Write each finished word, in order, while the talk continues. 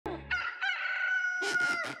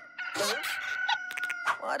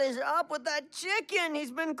What is up with that chicken?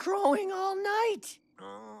 He's been crowing all night.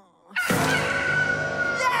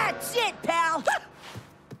 That's it, pal!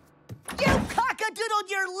 You cock-a-doodled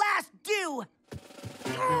your last due!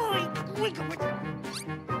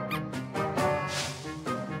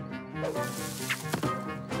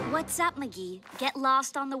 What's up, McGee? Get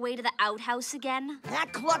lost on the way to the outhouse again?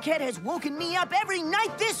 That cluckhead has woken me up every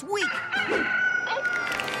night this week!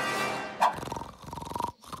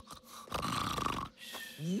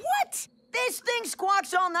 What? This thing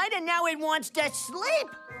squawks all night and now it wants to sleep?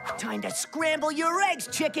 Time to scramble your eggs,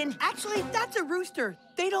 chicken! Actually, that's a rooster.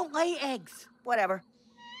 They don't lay eggs. Whatever.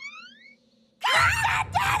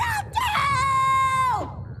 Ha!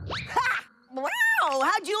 Wow!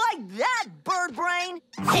 How'd you like that, bird brain?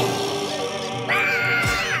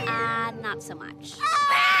 Not so much.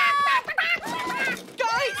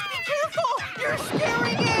 Guys, be careful! You're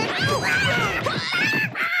scaring it!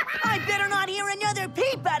 I better not hear another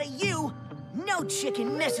peep out of you! No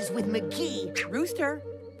chicken messes with McGee. Rooster.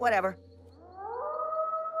 Whatever.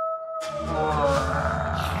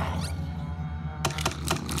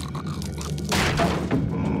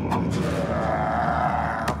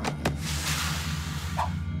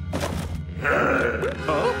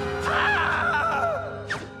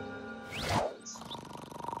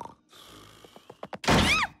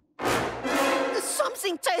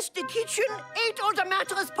 Something tastes the kitchen, ate all the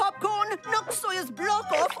mattress popcorn, knocked Sawyer's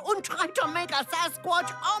block off, and tried to make a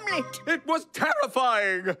Sasquatch omelet. It was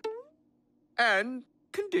terrifying! And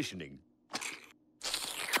conditioning.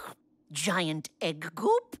 Giant egg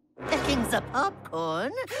goop, pecking the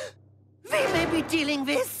popcorn. We may be dealing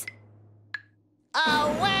with a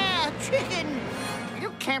wild chicken.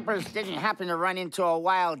 You campers didn't happen to run into a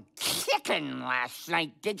wild chicken last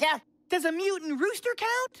night, did ya? Does a mutant rooster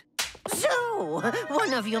count? So,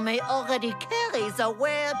 one of you may already carry the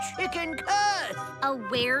were-chicken curse. A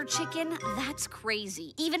were-chicken? That's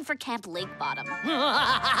crazy, even for Camp Lakebottom.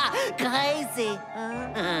 Crazy.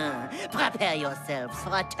 Prepare yourselves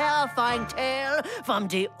for a terrifying tale from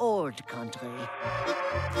the old country.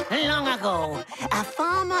 Long ago, a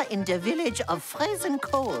farmer in the village of Frozen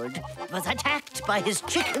Cold was attacked by his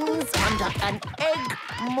chickens under an egg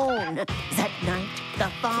moon. That night, the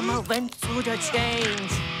farmer went through the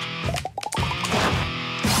change.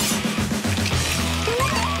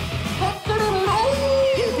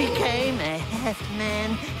 He became a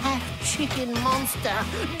half-man, half-chicken monster,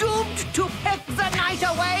 doomed to peck the night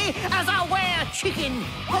away as a were-chicken.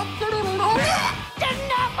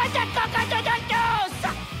 Enough with the cock-a-doodle-doos!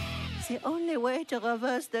 The only way to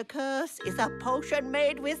reverse the curse is a potion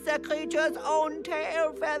made with the creature's own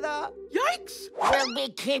tail feather. Yikes! We'll be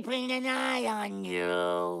keeping an eye on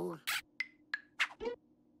you.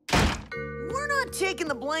 We're not taking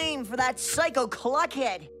the blame for that psycho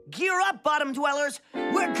cluckhead. Gear up, bottom dwellers.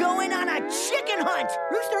 We're going on a chicken hunt.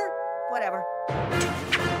 Rooster. Whatever.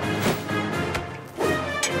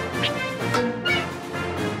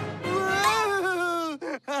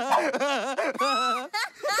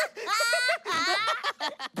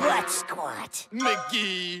 Buttsquat.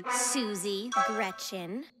 McGee. Susie.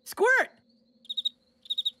 Gretchen. Squirt.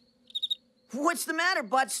 What's the matter,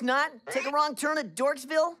 Buttsnot? Take a wrong turn at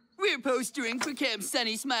Dorksville? We're postering for Camp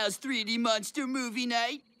Sunny Smiles 3D Monster Movie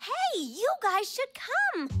Night. Hey, you guys should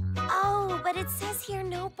come. Oh, but it says here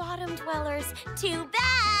no bottom dwellers. Too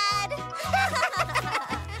bad. Wild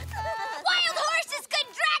horses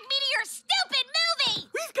couldn't drag me to your stupid movie.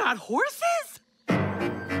 We've got horses?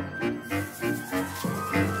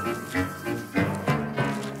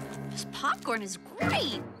 This popcorn is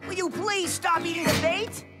great. Will you please stop eating the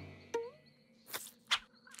bait?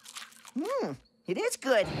 It is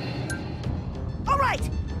good. All right,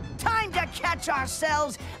 time to catch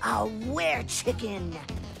ourselves a were-chicken.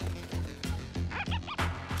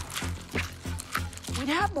 We'd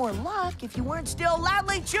have more luck if you weren't still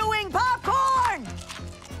loudly chewing popcorn!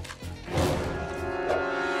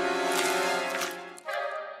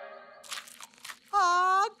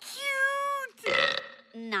 Aw, cute!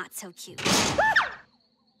 Not so cute.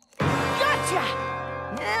 Gotcha!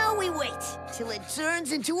 Now we wait till it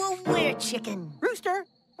turns into a were-chicken. Rooster.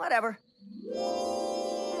 Whatever.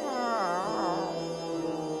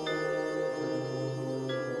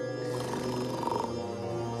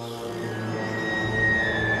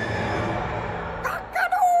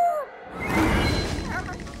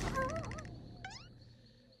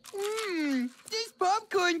 This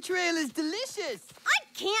popcorn trail is delicious. I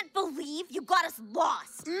can't believe you got us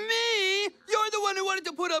lost. Me? You're the one who wanted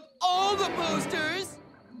to put up all the posters.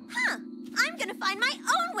 Huh. I'm gonna find my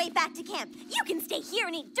own way back to camp. You can stay here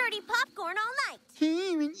and eat dirty popcorn all night.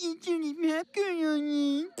 Here and eat dirty popcorn all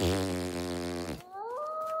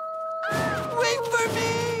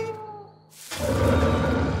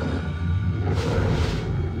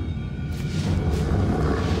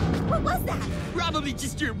really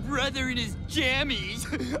just your brother in his jammies.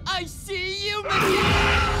 I see you, McGee!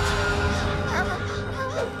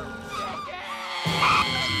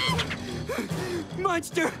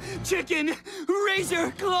 Monster, chicken,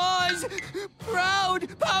 razor, claws, proud,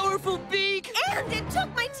 powerful beak. And it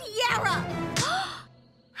took my tiara!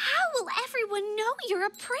 How will everyone know you're a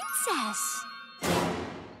princess?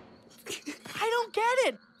 I don't get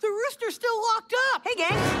it. The rooster's still locked up. Hey,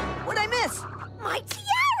 gang. What'd I miss? My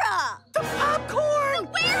tiara! The popcorn!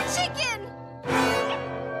 Were-chicken!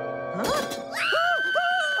 Huh?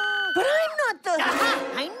 But I'm not the... Aha!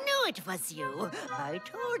 I knew it was you. I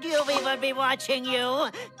told you we would be watching you.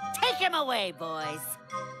 Take him away, boys.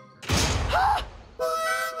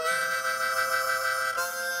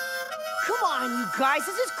 Come on, you guys.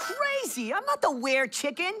 This is crazy. I'm not the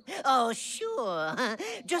were-chicken. Oh, sure.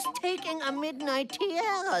 Just taking a midnight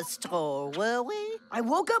tiara stroll, were we? I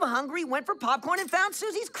woke up hungry, went for popcorn, and found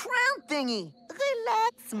Susie's crown thingy.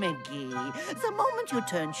 Relax, McGee. The moment you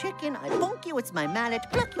turn chicken, I bonk you with my mallet,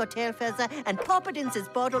 pluck your tail feather, and pop it in this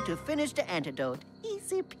bottle to finish the antidote.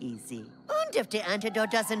 Easy peasy. And if the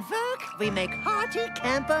antidote doesn't work, we make hearty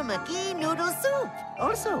camper McGee noodle soup.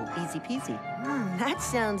 Also, easy peasy. That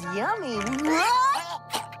sounds yummy.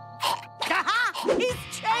 Aha! He's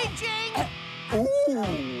changing!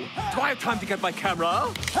 Ooh! Do I have time to get my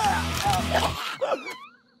camera?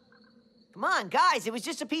 Come on, guys. It was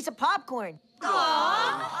just a piece of popcorn.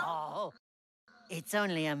 Oh, it's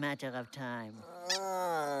only a matter of time.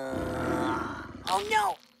 Oh,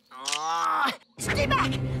 no. Stay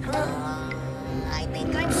back. I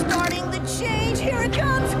think I'm starting the change. Here it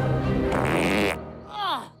comes.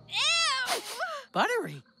 Ew!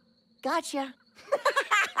 Buttery. Gotcha.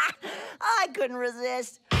 I couldn't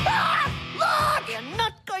resist. Look! You're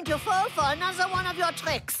not going to fall for another one of your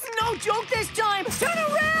tricks. No joke this time. Turn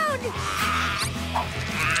around.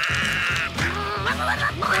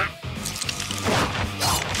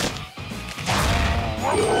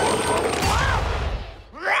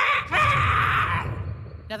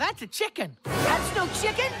 Now that's a chicken. That's no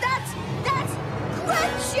chicken. That's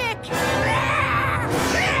Gretchen.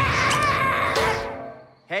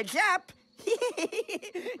 Heads up!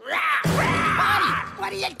 Buddy,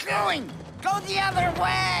 what are you doing? Go the other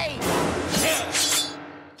way!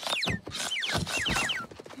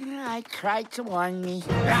 I tried to warn me.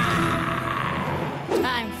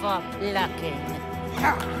 Time for plucking.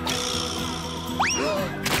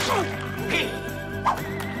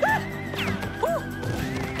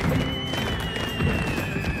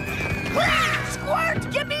 Squirt,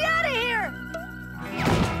 get me out of here!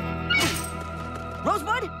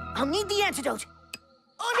 Rosebud, I'll need the antidote.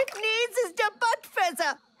 All it needs is the butt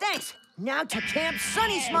feather. Thanks. Now to Camp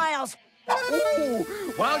Sunny Smiles. Ooh!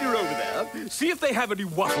 While you're over there, see if they have any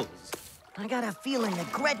waffles. I got a feeling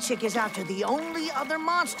that Gretchen is after the only other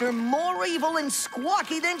monster more evil and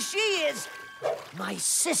squawky than she is. My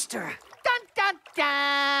sister. Dun, dun,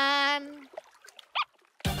 dun!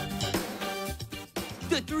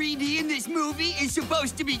 The 3D in this movie is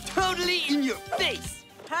supposed to be totally in your face.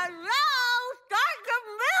 Hello! Start the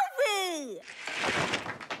movie!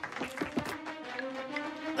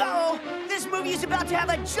 Uh-oh, this movie is about to have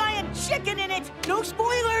a giant chicken in it. No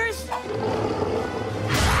spoilers.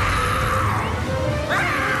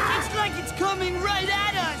 It's like it's coming right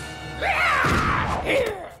at us.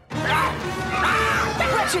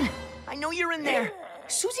 Gretchen, I know you're in there.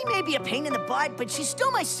 Susie may be a pain in the butt, but she's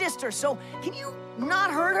still my sister, so can you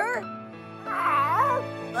not hurt her?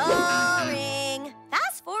 Boring.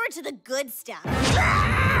 Fast forward to the good stuff.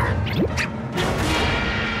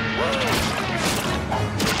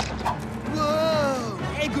 Whoa!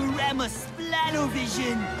 Egorama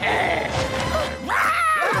Splatovision!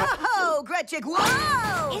 Whoa, Gretchen,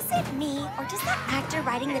 whoa! Is it me, or does that actor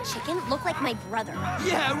riding the chicken look like my brother?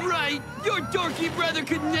 Yeah, right! Your dorky brother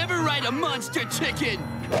could never ride a monster chicken!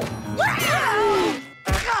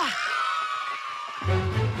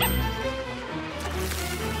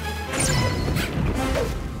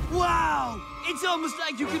 Wow! It's almost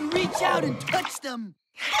like you can reach out and touch them!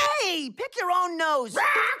 Hey, pick your own nose.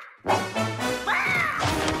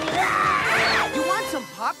 You want some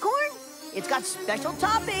popcorn? It's got special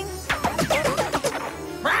topping.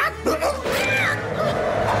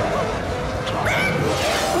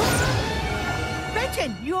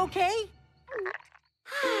 Gretchen, you okay?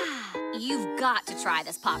 You've got to try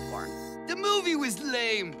this popcorn. The movie was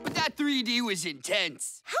lame, but that 3D was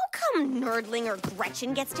intense. How come Nerdling or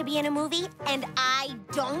Gretchen gets to be in a movie and I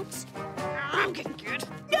don't? I'm getting good.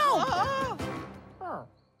 No!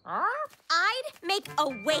 I'd make a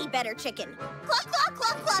way better chicken. Cluck, cluck,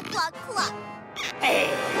 cluck, cluck, cluck, cluck.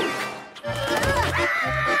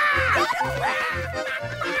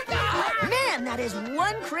 Man, that is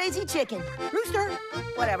one crazy chicken. Rooster.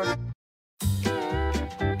 Whatever.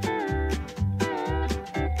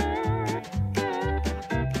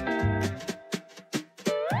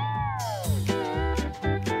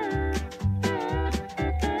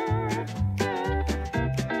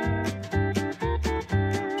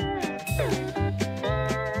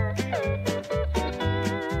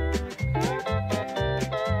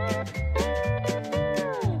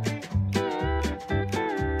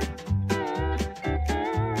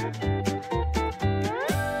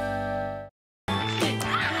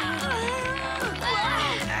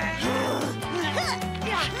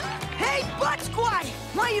 Hey, Buttsquat!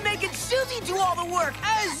 Why are you making Susie do all the work?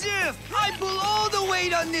 As if I pull all the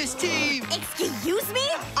weight on this team. Excuse me?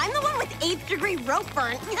 I'm the one with 8th degree rope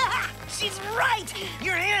burn. She's right!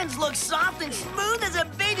 Your hands look soft and smooth as a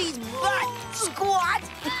baby's butt, Squat!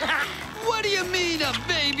 What do you mean, a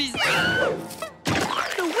baby's...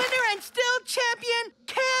 The winner and still champion,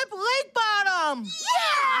 Camp Lakebottom.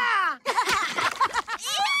 Yeah!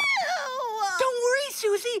 Don't worry,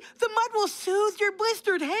 Susie. The mud will soothe your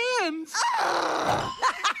blistered hands.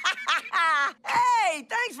 Hey,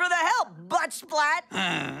 thanks for the help, Buttsplat!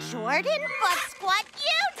 Jordan, Buttsquat,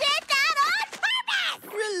 you did that on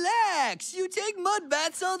purpose! Relax. You take mud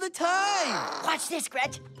baths all the time. Watch this,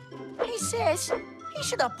 Gretch. Hey, sis, he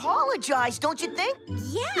should apologize, don't you think?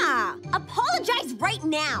 Yeah, apologize right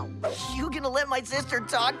now. You gonna let my sister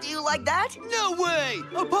talk to you like that? No way.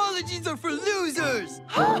 Apologies are for losers.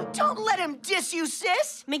 Don't let him diss you,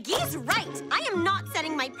 sis! McGee's right. I am not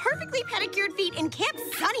setting my perfectly pedicured feet in Camp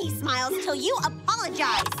Sunny Smiles till you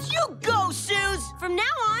apologize. You go, Suze! From now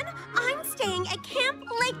on, I'm staying at Camp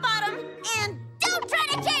Lakebottom, and don't try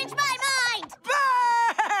to change my mind!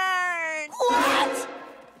 Burn! What?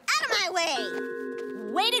 Out of my way!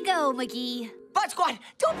 Way to go, McGee. Buttsquat,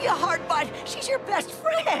 don't be a hard butt. She's your best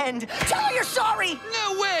friend. Tell her you're sorry.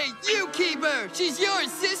 No way. You keep her. She's your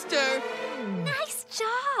sister. Nice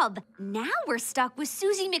job. Now we're stuck with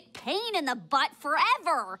Susie McPain in the butt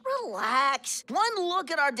forever. Relax. One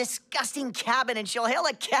look at our disgusting cabin and she'll hail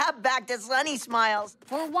a cab back to Sunny Smiles.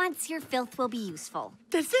 For once, your filth will be useful.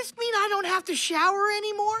 Does this mean I don't have to shower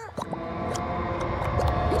anymore?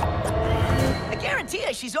 I guarantee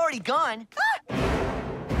you she's already gone.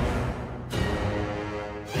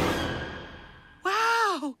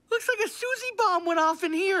 Wow, looks like a Susie bomb went off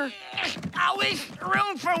in here. Always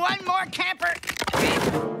room for one more camper.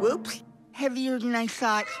 Whoops, heavier than I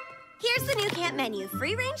thought. Here's the new camp menu.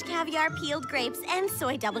 Free-range caviar, peeled grapes, and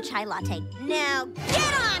soy double chai latte. Now,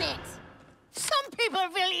 get on it! Some people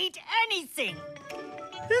will eat anything.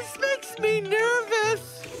 This makes me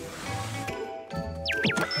nervous.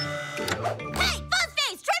 Hey, full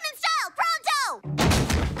face, trim and style, pronto!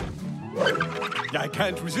 I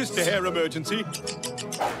can't resist a hair emergency.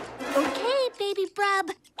 Okay, baby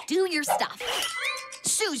brub. Do your stuff.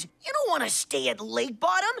 Suze, you don't want to stay at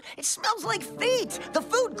Lakebottom. It smells like feet. The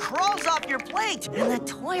food crawls off your plate. And the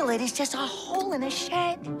toilet is just a hole in a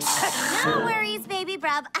shed. No worries, baby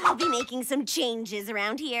brub. I'll be making some changes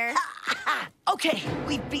around here. Okay,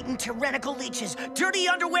 we've beaten tyrannical leeches, dirty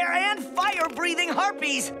underwear, and fire-breathing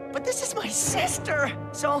harpies. But this is my sister.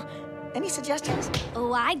 So, any suggestions?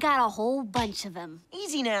 Oh, I got a whole bunch of them.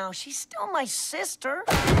 Easy now. She's still my sister.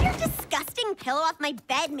 Get your disgusting pillow off my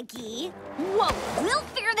bed, McGee. Whoa, we'll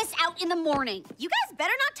figure this out in the morning. You guys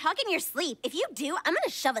better not talk in your sleep. If you do, I'm gonna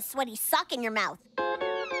shove a sweaty sock in your mouth.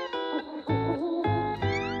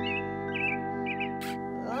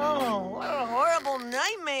 Oh, what a horrible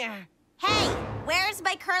nightmare. Hey, where's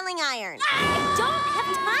my curling iron? I don't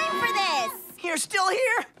have time for this. You're still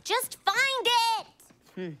here? Just find it.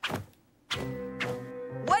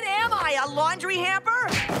 What am I, a laundry hamper?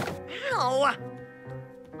 Ow.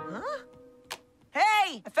 Huh?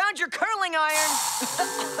 Hey, I found your curling iron.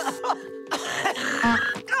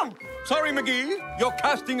 Oh. Sorry, McGee. You're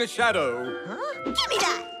casting a shadow. Huh? Give me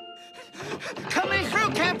that. Coming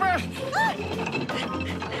through, camper.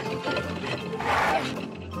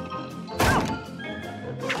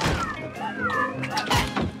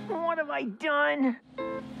 What have I done?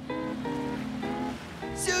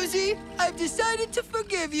 Susie, I've decided to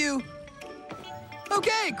forgive you.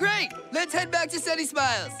 Okay, great. Let's head back to Sunny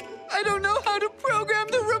Smiles. I don't know how to program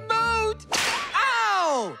the remote.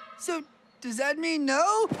 Ow! So, does that mean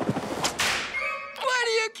no? Why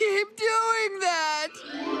do you keep doing that?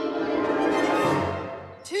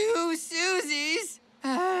 Two Susies?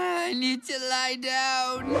 I need to lie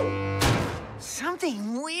down.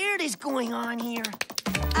 Something weird is going on here.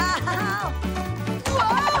 Ow!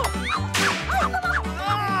 Whoa!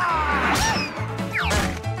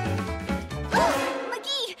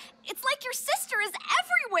 water is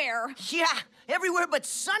everywhere. Yeah, everywhere but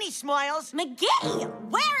Sunny Smiles. McGee,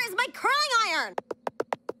 where is my curling iron?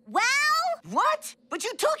 Well? What? But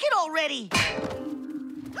you took it already.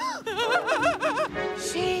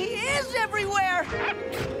 She is everywhere.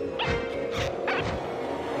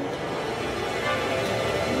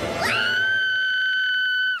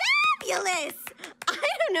 Fabulous! I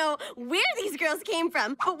don't know where these girls came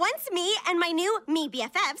from, but once me and my new Me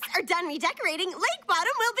BFFs are done redecorating,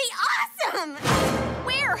 Lakebottom will be awesome!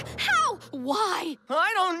 Where? How? Why?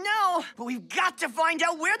 I don't know, but we've got to find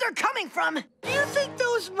out where they're coming from. Do you think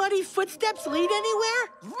those muddy footsteps lead anywhere?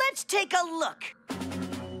 Let's take a look.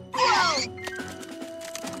 Whoa!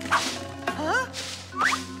 Huh?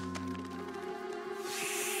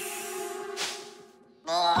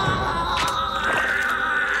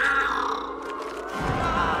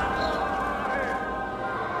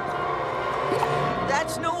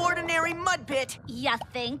 That's no ordinary mud pit. Ya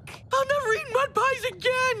think? I'll never eat mud pies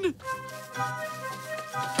again!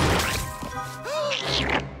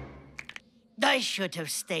 I should have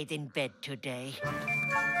stayed in bed today.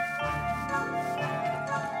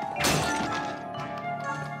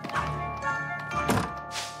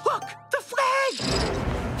 Look! The flag!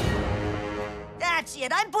 That's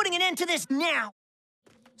it. I'm putting an end to this now.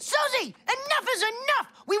 Susie, enough is enough!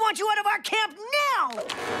 We want you out of our camp now!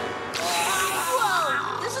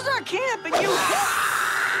 Whoa! This is our camp, and you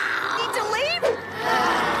need to leave?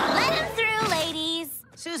 Let him through, ladies.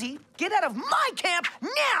 Susie, get out of my camp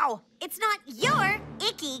now! It's not your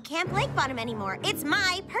icky Camp Lakebottom anymore. It's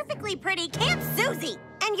my perfectly pretty Camp Susie.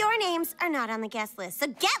 And your names are not on the guest list, so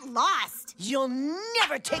get lost. You'll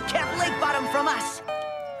never take Camp Lakebottom from us!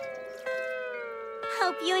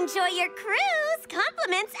 Hope you enjoy your cruise.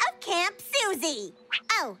 Compliments of Camp Susie.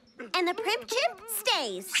 Oh, and the Primp Chimp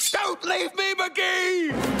stays. Don't leave me,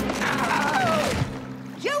 McGee!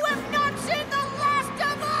 You have not seen the last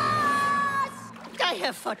of us! I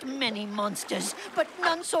have fought many monsters, but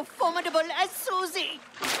none so formidable as Susie.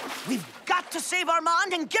 We've got to save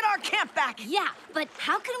Armand and get our camp back! Yeah, but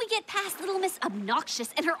how can we get past Little Miss Obnoxious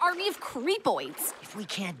and her army of creepoids? If we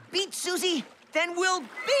can't beat Susie, then we'll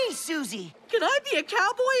be Susie! Can I be a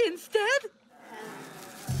cowboy instead?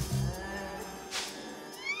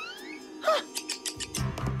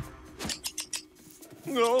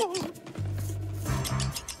 No.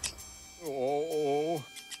 Oh.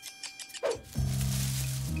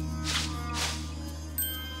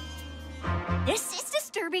 This is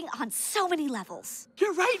disturbing on so many levels.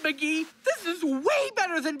 You're right, McGee. This is way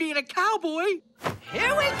better than being a cowboy.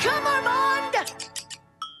 Here we come, Armand!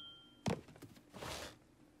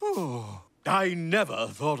 Oh, I never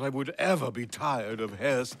thought I would ever be tired of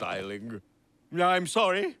hairstyling. I'm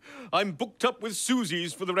sorry. I'm booked up with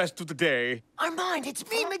Susie's for the rest of the day. Armand, it's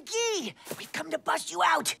me, McGee! We've come to bust you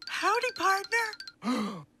out! Howdy,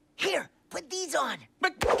 partner. Here, put these on.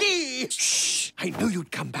 McGee! Shh! I knew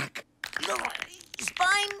you'd come back.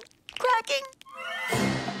 Spine cracking.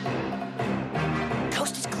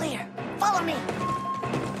 Coast is clear. Follow me.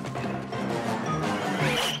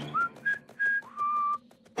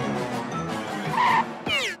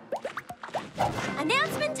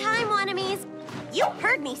 Announcement time, Wanamies. You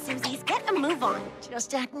heard me, Susies. Get a move on.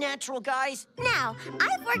 Just act natural, guys. Now,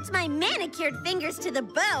 I've worked my manicured fingers to the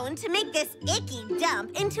bone to make this icky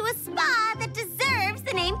dump into a spa that deserves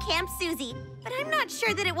the name Camp Susie. But I'm not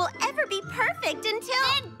sure that it will ever be perfect until...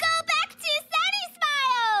 And go back to Sunny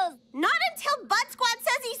Smiles! Not until Buttsquat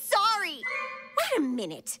says he's sorry. Wait a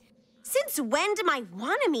minute. Since when do my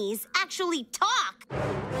Wanamies actually talk?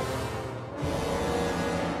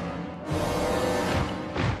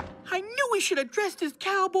 I knew we should have dressed as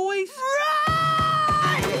cowboys.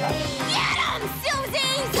 Run! Get him,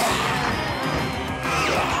 Susies!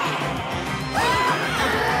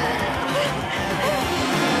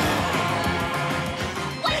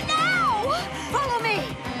 What now? Follow me.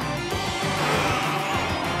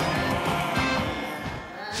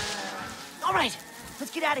 All right,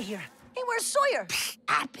 let's get out of here. Hey, where's Sawyer?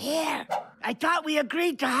 Up here. I thought we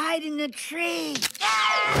agreed to hide in the tree.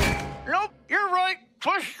 Nope, you're right.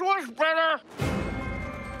 Push was better.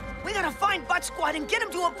 We gotta find Buttsquat and get him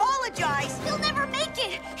to apologize. He'll never make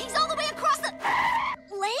it. He's all the way across the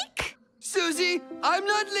lake. Susie, I'm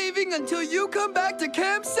not leaving until you come back to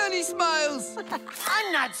Camp Sunny Smiles.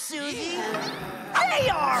 I'm not Susie. They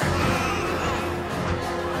are.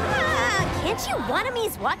 Can't you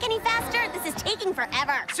Wanamies walk any faster? This is taking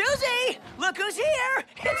forever. Susie, look who's here.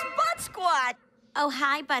 It's Buttsquat. Oh,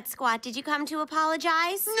 hi, Buttsquat. Did you come to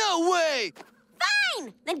apologize? No way!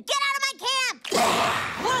 Fine! Then get out of my camp!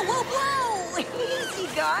 Whoa, whoa, whoa! Easy,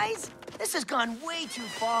 guys. This has gone way too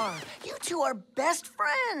far. You two are best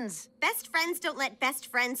friends. Best friends don't let best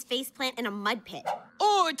friends faceplant in a mud pit.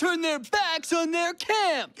 Or turn their backs on their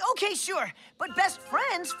camp. Okay, sure. But best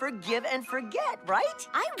friends forgive and forget, right?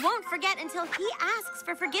 I won't forget until he asks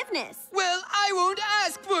for forgiveness. Well, I won't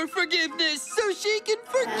ask for forgiveness so she can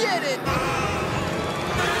forget it.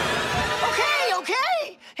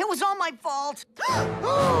 Okay. It was all my fault.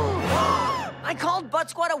 I called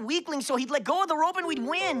Buttsquat a weakling so he'd let go of the rope and we'd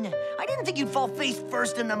win. I didn't think you'd fall face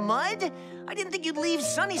first in the mud. I didn't think you'd leave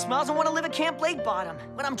Sunny Smiles and want to live at Camp Lakebottom.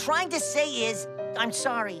 What I'm trying to say is, I'm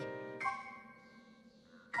sorry.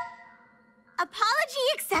 Apology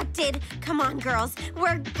accepted. Come on, girls.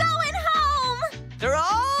 We're going home. They're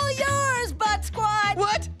all yours, Buttsquat.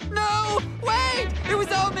 What? No! Wait! It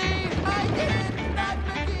was all me! I did it! Not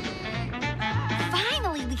McGee!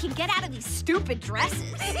 Finally, we can get out of these stupid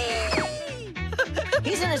dresses.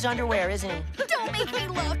 He's in his underwear, isn't he? Don't make me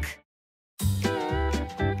look.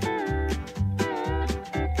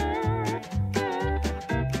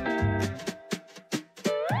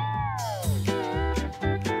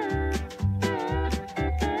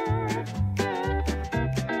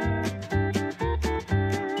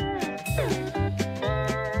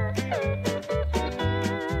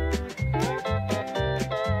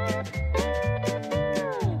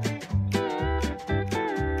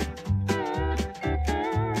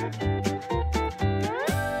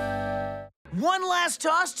 One last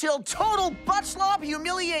toss till total butt slop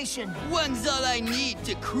humiliation. One's all I need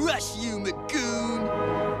to crush you, McGoon.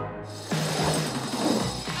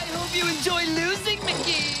 I hope you enjoy losing,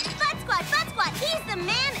 McGee. Buttsquat, he's the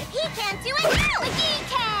man. If he can't do it, McGee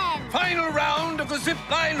can. Final round of the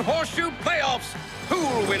Zipline Horseshoe Playoffs.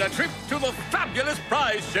 Who'll win a trip to the fabulous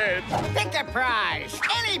prize shed? Pick a prize.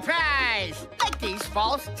 Any prize. Like these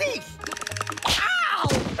false teeth. Ow!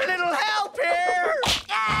 A little help here!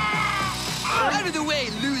 Out of the way,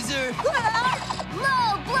 loser.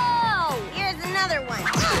 Low blow. Here's another one.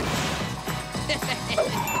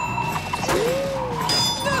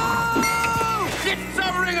 No! It's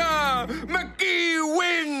a ringer! McGee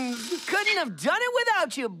wins! Couldn't have done it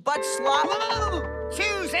without you, butt slop.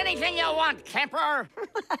 Choose anything you want, Camper.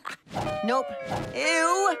 Nope.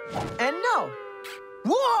 Ew. And no.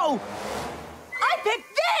 Whoa! I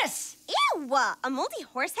picked this! Ew! A moldy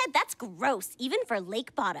horse head? That's gross, even for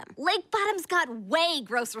Lakebottom. Lakebottom's got way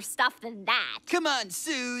grosser stuff than that. Come on,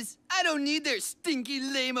 Suze. I don't need their stinky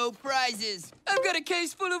lame-o prizes. I've got a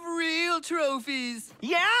case full of real trophies.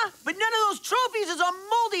 Yeah? But none of those trophies is a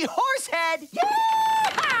moldy horse head. Yeah!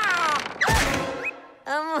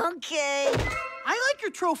 I'm okay. I like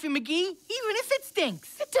your trophy, McGee, even if it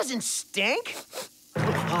stinks. It doesn't stink.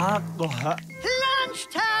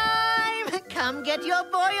 Lunchtime! Come get your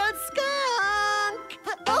boiled skunk!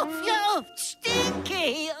 Oh, no!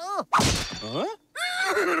 Stinky! Oh. Huh?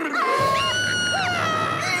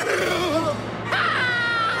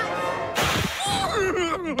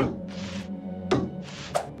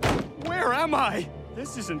 Where am I?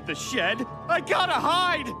 This isn't the shed. I gotta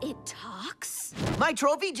hide! It talks? My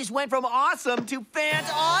trophy just went from awesome to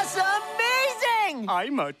fant-awesome-amazing!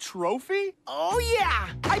 I'm a trophy? Oh, yeah!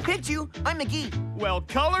 I picked you. I'm McGee. Well,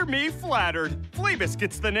 color me flattered. Flea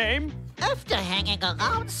Biscuit's the name. After hanging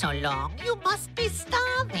around so long, you must be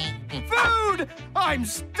starving. Food! I'm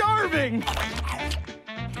starving! That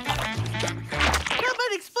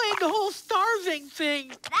might explain the whole starving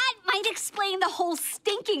thing. That might explain the whole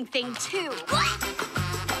stinking thing, too.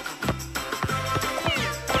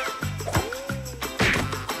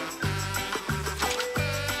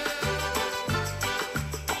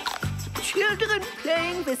 Children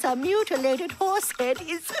playing with a mutilated horse head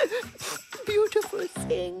is a beautiful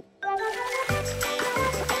thing.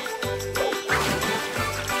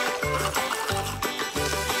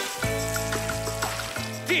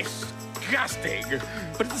 Disgusting,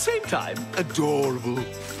 but at the same time, adorable.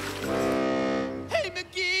 Hey,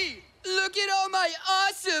 McGee! Look at all my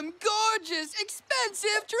awesome, gorgeous,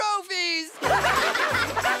 expensive trophies!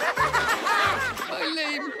 My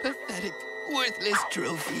lame, pathetic, worthless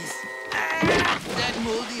trophies. That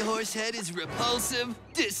moldy horse head is repulsive,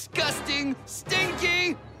 disgusting,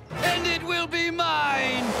 stinky, and it will be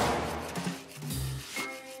mine!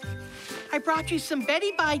 I brought you some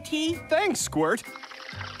Betty Bye tea. Thanks, Squirt.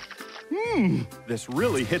 This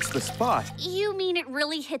really hits the spot. You mean it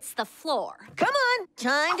really hits the floor? Come on,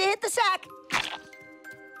 time to hit the sack.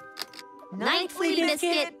 Night, Flea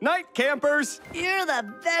Biscuit. Night, campers. You're the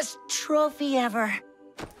best trophy ever.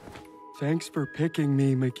 Thanks for picking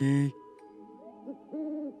me, McGee.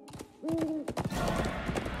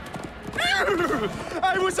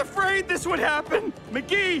 I was afraid this would happen.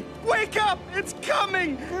 McGee, wake up! It's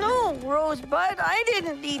coming! No, Rosebud, I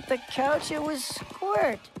didn't eat the couch. It was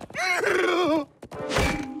Squirt.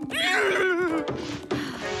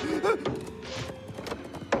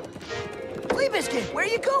 Flea Biscuit, where are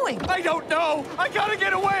you going? I don't know. I gotta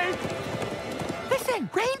get away. Listen,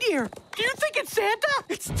 reindeer, do you think it's Santa?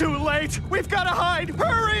 It's too late. We've gotta hide.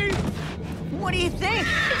 Hurry! What do you think?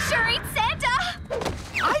 It sure ain't Santa!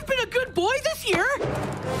 I've been a good boy this year.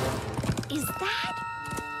 Is that?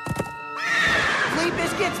 Flea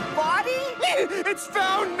Biscuit's body? It's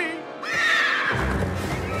found me.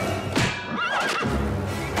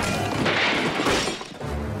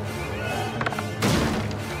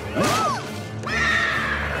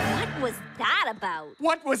 What was that about?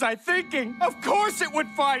 What was I thinking? Of course it would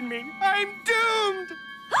find me. I'm doomed.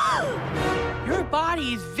 Your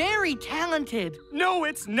body is very talented. No,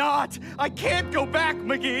 it's not. I can't go back,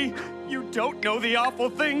 McGee. You don't know the awful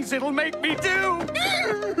things it'll make me do.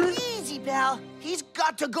 Easy, pal. He's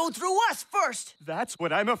got to go through us first. That's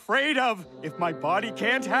what I'm afraid of. If my body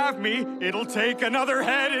can't have me, it'll take another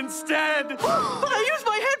head instead. But I use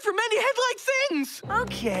my head for many head-like things.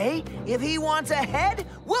 Okay, if he wants a head,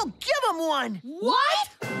 we'll give him one. What?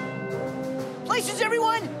 Places,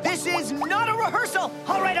 everyone. This is not a rehearsal.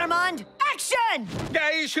 All right, Armand, action!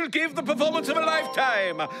 I shall give the performance of a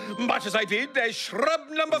lifetime, much as I did as Shrub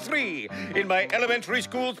number 3 in my elementary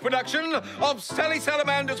school's production of Sally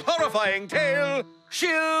Salamander's horrifying tale,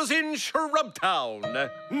 Shears in Shrubtown.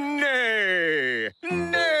 Nay,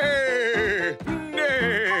 nay,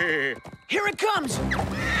 nay. Here it comes.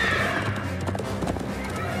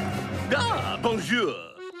 Ah, bonjour.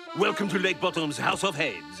 Welcome to Lakebottom's House of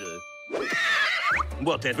Heads.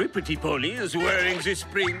 What every pretty pony is wearing this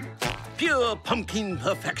spring? Pure pumpkin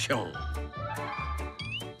perfection.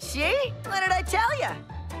 See? What did I tell you?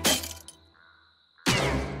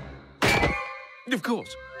 Of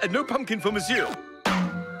course, no pumpkin for monsieur.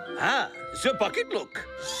 Ah, the bucket look.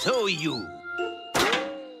 So you.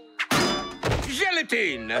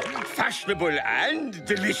 Gelatine, fashionable and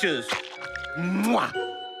delicious. Mwah.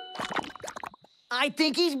 I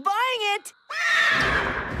think he's buying it.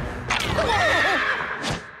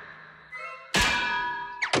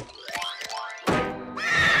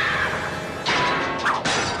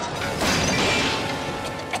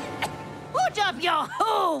 Put up your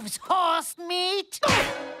hooves, horse meat!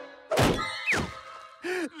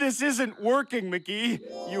 This isn't working, McGee.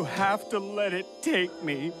 You have to let it take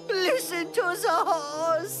me. Listen to the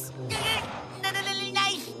horse.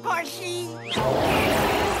 Nice, horsey.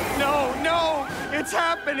 No, no, it's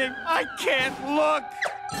happening. I can't look.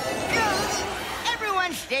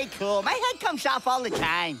 Everyone stay cool. My head comes off all the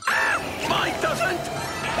time. Mine doesn't.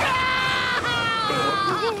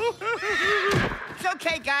 It's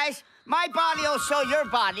okay, guys. My body will show your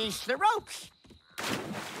bodies the ropes.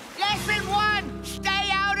 Lesson 1, stay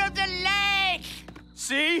out of the lake.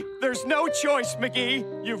 See? There's no choice, McGee.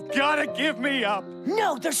 You've got to give me up.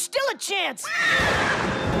 No, there's still a chance.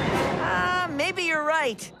 Maybe you're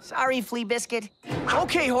right. Sorry, Flea Biscuit.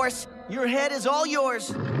 Okay, horse. Your head is all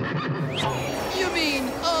yours. You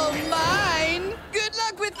mean all mine? Good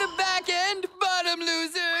luck with the back end, bottom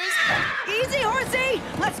losers. Easy, horsey.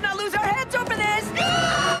 Let's not lose our heads over this.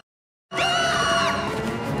 Come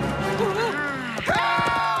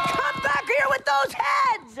back here with those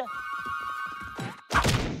heads.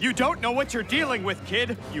 You don't know what you're dealing with,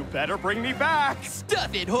 kid. You better bring me back.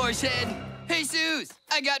 Stuff it, horsehead. Hey, Suze,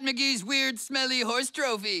 I got McGee's weird, smelly horse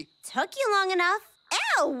trophy. Took you long enough?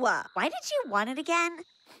 Ew! Why did you want it again?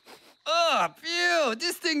 Oh, phew,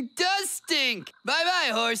 this thing does stink.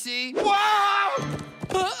 Bye-bye, horsey. Wow!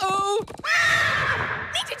 Uh-oh.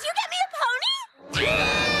 Wait, did you get me a pony?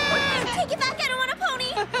 Take it back, I don't want a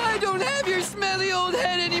pony. I don't have your smelly old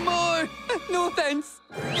head anymore. No offense.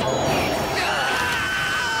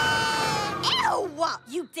 Ew!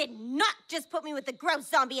 You did not just put me with the gross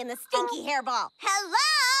zombie and the stinky hairball.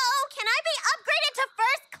 Hello? Can I be upgraded to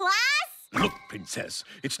first class? Look, Princess,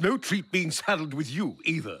 it's no treat being saddled with you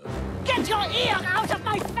either. Get your ear out of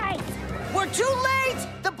my face! We're too late.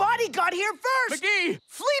 The body got here first. McGee!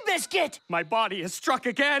 Flea Biscuit. My body is struck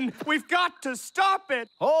again. We've got to stop it.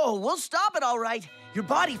 Oh, we'll stop it all right. Your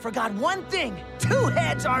body forgot one thing. 2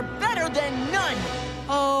 heads are better than none.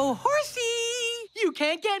 Oh, horsey! You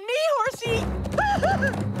can't get me, horsey!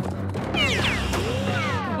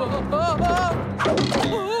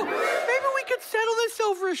 Maybe we could settle this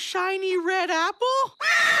over a shiny red apple?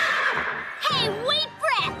 Hey, wait,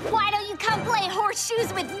 Brett! Why don't you come play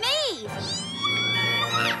horseshoes with me?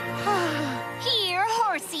 Here,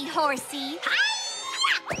 horsey, horsey.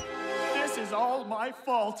 This is is all my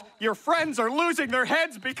fault. Your friends are losing their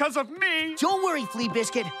heads because of me. Don't worry, Flea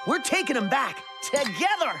Biscuit. We're taking them back.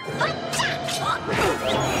 Together.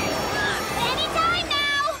 Anytime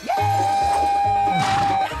now!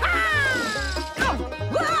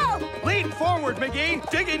 Lean forward, McGee.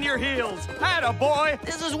 Dig in your heels. Atta boy.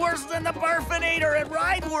 This is worse than the Burfinator at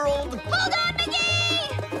Ride World. Hold on, McGee!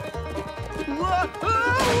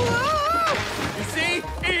 You see?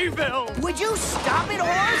 Evil. Would you stop it,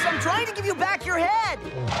 horse? I'm trying to give you back your head.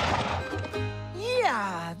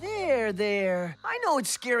 Yeah, there. I know it's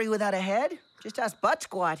scary without a head. Just ask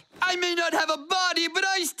Buttsquat. I may not have a body, but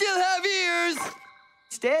I still have ears.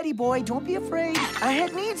 Steady, boy. Don't be afraid. A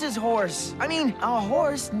head needs his horse. I mean, a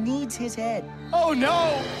horse needs his head. Oh,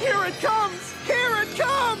 no. Here it comes. Here it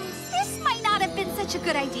comes. This might not have been such a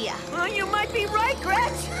good idea. Well, you might be right,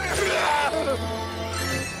 Gretch.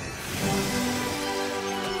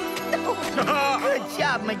 Good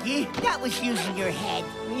job, McGee. That was using your head.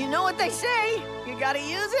 You know what they say. You gotta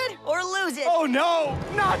use it or lose it. Oh, no.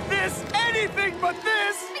 Not this. Anything but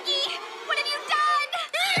this. McGee, what have you done?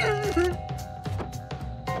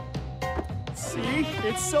 See?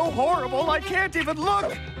 It's so horrible I can't even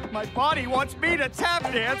look. My body wants me to tap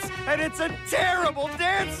dance, and it's a terrible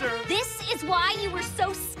dancer. This is why you were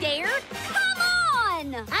so scared? Come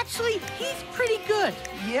on! Actually, he's pretty good.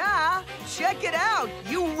 Yeah, check it out.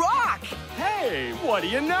 You rock. Hey, what do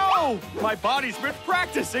you know? My body's been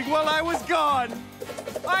practicing while I was gone.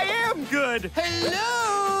 I am good.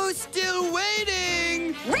 Hello, still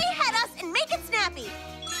waiting. Rehead us and make it snappy.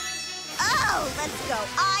 Oh, let's go.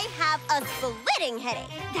 I have a splitting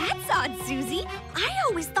headache. That's odd, Susie. I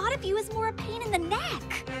always thought of you as more a pain in the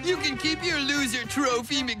neck. You can keep your loser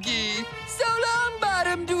trophy, McGee. So long,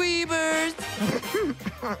 bottom dweebers.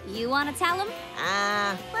 You want to tell him?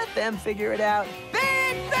 Let them figure it out.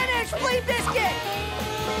 Big finish, Flea Biscuit!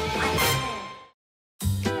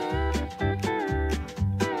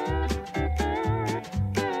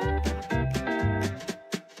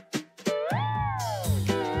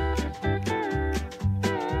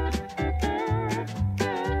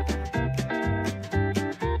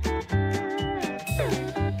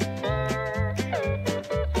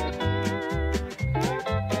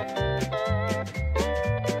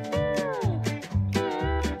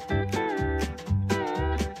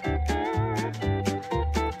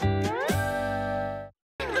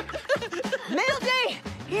 Mail day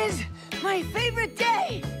is my favorite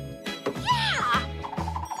day. Yeah!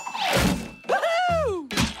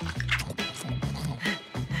 Woohoo!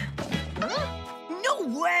 Huh? No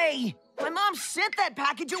way! My mom sent that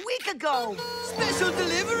package a week ago. Special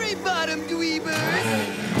delivery, bottom dweebers.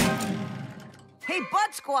 Hey,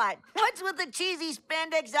 Buttsquat, what's with the cheesy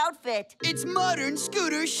spandex outfit? It's modern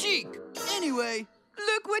scooter chic. Anyway,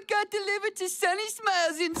 look what got delivered to Sunny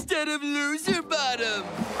Smiles instead of Loser Bottom.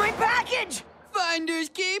 My package! Finders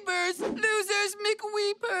keepers, losers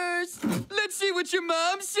McWeepers. Let's see what your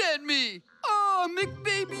mom sent me. Oh,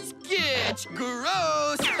 McBaby's Gitch.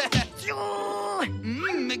 Gross.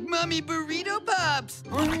 McMummy Burrito Pops.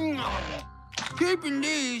 Keeping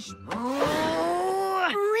these.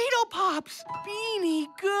 Burrito Pops! Beanie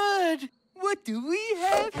good! What do we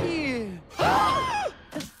have here?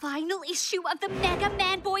 The final issue of the Mega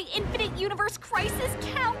Man Boy Infinite Universe Crisis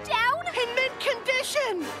Countdown? In mint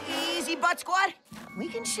condition! Easy, Buttsquat. We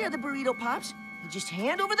can share the burrito pops. You just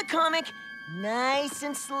hand over the comic, nice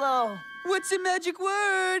and slow. What's the magic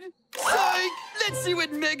word? Psych! Let's see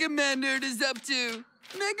what Mega Man Nerd is up to.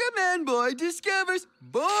 Mega Man Boy discovers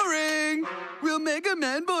boring. Will Mega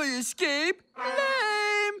Man Boy escape?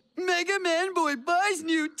 Lame. Mega Man Boy buys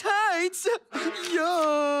new tights.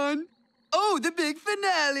 Yawn. Oh, the big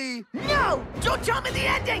finale. No! Don't tell me the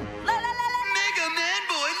ending! La la la la! Mega Man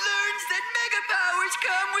Boy learns that mega powers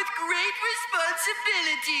come with great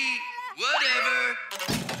responsibility. Whatever.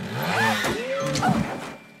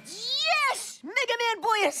 Yes! Mega Man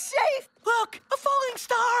Boy is safe! Look, a falling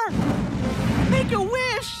star! Make a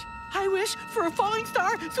wish! I wish for a falling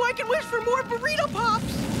star so I can wish for more burrito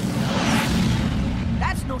pops!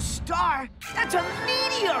 That's no star. That's a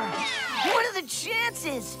meteor! What are the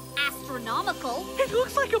chances? Astronomical. It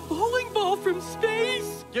looks like a bowling ball from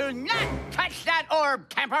space! Do not touch that orb,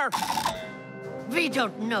 camper. We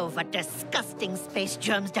don't know what disgusting space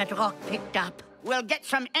germs that rock picked up. We'll get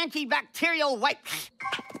some antibacterial wipes.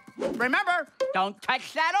 Remember, don't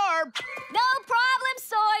touch that orb. No problem,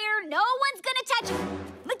 Sawyer. No one's gonna touch...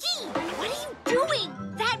 McGee, what are you doing?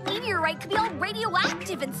 That meteorite could be all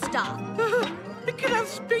radioactive and stuff. It could have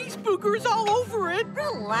space boogers all over it.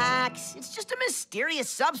 Relax. It's just a mysterious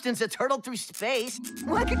substance that's hurtled through space.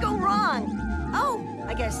 What could go wrong? Oh,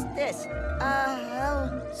 I guess this.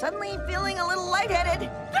 Suddenly feeling a little lightheaded.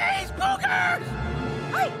 These boogers!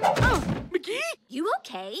 Hi! Oh, McGee? You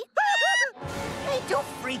okay? hey, don't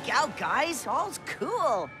freak out, guys. All's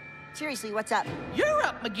cool. Seriously, what's up? You're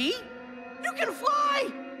up, McGee. You can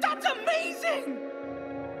fly! That's amazing!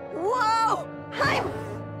 Whoa! I'm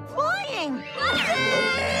flying!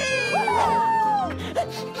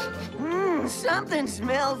 Something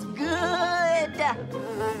smells good.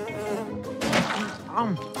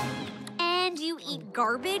 And you eat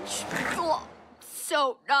garbage? Oh,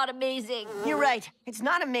 so not amazing. You're right. It's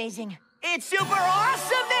not amazing. It's super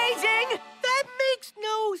awesome-amazing! That makes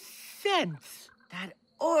no sense. That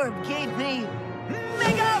orb gave me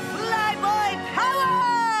Mega Flyboy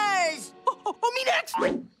powers! Oh, me next!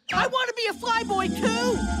 I want to be a flyboy,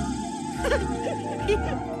 too!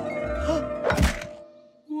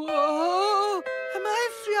 Whoa! Am I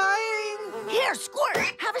flying? Here, Squirt!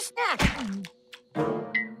 Have a snack!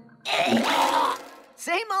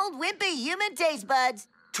 Same old wimpy human taste buds.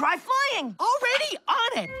 Try flying! Already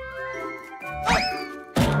on it!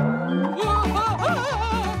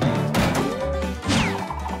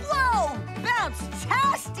 Whoa!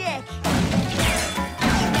 Bounce-tastic!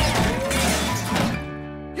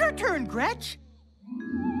 Your turn, Gretch.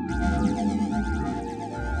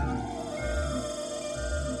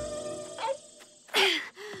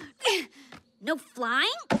 No flying?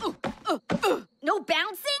 No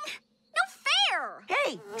bouncing? No fair!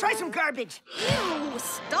 Hey, try some garbage. Ew,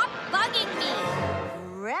 stop bugging me!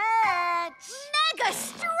 Gretch! Mega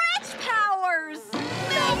stretch powers!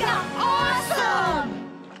 Mega awesome!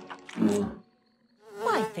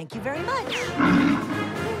 Why, thank you very much.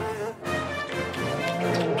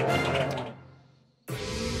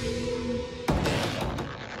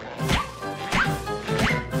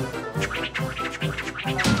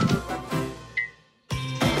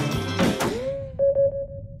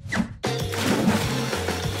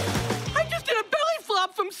 I just did a belly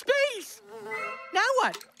flop from space! Now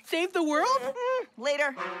what? Save the world?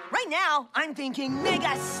 Later. Right now, I'm thinking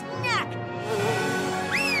mega snack.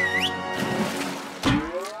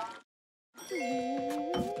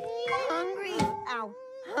 Hungry. Ow.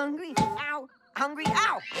 Hungry. Ow. Hungry.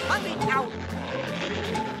 Ow. Hungry. Ow.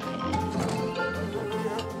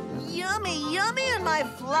 Yummy, yummy in my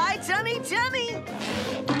fly tummy.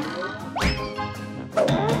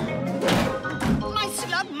 My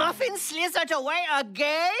slug muffin slithered away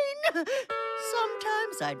again?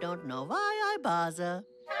 Sometimes I don't know why I bother.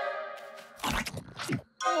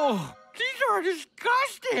 Oh, these are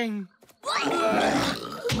disgusting.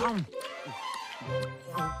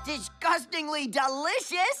 Disgustingly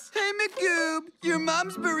delicious. Hey, McGoob, your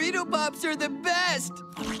mom's burrito pops are the best.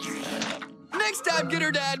 Next time, get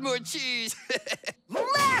her to add more cheese.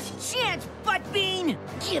 Last chance, Buttbean.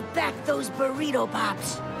 Give back those burrito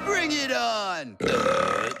pops. Bring it on.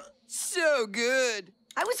 So good.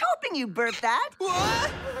 I was hoping you burped that.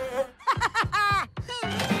 What?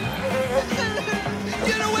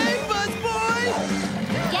 Get away, Buzz Boy!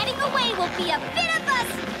 Getting away will be a bit of a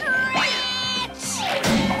stretch!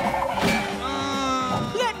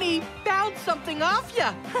 Let me bounce something off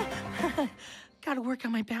ya. Gotta work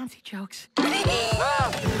on my bouncy jokes.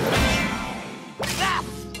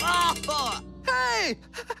 Hey!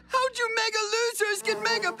 How'd you mega losers get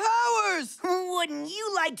mega powers? Wouldn't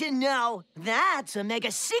you like to know? That's a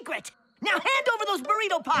mega secret. Now hand over those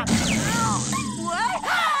burrito pops.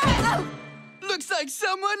 What? Looks like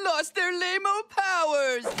someone lost their lame-o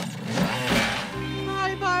powers.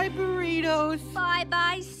 Bye-bye, burritos.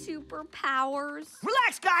 Bye-bye, superpowers.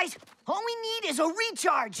 Relax, guys. All we need is a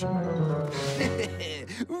recharge.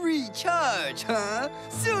 Recharge, huh?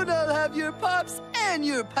 Soon I'll have your pops and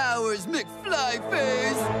your powers,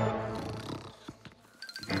 McFlyface.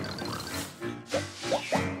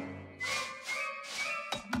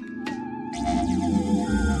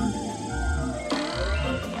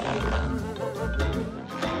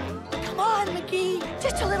 Come on, McGee.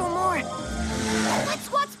 Just a little more.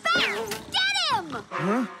 Buttsquat's back! Get him!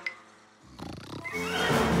 Huh?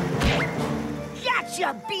 Gotcha,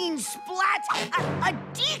 Bean Splat! A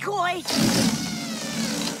decoy!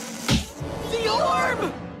 The orb!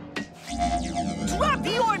 Drop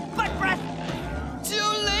the orb, butt breath!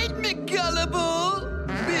 Too late, McGullible!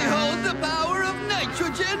 Behold the power of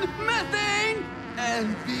nitrogen, methane,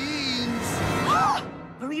 and beans!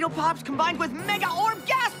 Burrito Pops combined with Mega Orb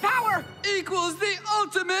gas power! Equals the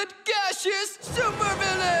ultimate gaseous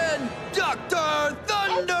supervillain, Dr.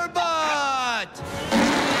 Thunderbutt!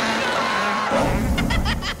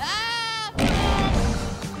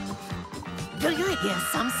 Do you hear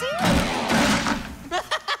something?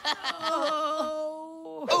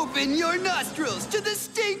 Open Open your nostrils to the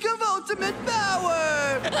stink of ultimate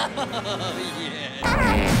power!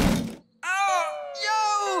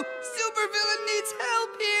 Yo! Supervillain needs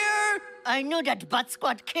help here! I knew that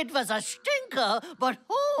Buttsquat kid was a stinker, but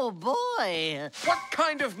oh boy. What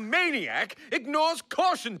kind of maniac ignores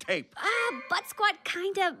caution tape? Buttsquat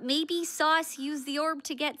kinda maybe saw us use the orb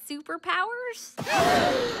to get superpowers.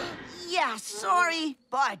 Yeah, sorry,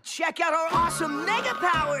 but check out our awesome mega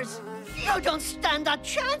powers. You don't stand a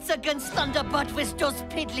chance against Thunderbutt with those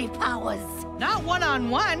piddly powers. Not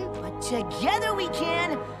one-on-one. But together we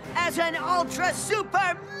can as an ultra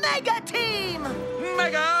super mega team.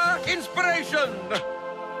 Mega Inspiration!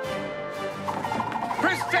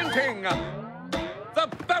 Presenting the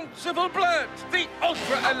Bounceable Blurt, the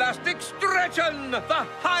Ultra-Elastic Stretchin', the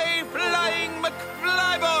High-Flying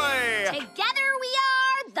McFlyboy! Together we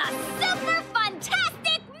are the Super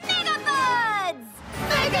Fantastic Mega Buds!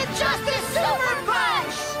 Mega Justice Super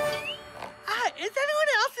Punch! Is anyone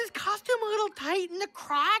else's costume a little tight in the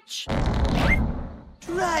crotch?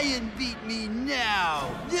 Try and beat me now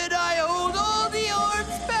that I hold all the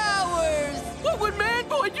orb's powers! What would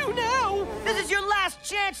Man-Boy do now? This is your last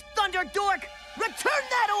chance, Thunder Dork! Return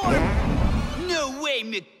that orb! No way,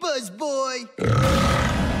 McBuzzboy!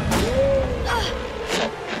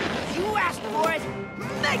 You asked for it!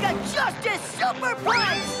 Mega Justice Super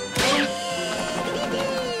Punch!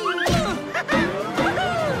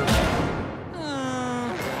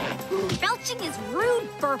 Belching is rude,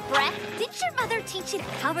 Burp Breath. Didn't your mother teach you to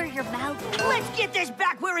cover your mouth? Let's get this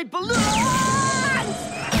back where it belongs!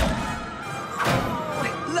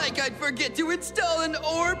 Like I'd forget to install an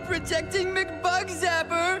orb protecting McBug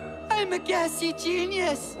Zapper! I'm a gassy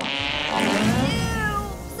genius! Ew,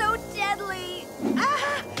 so deadly.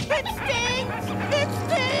 It stings! It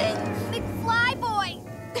stings! McFlyboy,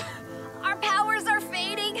 our powers are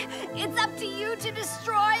fading. It's up to you to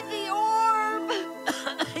destroy the orb.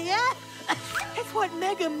 Yeah? It's what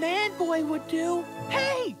Mega Man-Boy would do.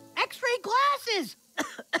 Hey, X-ray glasses.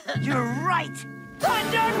 You're right!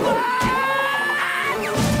 Thunderbolt!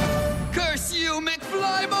 Curse you,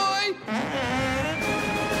 McFlyboy!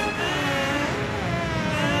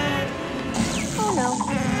 Oh no.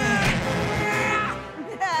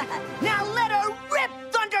 Now let her rip,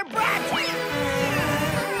 Thunderbrat!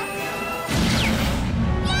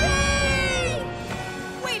 Yay!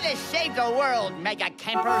 Way to save the world, Mega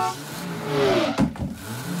Campers!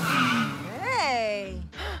 Hey!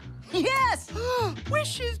 Yes!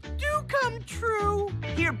 Wishes do come true.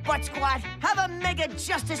 Here, Buttsquat, have a Mega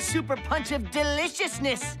Justice Super Punch of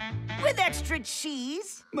deliciousness with extra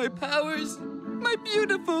cheese. My powers, my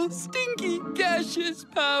beautiful, stinky, gaseous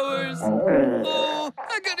powers. Oh,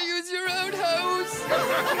 I gotta use your outhouse.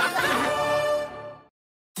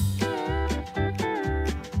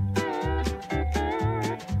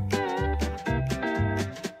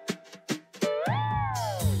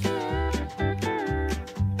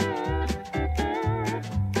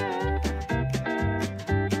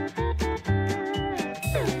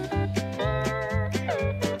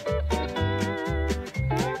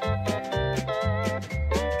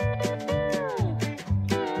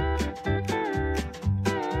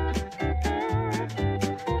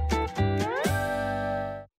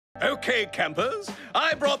 Okay, campers,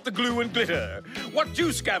 I brought the glue and glitter. What do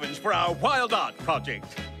you scavenge for our wild art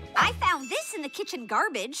project? I found this in the kitchen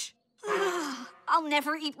garbage. I'll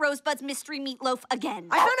never eat Rosebud's mystery meatloaf again.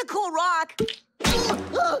 I found a cool rock.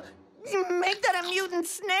 Make that a mutant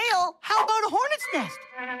snail. How about a hornet's nest?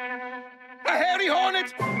 A hairy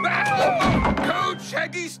hornet! Ah! Code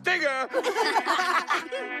Shaggy Stinger!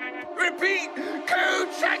 Repeat!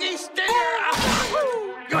 Code Shaggy Stinger!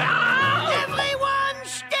 Ah! Everyone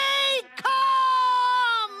stay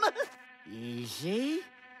calm! Easy.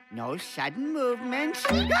 No sudden movements.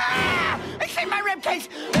 Ah! I saved my ribcage!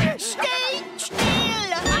 Stay still!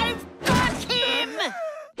 I've got him!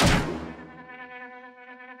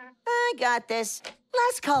 I got this.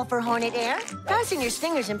 Last call for Hornet Air. Fasten your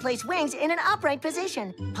stingers and place wings in an upright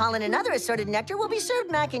position. Pollen and other assorted nectar will be served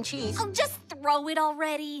mac and cheese. Oh, just throw it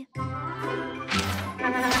already.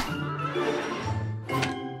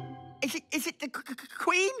 Is it the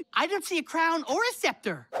queen? I don't see a crown or a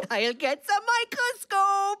scepter. I'll get some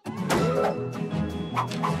microscope.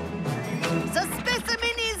 The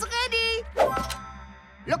specimen is ready.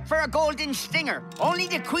 Look for a golden stinger. Only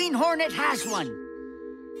the Queen Hornet has one.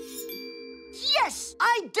 Yes!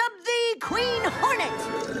 I dubbed thee Queen Hornet!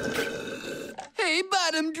 Hey,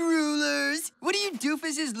 bottom droolers. What are you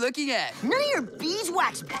doofuses looking at? None of your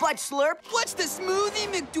beeswax, butt slurp. What's the smoothie,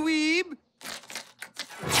 McDweeb?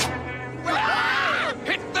 Ah!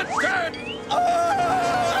 Hit the dirt!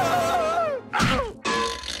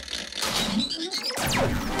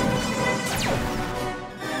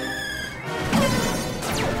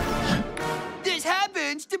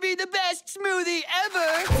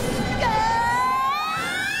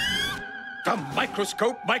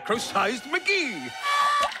 microscope, micro-sized McGee.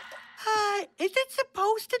 Is it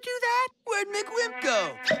supposed to do that? Where'd McWimp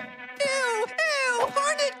go? Ew, ew,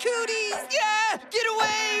 hornet cooties! Yeah, get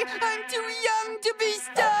away! I'm too young to be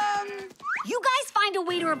stung! You guys find a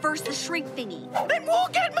way to reverse the shrink thingy. Then we'll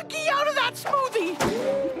get McGee out of that smoothie!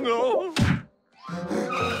 No.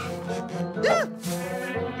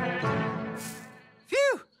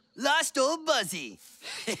 Phew, lost old Buzzy.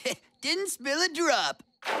 Didn't spill a drop.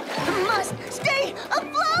 Must stay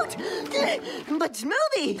afloat! But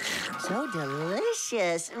smoothie, so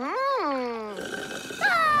delicious.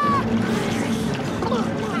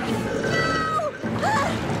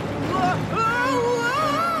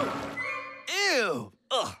 Ew!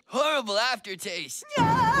 Ugh, horrible aftertaste. Ew!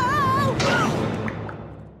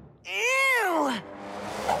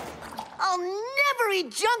 I'll never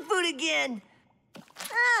eat junk food again.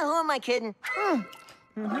 Who am I kidding?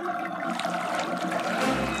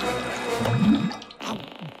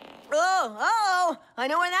 Oh, I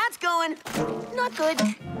know where that's going. Not good.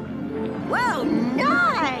 Whoa,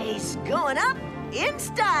 nice! Going up in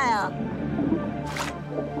style.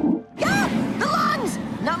 Yeah, the lungs!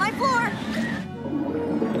 Not my floor.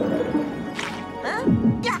 Huh?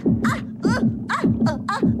 Yeah,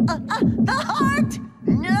 the heart!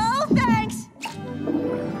 No, thanks!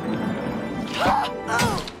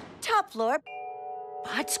 Oh, top floor.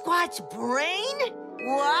 Buttsquat's brain?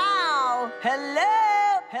 Wow! Hello!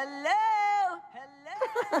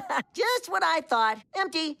 Just what I thought.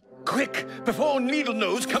 Empty. Quick, before Needle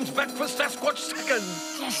Nose comes back for Sasquatch second.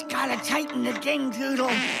 Just gotta tighten the ding doodle.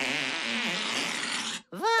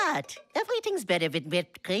 What? Everything's better with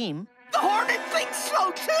whipped cream. The hornet thinks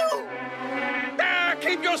so, too!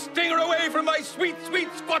 Keep your stinger away from my sweet, sweet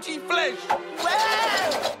squatchy flesh.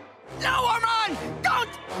 Whoa! No, Ormond! Don't!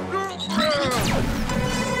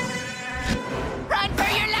 Run for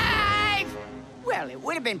your life! Well, it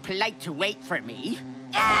would have been polite to wait for me.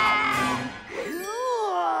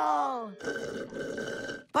 Cool.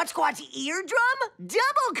 Buttsquat's eardrum?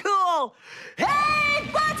 Double cool! Hey,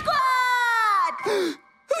 Buttsquat!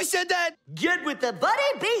 Who said that? Get with the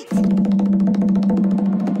buddy beat!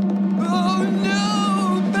 Oh,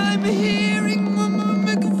 no! I'm hearing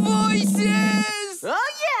voices! Oh,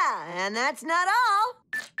 yeah, and that's not all.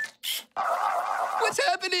 What's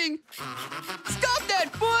happening? Stop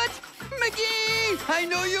that, Foot! McGee! I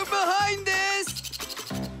know you're behind this!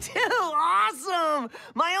 Dude, awesome!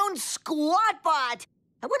 My own squat bot.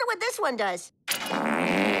 I wonder what this one does.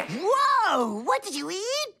 Whoa! What did you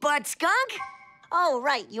eat, butt skunk? Oh,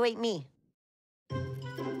 right, you ate me.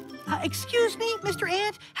 Excuse me, Mr.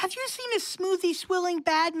 Ant, have you seen a smoothie-swilling,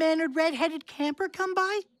 bad-mannered, red-headed camper come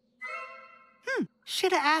by?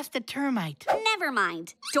 Should have asked a termite. Never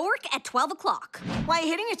mind. Dork at 12 o'clock. Why are you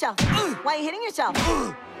hitting yourself? Why are you hitting yourself?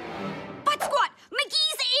 Buttsquat,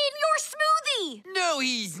 McGee's in your smoothie! No,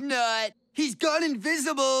 he's not. He's gone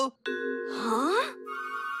invisible. Huh?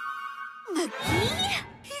 McGee?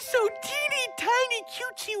 He's so teeny tiny,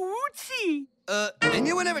 cutesy-wootsy.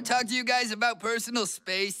 Anyone ever talk to you guys about personal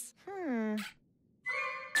space?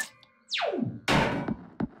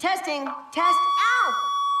 Testing. Test out.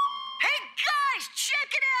 Hey, guys, check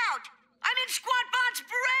it out. I'm in Squatbot's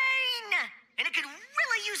brain. And it could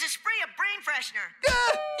really use a spray of brain freshener.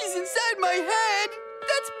 Ah, he's inside my head.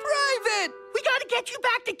 That's private. We gotta get you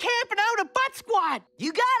back to camp and out of Buttsquat.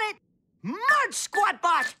 You got it. March,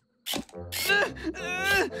 Squatbot.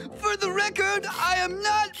 For the record, I am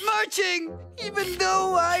not marching, even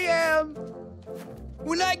though I am.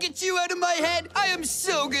 When I get you out of my head, I am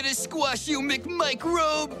so gonna squash you,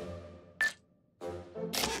 McMicrobe.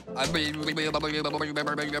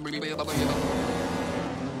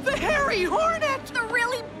 The hairy hornet! The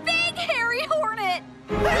really big hairy hornet!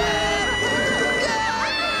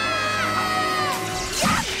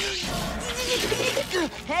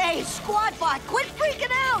 Hey, Squatbot, quit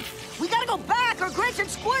freaking out. We gotta go back or Gretchen and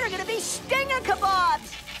Squirt are gonna be stinger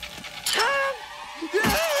kebabs.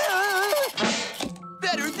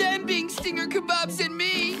 Better them being stinger kebabs than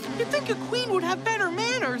me. You'd think a queen would have better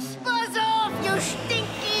manners. Buzz off, you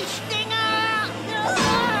stinky stinger!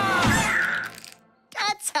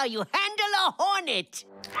 That's how you handle a hornet.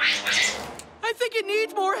 I think it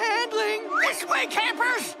needs more handling. This way,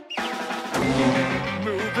 campers!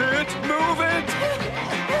 Move it, move it!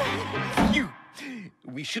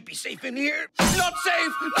 We should be safe in here. Not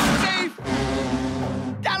safe, not safe!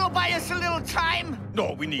 That'll buy us a little time.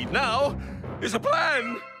 All we need now is a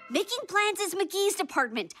plan. Making plans is McGee's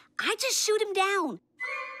department. I just shoot him down.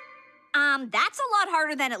 That's a lot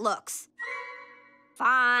harder than it looks.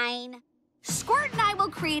 Fine. Squirt and I will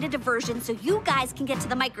create a diversion so you guys can get to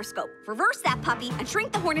the microscope, reverse that puppy, and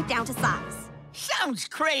shrink the hornet down to size. Sounds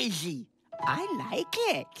crazy. I like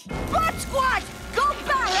it. Buttsquat! Go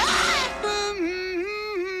back!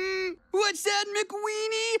 What's that,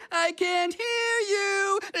 McWeenie? I can't hear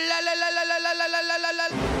you. La la la la la la la la la la.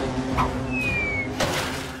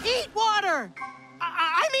 Eat water!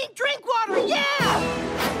 I mean drink water, yeah!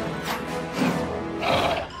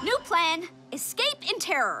 New plan. Escape in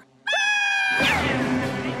terror.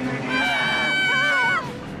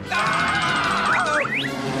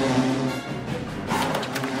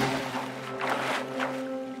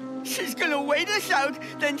 She's gonna wait us out,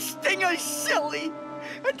 then sting us silly.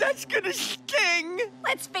 And that's gonna sting.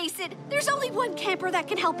 Let's face it, there's only one camper that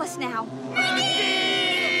can help us now.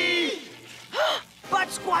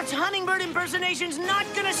 Buttsquat's hummingbird impersonation's not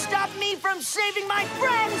gonna stop me from saving my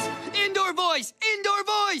friends! Indoor voice! Indoor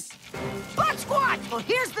voice! Buttsquat! Well,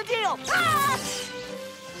 here's the deal. Ah!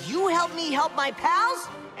 You help me help my pals,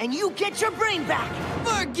 and you get your brain back.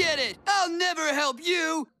 Forget it! I'll never help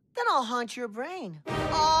you! Then I'll haunt your brain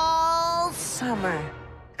all summer.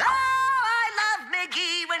 Oh, I love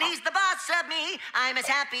McGee when he's the boss of me. I'm as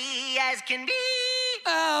happy as can be.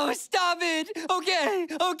 Oh, stop it!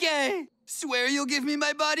 Okay. Swear you'll give me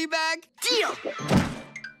my body back? Deal!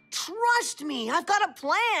 Trust me, I've got a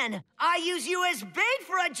plan. I use you as bait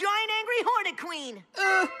for a giant angry hornet queen.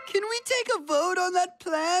 Can we take a vote on that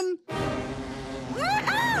plan?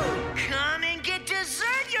 Woohoo! Come and get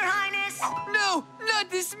dessert, Your Highness. No, not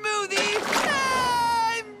the smoothie!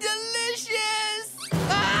 Ah, I'm delicious!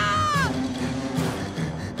 Ah!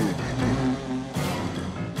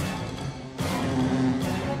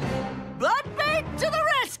 Butt bait to the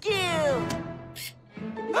rescue!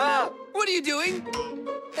 Ah! What are you doing?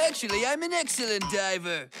 Actually, I'm an excellent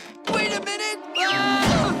diver. Wait a minute!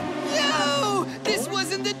 Ah! No! This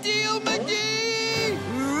wasn't the deal, McGee!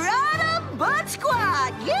 Right up,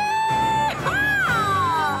 Buttsquat! Yeah!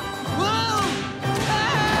 Whoa!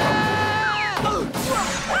 Ah!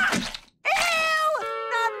 Ew!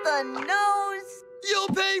 Not the nose!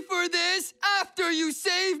 You'll pay for this after you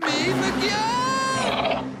save me,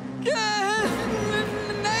 McGee!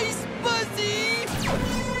 Nice pussy!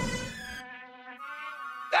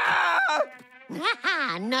 Ah!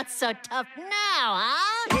 Haha, not so tough now,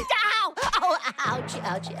 huh? Ow! Oh, ouchie.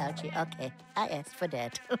 Okay, I asked for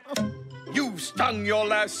that. You stung your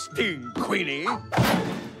last sting, Queenie.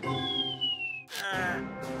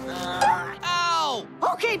 Ow!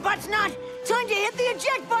 Okay, Buttsnot, time to hit the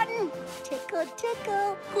eject button. Tickle,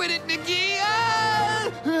 tickle. Quit it, McGee!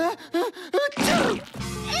 Ah!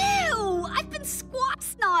 Ew! I've been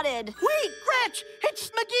squat-snotted. Wait, Gretch! It's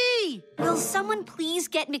McGee! Will someone please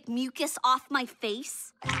get McMucus off my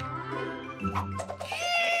face?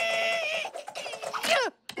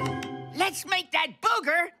 Let's make that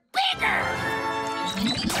booger bigger.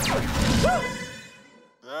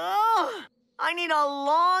 Oh, I need a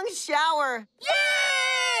long shower.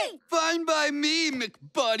 Yay! Fine by me,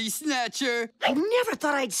 McBody Snatcher. I never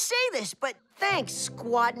thought I'd say this, but thanks,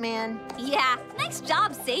 Squat Man. Yeah, nice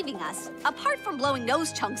job saving us. Apart from blowing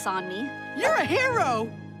nose chunks on me. You're a hero!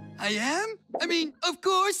 I am? I mean, of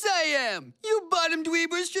course I am. You bottom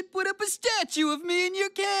dweebers should put up a statue of me in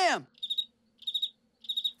your camp.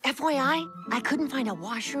 FYI, I couldn't find a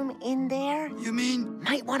washroom in there. You mean?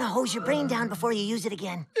 Might want to hose your brain down before you use it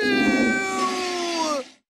again. Ew!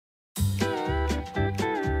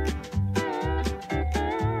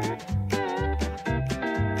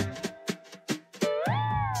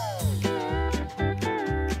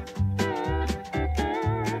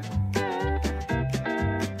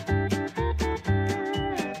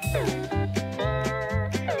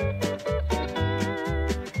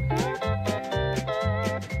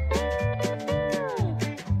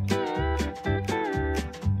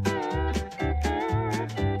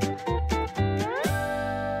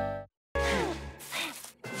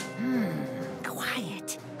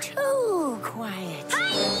 Quiet. Too quiet.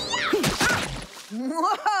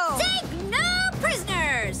 Whoa! Take no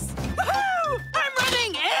prisoners! Woohoo! I'm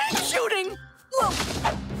running and shooting! Whoa!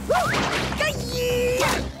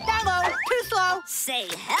 Hello, too slow. Say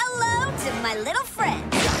hello to my little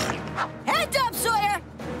friend. Heads up, Sawyer!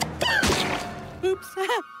 Oops.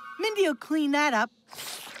 Mindy will clean that up.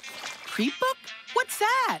 Creep book? What's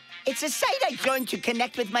that? It's a site I joined to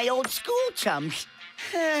connect with my old school chums.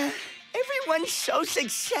 Everyone's so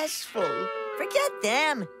successful. Forget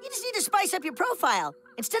them. You just need to spice up your profile.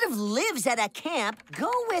 Instead of lives at a camp,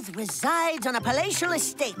 go with resides on a palatial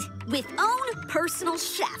estate. With own personal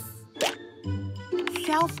chef.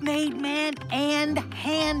 Self-made man and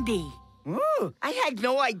handy. Ooh, I had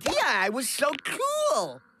no idea I was so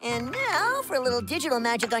cool. And now for a little digital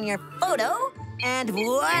magic on your photo, and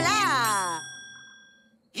voila!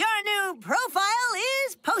 Your new profile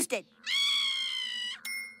is posted.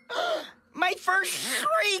 My first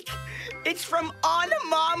shriek! It's from Anna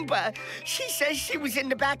Mamba. She says she was in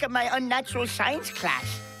the back of my unnatural science class.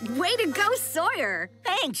 Way to go, Sawyer.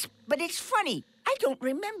 Thanks, but it's funny. I don't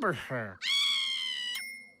remember her.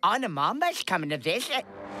 Anna Mamba's coming to visit.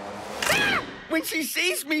 Ah! When she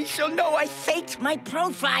sees me, she'll know I faked my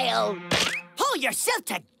profile. Pull yourself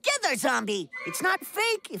together, zombie. It's not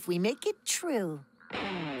fake if we make it true.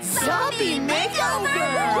 Zombie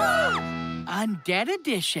makeover! Undead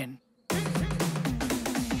edition.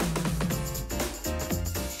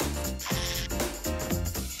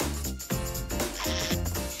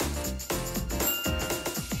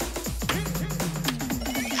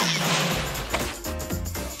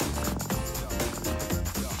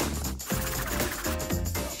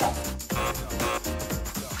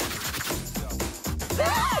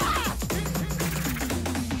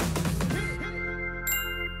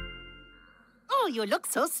 Oh, you look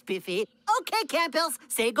so spiffy. Okay, Campbells,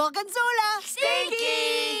 say Gorgonzola.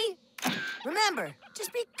 Stinky! Remember,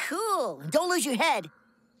 just be cool and don't lose your head.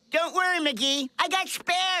 Don't worry, McGee. I got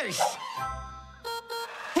spares.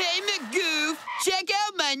 Hey, McGoof, check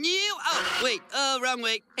out my new... Oh, wait, wrong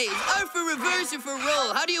way. Hey, is R for reverse or for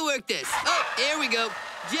roll? How do you work this? Oh, here we go.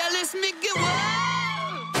 Jealous McGoof...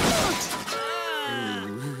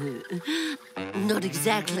 Not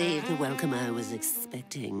exactly the welcome I was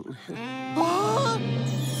expecting.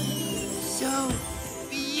 So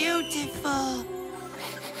beautiful.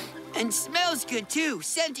 And smells good, too.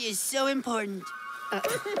 Scent is so important.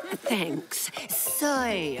 Thanks.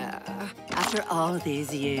 Sawyer, after all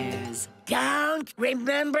these years. Don't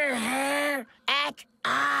remember her at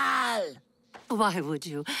all. Why would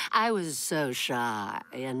you? I was so shy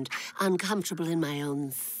and uncomfortable in my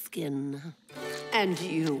own skin. And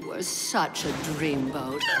you were such a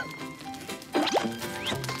dreamboat.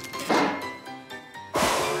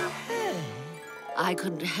 I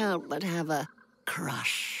couldn't help but have a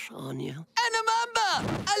crush on you. Anamamba,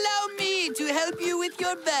 allow me to help you with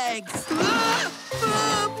your bags.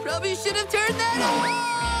 Probably should have turned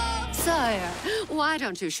that off. Sire, why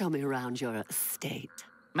don't you show me around your estate?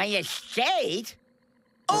 My estate?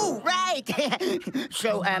 Oh, right.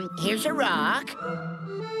 So, here's a rock.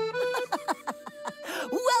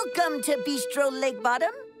 Welcome to Bistro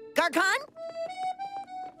Lakebottom. Garcon?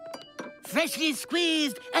 Freshly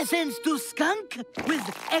squeezed essence to skunk with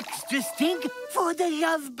extra stink for the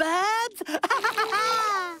lovebirds.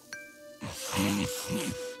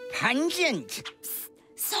 Pungent.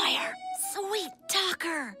 Sawyer, sweet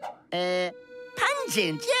talker.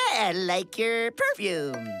 Pungent, yeah, like your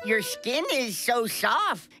perfume. Your skin is so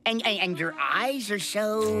soft, and your eyes are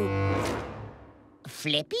so...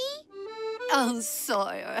 flippy? Oh,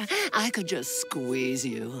 Sawyer, I could just squeeze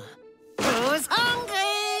you. Who's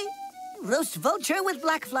hungry? Roast vulture with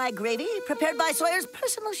black fly gravy, prepared by Sawyer's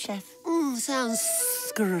personal chef. Sounds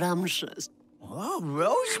scrumptious. Oh,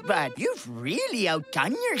 Rosebud, you've really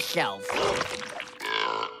outdone yourself.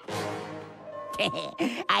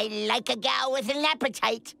 I like a gal with an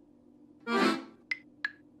appetite. I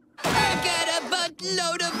got a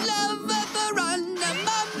buttload of love for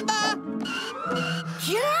Anamamba.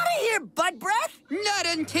 Get out of here, butt breath! Not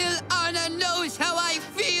until Anna knows how I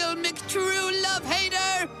feel, McTrue love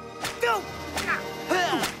hater. No!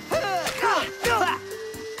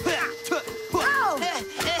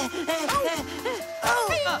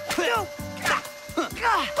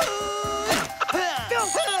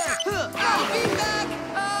 I'll be back,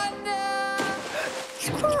 Anna.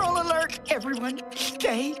 Squirrel alert, everyone.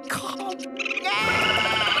 Stay calm.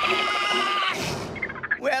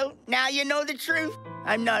 Well, now you know the truth.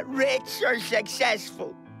 I'm not rich or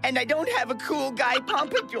successful. And I don't have a cool guy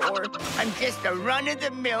pompadour. I'm just a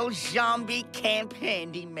run-of-the-mill zombie camp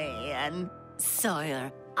handyman.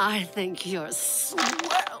 Sawyer, I think you're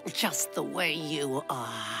swell just the way you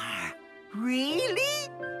are. Really?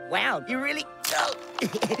 Wow, you really... Oh.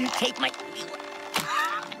 Take my...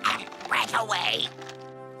 breath away.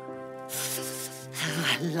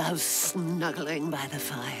 I love snuggling by the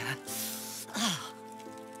fire.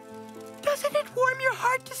 Doesn't it warm your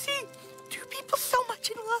heart to see two people so much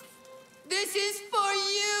in love? This is for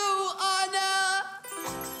you, Anna.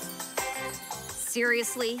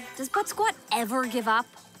 Seriously, does Buttsquat ever give up?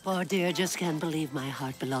 Poor dear just can't believe my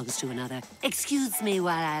heart belongs to another. Excuse me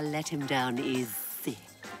while I let him down easy.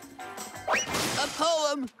 A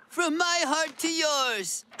poem from my heart to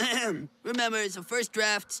yours. Remember, it's a first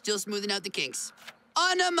draft, still smoothing out the kinks.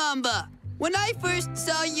 Anamamba, when I first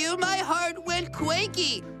saw you, my heart went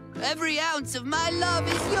quakey. Every ounce of my love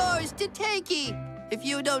is yours to takey. If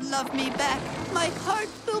you don't love me back, my heart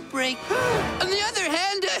will break. On the other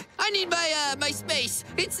hand, I need my space.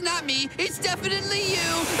 It's not me. It's definitely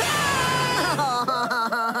you.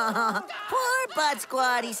 Poor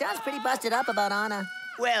Buttsquat. He sounds pretty busted up about Anna.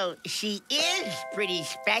 Well, she is pretty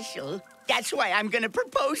special. That's why I'm gonna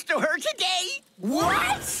propose to her today.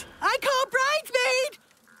 What? I call bridesmaid!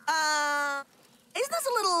 Isn't this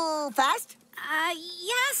a little fast?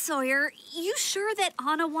 Yeah, Sawyer. You sure that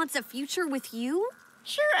Anna wants a future with you?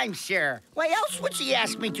 Sure, I'm sure. Why else would she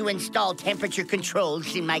ask me to install temperature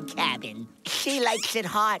controls in my cabin? She likes it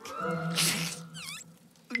hot.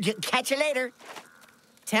 Catch you later.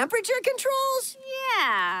 Temperature controls?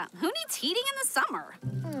 Yeah. Who needs heating in the summer?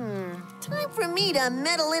 Time for me to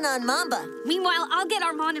meddle in on Mamba. Meanwhile, I'll get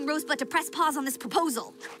Armand and Rosebud to press pause on this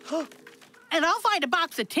proposal. And I'll find a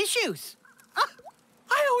box of tissues. I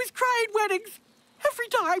always cry at weddings. Every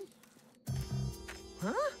time.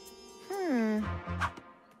 Huh?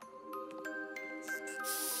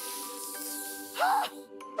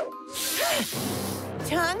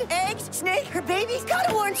 Tongue, eggs, snake, her baby's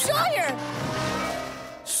gotta warn Sawyer!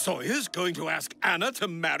 Sawyer's going to ask Anna to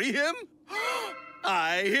marry him?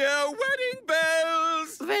 I hear wedding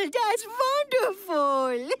bells! Well, that's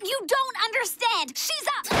wonderful! You don't understand. She's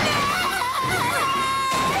a...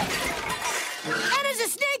 Anna's a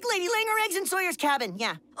snake lady laying her eggs in Sawyer's cabin,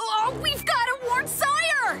 yeah. Oh, we've got to warn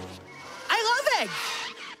Sawyer! I love eggs.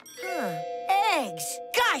 Eggs!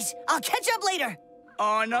 Guys, I'll catch up later!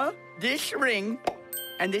 Anna, this ring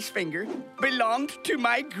and this finger belonged to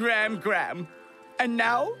my Gram. And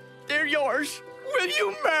now they're yours. Will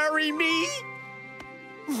you marry me?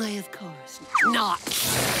 Why, of course not.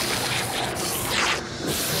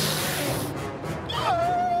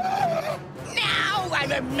 Now I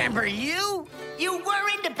remember you. You were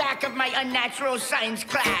in the back of my unnatural science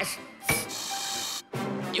class.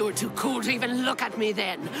 You were too cool to even look at me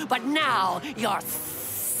then, but now you're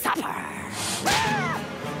supper.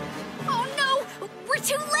 Oh, no! We're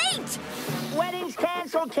too late! Wedding's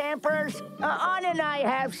canceled, campers. Anna and I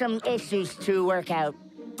have some issues to work out.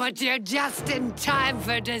 But you're just in time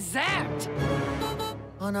for dessert.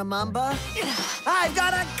 On a Mamba? I've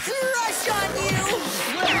got a crush on you!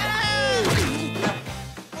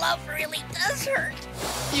 Love really does hurt.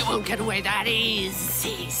 You won't get away that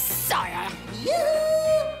easy, Sawyer.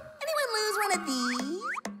 Yoo-hoo! Anyone lose one of these?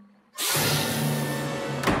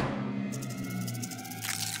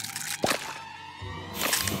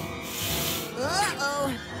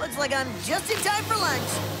 Uh-oh. Looks like I'm just in time for lunch.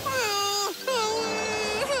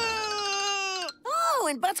 Oh,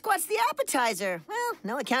 and Buttsquat's the appetizer. Well,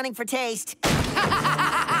 no accounting for taste.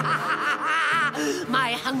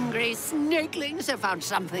 My hungry snakelings have found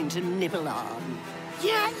something to nibble on.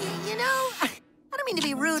 Yeah, you know, I don't mean to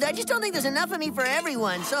be rude. I just don't think there's enough of me for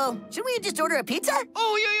everyone. So, should we just order a pizza?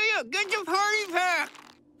 Oh, yeah. Get your party pack.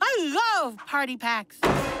 I love party packs.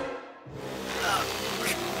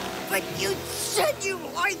 But you said you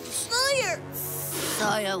liked Sawyer.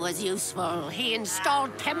 Sawyer was useful. He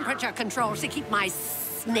installed temperature controls to keep my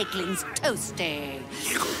snakelings toasty.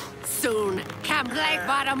 Soon, Camp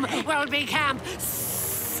Lakebottom will be Camp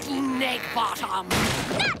Snakebottom.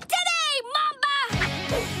 Not today, Mamba!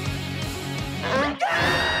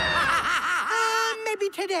 Maybe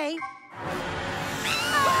today.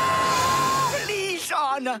 Please,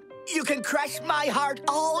 Anna. You can crush my heart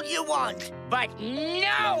all you want, but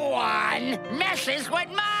no one messes with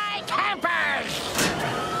my campers!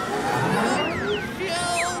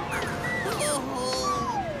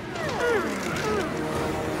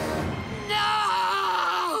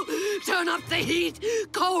 No! Turn up the heat.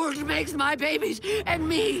 Cold makes my babies and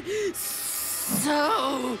me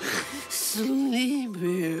so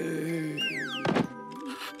sleepy.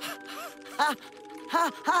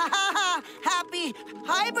 Happy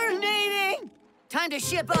hibernating! Time to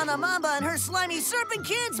ship on a Mamba and her slimy serpent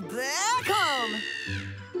kids back home!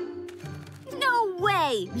 No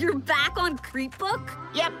way! You're back on Creep Book?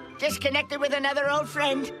 Yep, disconnected with another old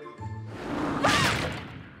friend.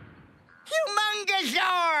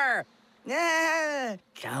 Humongousaur!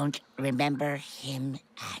 Don't remember him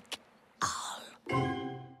at all.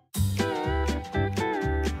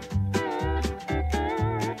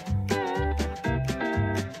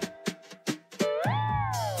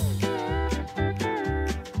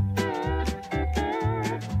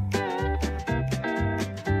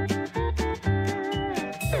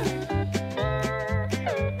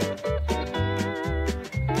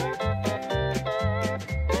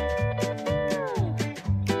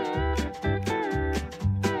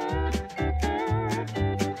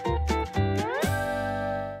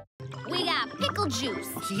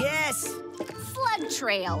 Yes! Slug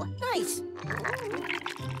trail. Nice.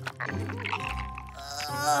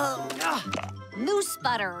 Moose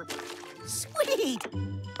butter. Sweet!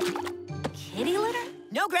 Kitty litter?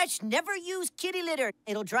 No, Gretch, never use kitty litter.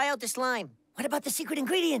 It'll dry out the slime. What about the secret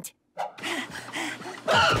ingredient?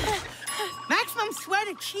 Maximum sweat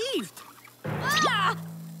achieved. Ah!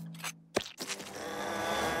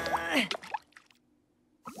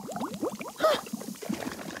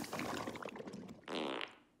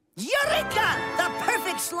 Eureka! The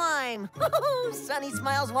perfect slime! Sunny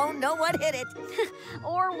Smiles won't know what hit it.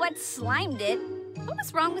 Or what slimed it. What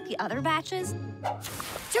was wrong with the other batches?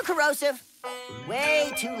 Too corrosive.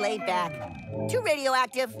 Way too laid back. Too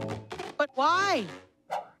radioactive. But why?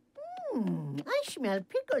 I smell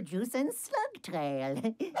pickle juice and slug trail.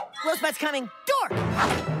 Rosebud's coming. Door!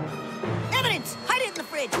 Evidence! Hide it in the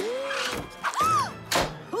fridge.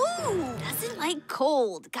 Ooh, doesn't like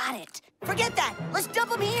cold. Got it. Forget that. Let's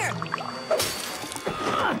dump them here.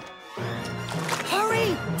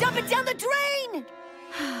 Hurry! Dump it down the drain!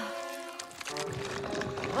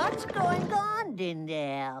 What's going on in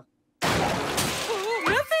there?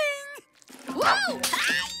 Nothing! Whoa!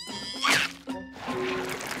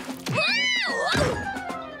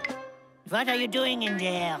 What are you doing in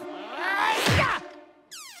there?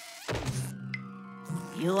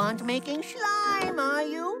 You aren't making slime, are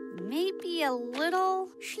you? Maybe a little.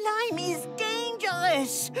 Slime is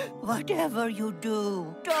dangerous. Whatever you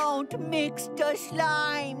do, don't mix the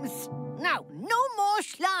slimes. Now, no more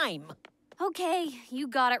slime. Okay, you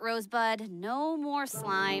got it, Rosebud. No more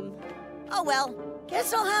slime. Oh, well.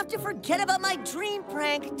 Guess I'll have to forget about my dream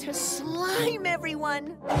prank to slime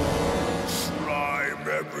everyone. Slime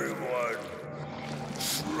everyone.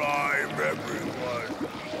 Slime everyone.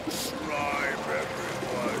 Slime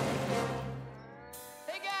everyone.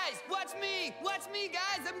 Hey, guys, watch me. Watch me,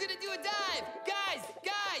 guys. I'm gonna do a dive. Guys,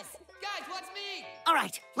 watch me. All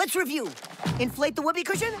right, let's review. Inflate the whoopee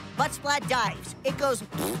cushion, Buttsquat dives. It goes...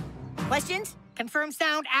 Questions? Confirm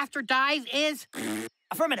sound after dive is...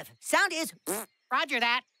 Affirmative. Sound is... Roger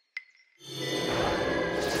that.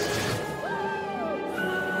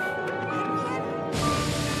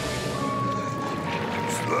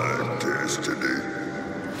 Slime destiny.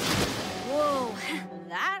 Whoa,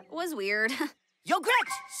 that was weird. Yo,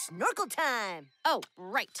 Gretch, snorkel time. Oh,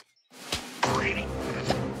 right.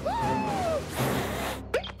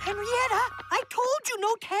 Henrietta, I told you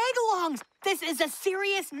no tag-alongs. This is a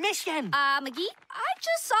serious mission. McGee, I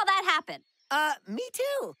just saw that happen. Me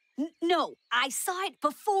too. No, I saw it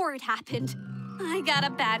before it happened. I got a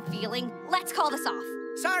bad feeling. Let's call this off.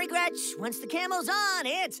 Sorry, Gretch. Once the camo's on,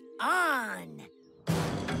 it's on.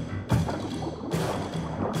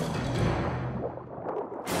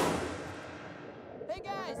 Hey,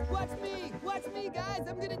 guys, watch me. Watch me, guys.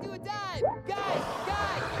 I'm gonna do a dive.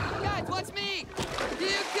 Guys, watch me.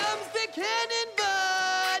 Here comes the cannon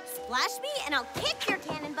butt. Splash me and I'll kick your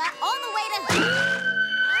cannon butt all the way to...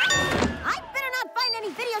 I better not find any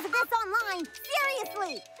videos of this online.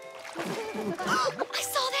 Seriously. I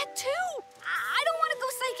saw that too. I don't want to go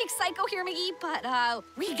psycho here, McGee, but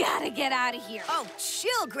we gotta get out of here. Oh,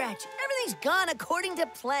 chill, Gretch. Everything's gone according to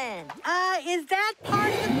plan. Is that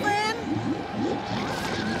part of the plan?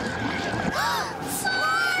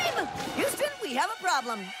 Slime! Houston, we have a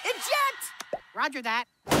problem. Eject! Roger that.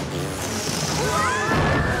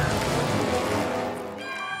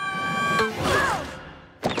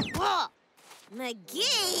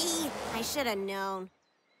 McGee! I should have known.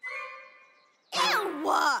 Ew!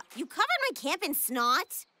 You covered my camp in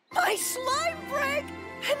snot? My slime break!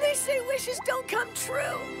 And they say wishes don't come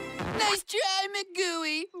true. Nice try,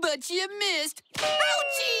 McGooey, but you missed.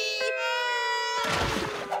 Ouchie!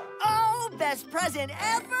 Oh, best present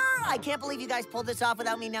ever! I can't believe you guys pulled this off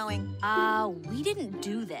without me knowing. We didn't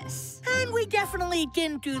do this. And we definitely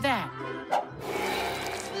didn't do that.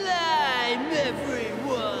 Slime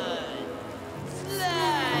everyone!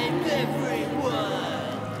 Slime everyone!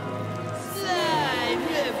 Slime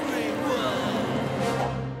everyone!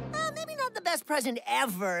 Maybe not the best present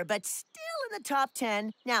ever, but still in the top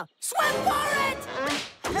 10. Now, swim for it!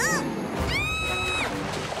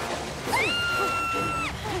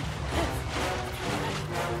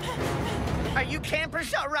 Are you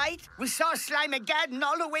campers all right? We saw Slimegaddon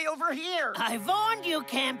all the way over here. I warned you,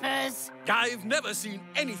 campers. I've never seen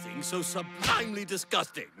anything so sublimely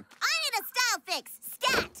disgusting. I need a style fix.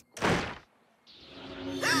 Scat!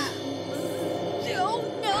 Oh,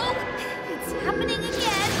 no! It's happening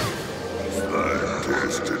again. Slime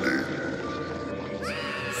destiny.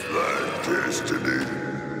 Slime destiny.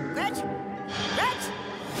 Gretch! Gretch!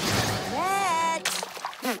 Gretch!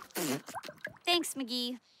 Thanks,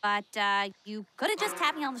 McGee. But you could have just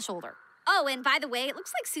tapped me on the shoulder. Oh, and by the way, it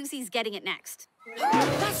looks like Susie's getting it next.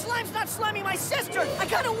 That slime's not sliming my sister! I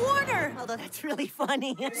gotta warn her! Although that's really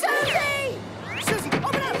funny. Susie! Susie,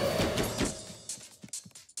 open up!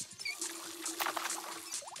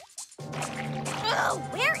 Oh,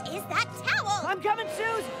 where is that towel? I'm coming,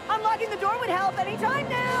 Suze! Unlocking the door would help anytime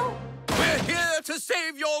now! We're here to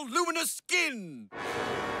save your luminous skin!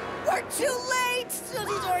 We're too late!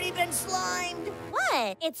 Susie's already been slimed!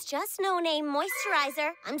 What? It's just no-name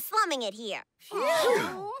moisturizer. I'm slumming it here.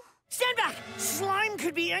 Stand back! Slime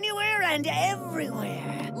could be anywhere and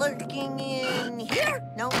everywhere. Lurking in here?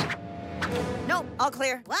 Nope. Nope, all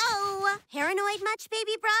clear. Whoa! Paranoid much,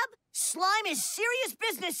 baby brub? Slime is serious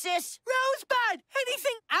business, sis. Rosebud,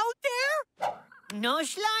 anything out there? No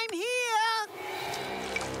slime here.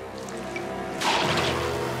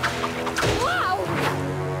 Wow!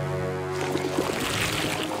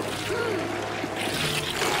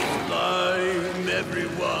 Slime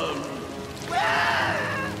everyone.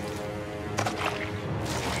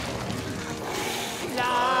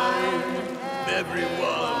 Slime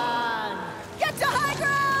everyone. Get to high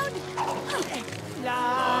ground!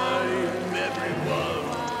 Slime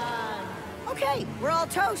everyone. Okay, we're all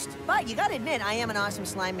toast. But you gotta admit, I am an awesome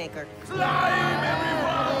slime maker. Slime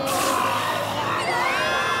everyone.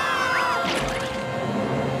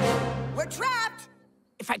 We're trapped!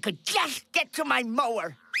 If I could just get to my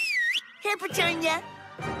mower. Here, Petunia.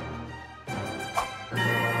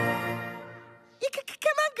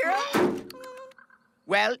 Come on, girl.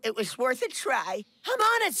 Well, it was worth a try. I'm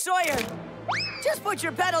on it, Sawyer. Just put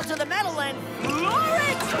your pedal to the metal and floor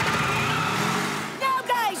it! Now,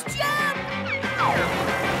 guys, jump!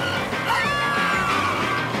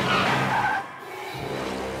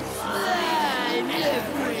 Slime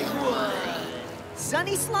everyone.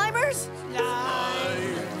 Sunny Slimers?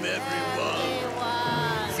 Slime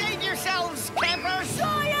everyone. Save yourselves, campers!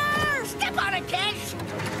 Sawyer! Step on it, kids!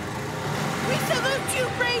 We salute you,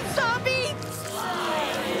 brave zombie!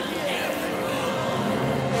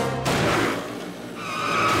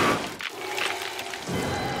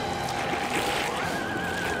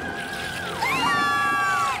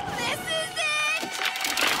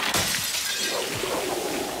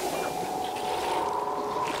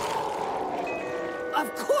 Of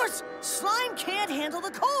course! Slime can't handle the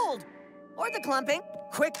cold! Or the clumping.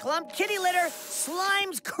 Quick clump kitty litter.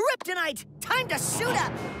 Slime's kryptonite. Time to suit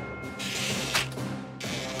up.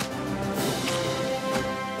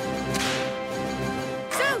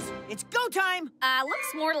 Suze, it's go time.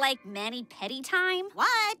 Looks more like mani-pedi time.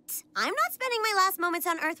 What? I'm not spending my last moments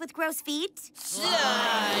on Earth with gross feet.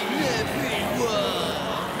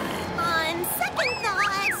 On second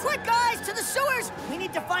thought... Quick, guys, to the sewers. We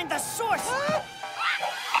need to find the source.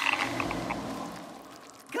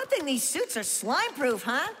 Good thing these suits are slime-proof,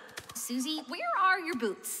 huh? Susie, where are your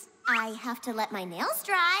boots? I have to let my nails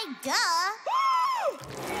dry, duh.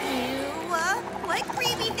 Ew, what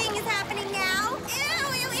creepy thing is happening now?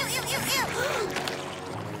 Ew, ew, ew, ew, ew, ew.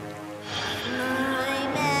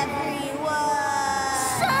 I'm everyone.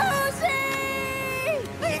 Susie!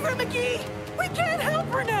 Leave her, McGee! We can't help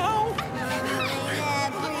her now!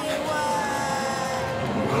 I'm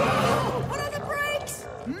Put on the brakes!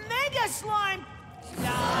 Mega slime!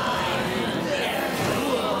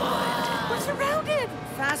 We're surrounded!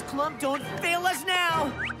 Fast clump, don't fail us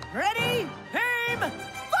now! Ready? Aim!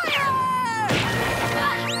 Fire!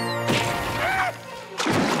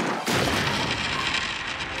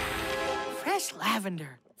 Fresh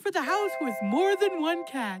lavender for the house with more than one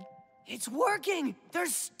cat. It's working! They're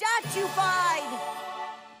statuified!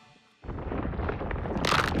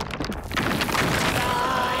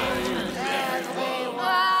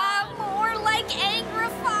 More like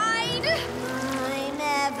angrified. I'm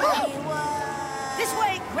everyone. This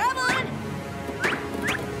way! Grab on!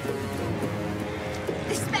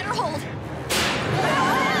 This better hold.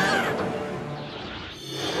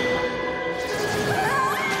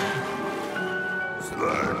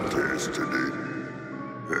 Slime destiny.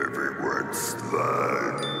 Everyone's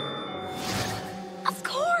slime. Of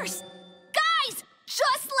course. Guys,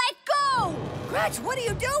 just let go. Gretch, what are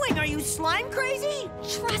you doing? Are you slime crazy?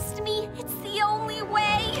 Trust me, it's the only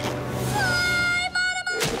way.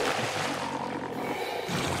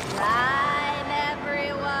 Slime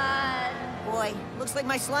everyone. Boy, looks like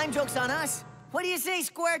my slime joke's on us. What do you say,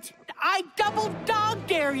 Squirt? I double dog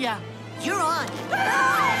dare ya. You're on.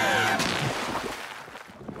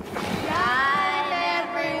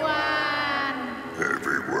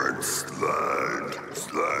 Everyone's slime.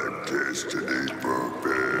 Slime destiny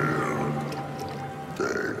fulfilled.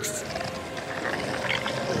 Thanks.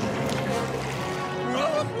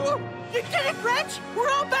 You did it, Gretch! We're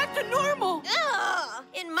all back! to normal. Ugh.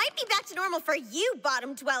 It might be back to normal for you,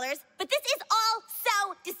 bottom dwellers, but this is all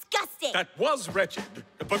so disgusting. That was wretched,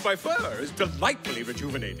 but my fur is delightfully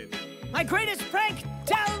rejuvenated. My greatest prank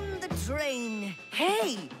down the drain.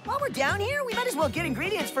 Hey, while we're down here, we might as well get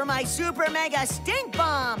ingredients for my super mega stink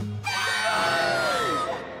bomb.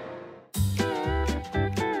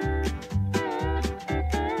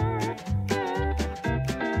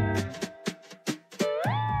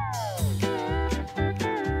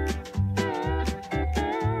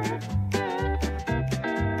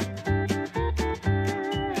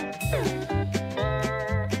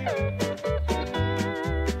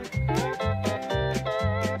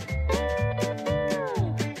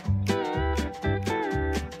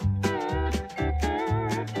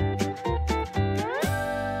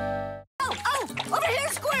 Over here,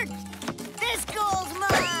 Squirt! This goal's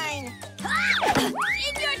mine!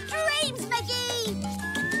 In your dreams, McGee!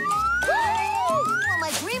 Well,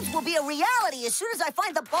 my dreams will be a reality as soon as I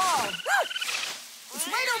find the ball. It's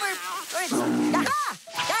right over... Aha!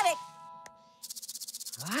 Got it!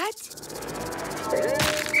 What?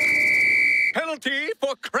 Penalty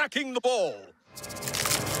for cracking the ball.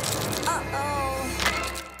 Uh-oh.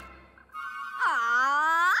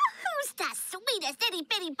 Aww, who's the sweetest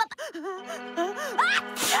itty-bitty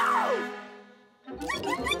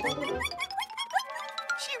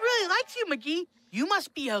She really likes you, McGee. You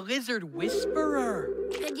must be a lizard whisperer.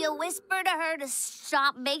 Could you whisper to her to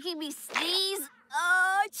stop making me sneeze?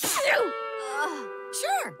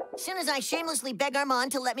 Sure. As soon as I shamelessly beg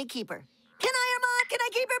Armand to let me keep her. Can I, Armand? Can I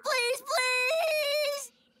keep her, please?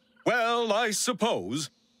 Please? Well, I suppose.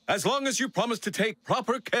 As long as you promise to take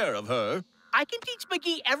proper care of her. I can teach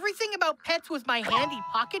McGee everything about pets with my handy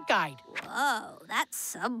pocket guide. Whoa, that's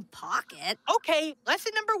some pocket. Okay,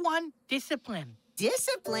 lesson number 1, discipline.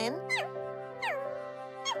 Discipline?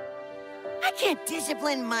 I can't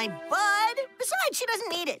discipline my bud. Besides, she doesn't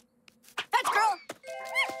need it. That's girl.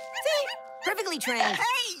 See? Perfectly trained.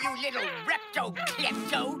 Hey, you little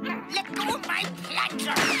repto-klepto! Let go of my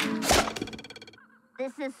plunger!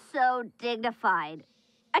 This is so dignified.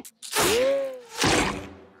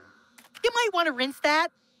 You might want to rinse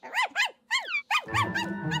that.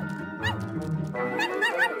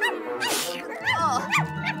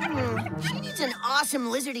 She needs an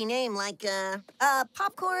awesome lizardy name like,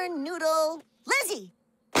 Popcorn Noodle Lizzie.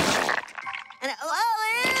 And,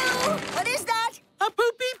 ew! What is that? A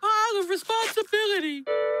poopy pile of responsibility.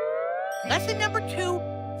 Lesson number 2,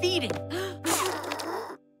 feeding.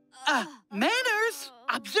 Manners.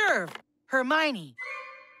 Observe. Hermione.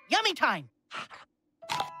 Yummy time.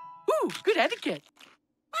 Ooh, good etiquette.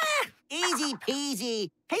 Easy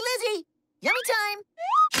peasy. Hey, Lizzie, yummy time.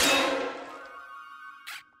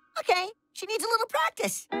 Okay, she needs a little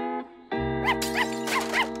practice.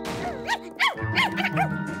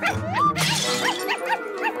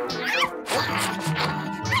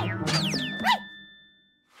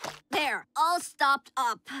 There, all stopped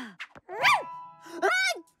up.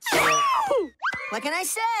 What can I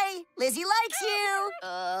say? Lizzie likes you.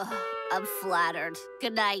 I'm flattered.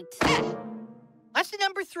 Good night. Lesson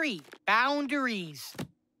number 3, boundaries.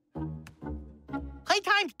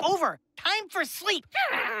 Playtime's over. Time for sleep.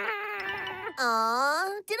 Aw,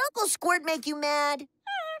 did Uncle Squirt make you mad?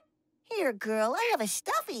 Here, girl, I have a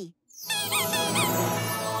stuffy.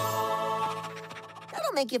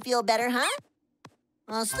 That'll make you feel better, huh?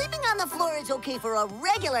 Well, sleeping on the floor is okay for a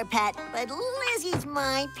regular pet, but Lizzie's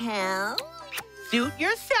my pal. Suit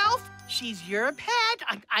yourself. She's your pet.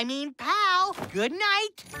 I mean, pal. Good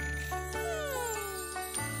night.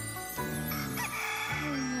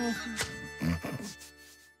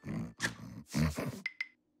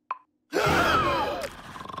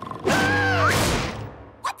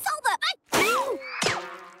 What's all the...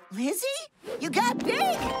 Lizzie? You got big!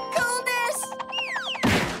 Coolness!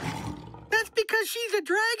 That's because she's a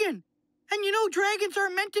dragon. And you know dragons are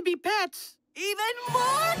meant to be pets. Even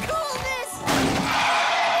more coolness!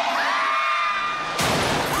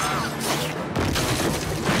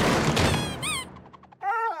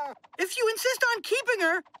 If you insist on keeping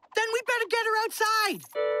her, then we better get her outside.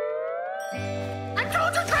 I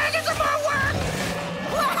told you dragons are more work!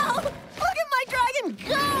 Wow! Look at my dragon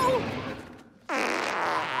go!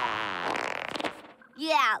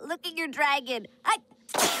 Yeah, look at your dragon.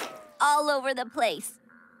 All over the place.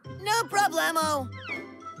 No problemo.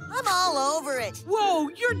 I'm all over it. Whoa,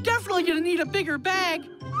 you're definitely gonna need a bigger bag.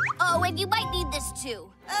 Oh, and you might need this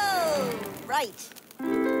too. Oh, right. There.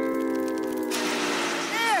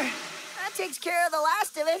 That takes care of the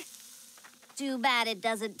last of it. Too bad it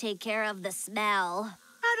doesn't take care of the smell.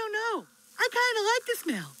 I don't know. I kind of like the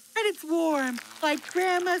smell. And it's warm, like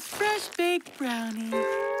Grandma's fresh baked brownies.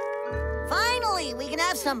 Finally, we can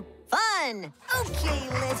have some fun. Okay,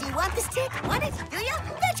 Lizzie, want the stick? Want it? Do ya?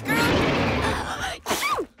 Bitch, girl!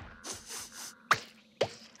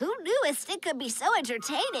 Who knew a stick could be so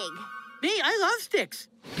entertaining? Me, I love sticks.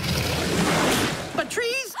 But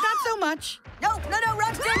trees, not so much. No,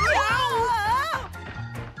 wrong stick!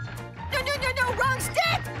 No, wrong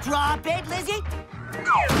stick! Drop it, Lizzie!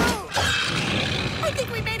 I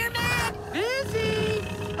think we made her mad! Lizzie!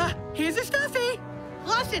 Here's a stuffy.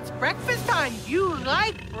 Plus, it's breakfast time. You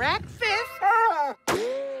like breakfast?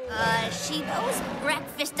 She knows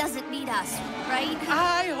breakfast doesn't need us, right?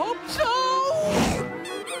 I hope so!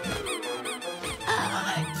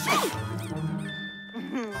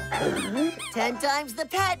 10 times the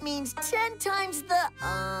pat means 10 times the,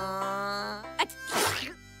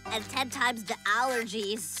 And 10 times the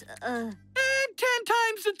allergies. And 10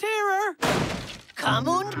 times the terror. Come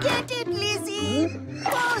and get it, Lizzie.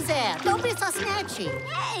 Go there. Don't be so snatchy.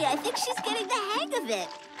 Hey, I think she's getting the hang of it.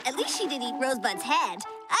 At least she didn't eat Rosebud's head.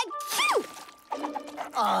 Achoo!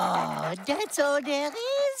 Oh, that's all there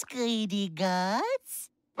is, greedy guts.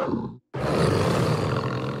 So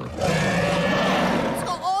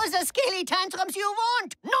all the scaly tantrums you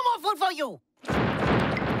want. No more food for you.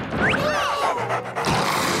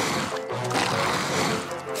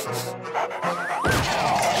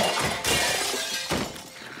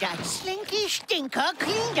 That slinky stinker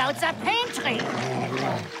cleaned out the pantry.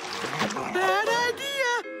 Bad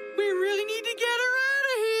idea. We really need to get her out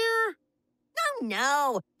of here.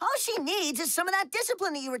 No. All she needs is some of that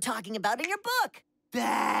discipline that you were talking about in your book.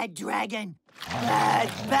 Bad dragon.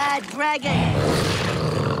 Bad dragon.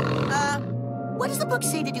 What does the book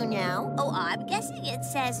say to do now? Oh, I'm guessing it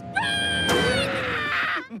says...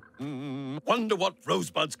 Wonder what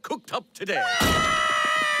Rosebud's cooked up today.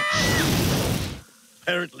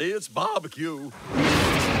 Apparently, it's barbecue.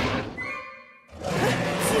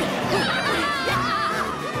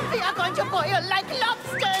 We are going to boil like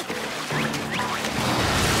lobsters.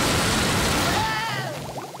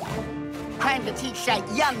 Time to teach that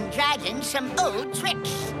young dragon some old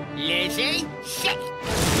tricks. Lizzie, sit.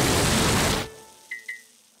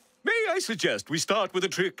 May I suggest we start with a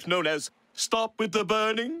trick known as Stop with the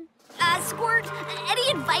Burning? Squirt, any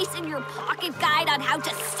advice in your pocket guide on how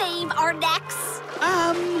to save our necks?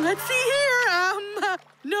 Let's see here.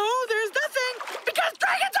 No, there's nothing. Because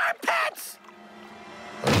dragons are pets!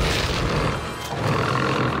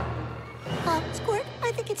 Squirt,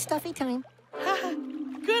 I think it's stuffy time.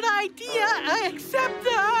 Good idea, except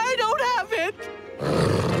I don't have it.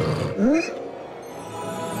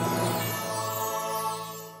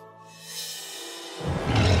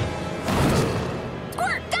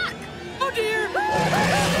 Squirt, duck! Oh, dear. Squirt!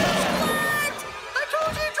 I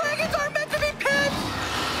told you dragons aren't meant to be pets.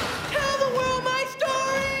 Tell the world my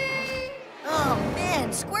story. Oh,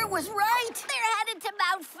 man, Squirt was right. They're headed to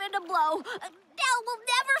Mount Finneblow. Now we'll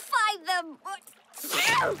never find them.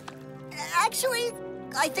 Actually,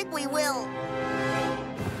 I think we will.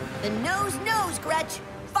 The nose knows, Gretch.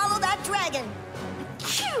 Follow that dragon.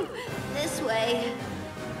 Achoo! This way.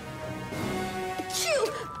 Achoo!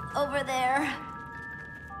 Over there.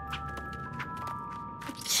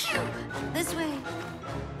 Achoo! This way.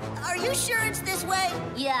 Are you sure it's this way?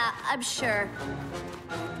 Yeah, I'm sure.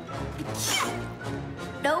 Achoo!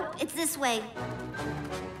 Nope, it's this way.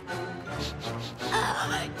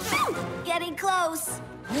 Achoo! Getting close.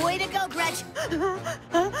 Way to go, Gretch.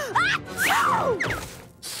 Achoo!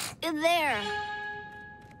 In there.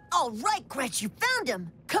 All right, Gretch, you found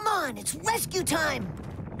him. Come on, it's rescue time.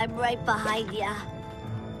 I'm right behind ya.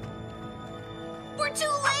 We're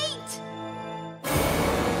too late!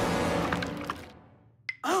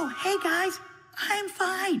 Oh, hey, guys. I'm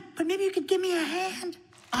fine, but maybe you could give me a hand.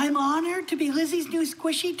 I'm honored to be Lizzie's new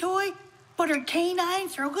squishy toy, but her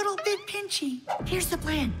canines are a little bit pinchy. Here's the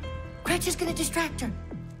plan. Gretch is gonna distract her.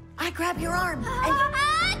 I grab your arm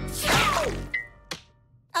and... Achoo!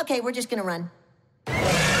 Okay, we're just gonna run.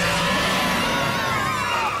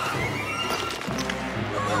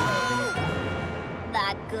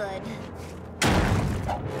 Not good.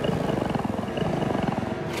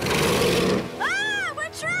 Ah, we're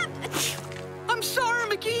trapped! I'm sorry,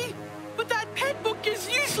 McGee, but that pet book is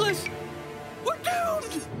useless. We're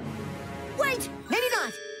doomed. Wait, maybe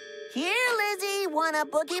not. Here, Lizzie, want a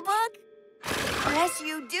bookie book? Yes,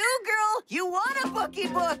 you do, girl. You want a bookie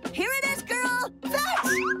book. Here it is, girl. Fetch!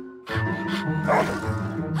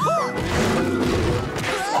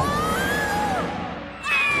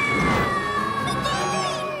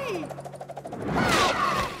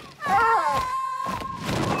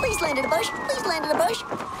 Please land in a bush. Please land in a bush.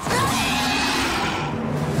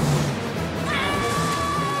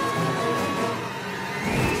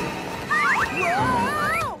 Whoa!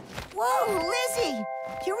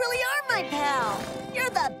 right, pal. You're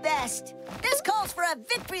the best. This calls for a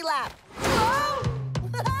victory lap.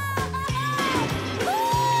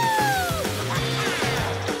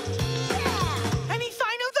 Any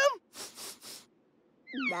sign of them?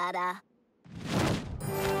 Nada.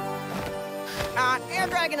 Air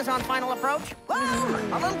Dragon is on final approach. Whoa!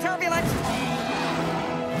 A little turbulence.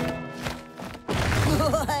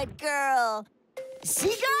 Good girl. See,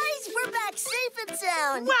 guys? We're back safe and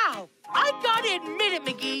sound. Wow! I gotta admit it,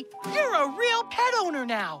 McGee. You're a real pet owner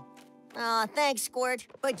now. Aw, thanks, Squirt.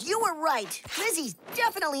 But you were right. Lizzie's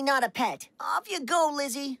definitely not a pet. Off you go,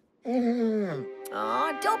 Lizzie.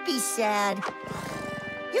 Aw, don't be sad.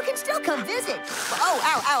 You can still come visit. Oh,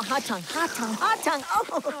 ow, ow, hot tongue, hot tongue, hot tongue.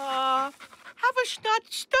 Oh. Have a schnot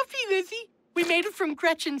stuffy, Lizzie. We made it from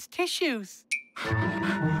Gretchen's tissues. Bye,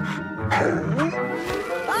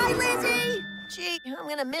 Lizzie. Gee, I'm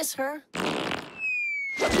gonna miss her.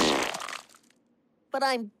 But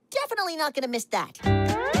I'm definitely not gonna miss that.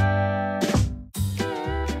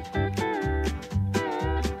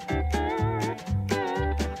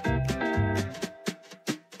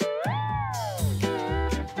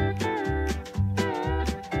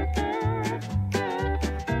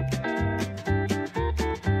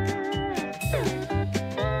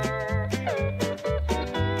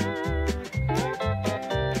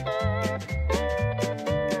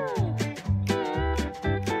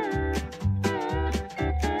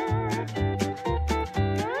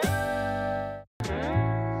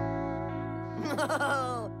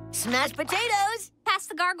 Smashed potatoes. Pass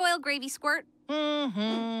the gargoyle gravy, Squirt.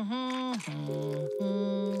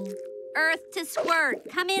 Earth to Squirt.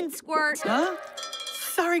 Come in, Squirt. Huh?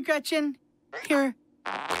 Sorry, Gretchen. Here.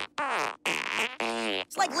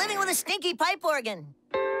 It's like living with a stinky pipe organ.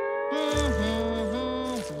 You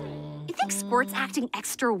think Squirt's acting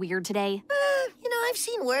extra weird today? I've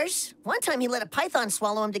seen worse. One time he let a python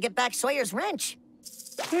swallow him to get back Sawyer's wrench.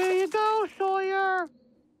 Here you go, Sawyer.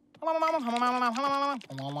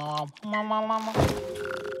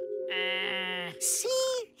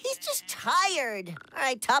 See? He's just tired. All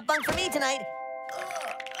right, top bunk for me tonight.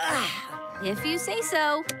 If you say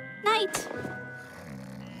so. Night.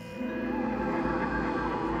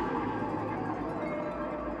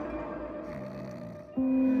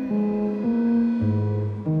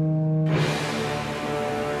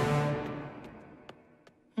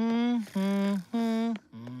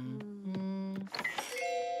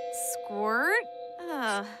 Squirt?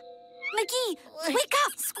 McGee, wake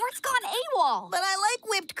up! Squirt's gone AWOL. But I like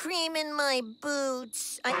whipped cream in my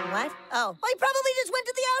boots. What? Oh, I probably just went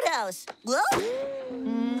to the outhouse. Whoa?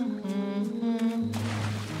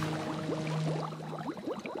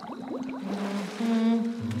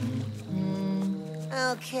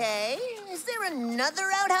 Okay. Is there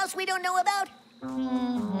another outhouse we don't know about?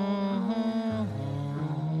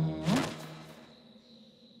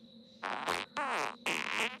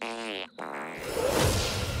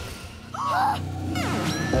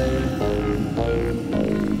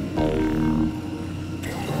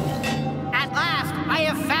 At last, I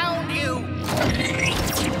have found you.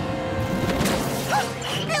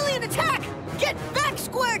 Alien attack! Get back,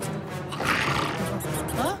 Squirt!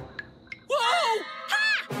 Huh? Whoa!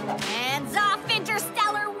 Ha! Hands off,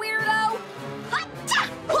 interstellar weirdo!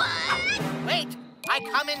 Wait, I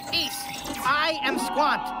come in peace. I am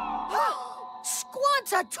Squant.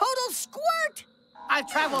 Squant's a total squirt! I've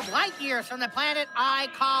traveled light years from the planet I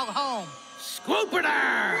call home. Squooper!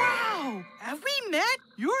 Wow! Have we met?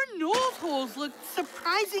 Your nose holes look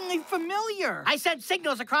surprisingly familiar. I sent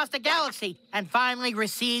signals across the galaxy and finally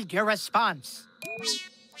received your response.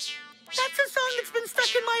 That's a song that's been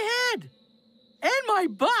stuck in my head. And my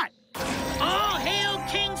butt. All hail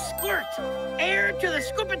King Squirt, heir to the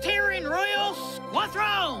Squipitarian Royal Squat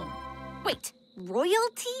Throne. Wait,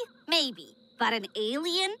 royalty? Maybe. But an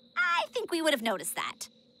alien? I think we would have noticed that.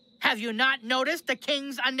 Have you not noticed the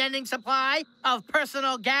king's unending supply of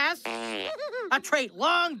personal gas? A trait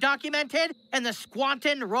long documented in the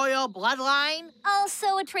Squanton royal bloodline?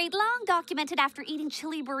 Also a trait long documented after eating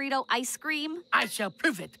chili burrito ice cream. I shall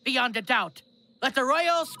prove it beyond a doubt. Let the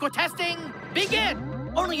royal squatesting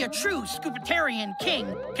begin. Only a true Scoopitarian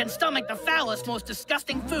king can stomach the foulest, most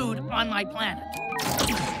disgusting food on my planet.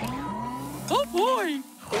 Oh, boy.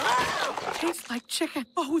 Tastes like chicken.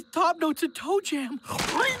 Oh, with top notes of toe jam.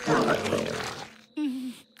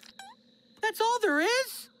 That's all there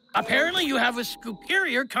is? Apparently you have a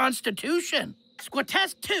superior constitution.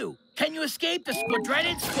 Squatest 2. Can you escape the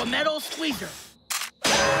squadreaded squametal squeezer?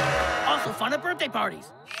 Also fun at birthday parties.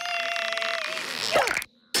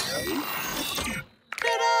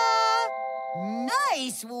 Ta-da!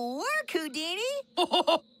 Nice work, Houdini.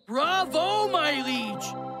 Bravo, my liege.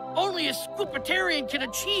 Only a squipitarian can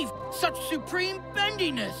achieve such supreme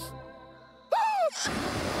bendiness.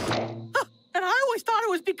 And I always thought it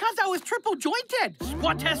was because I was triple jointed.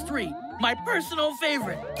 Squat test 3, my personal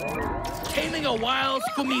favorite. Taming a wild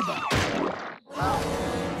squamiba.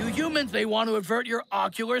 You humans may want to avert your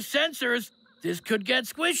ocular sensors. This could get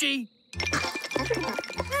squishy.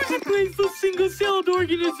 Who's a graceful single-celled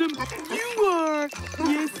organism? You are.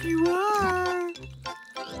 Yes, you are.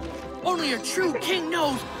 Only a true king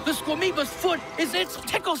knows the squamiba's foot is its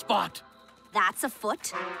tickle spot. That's a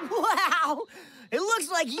foot? Wow! It looks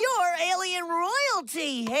like you're alien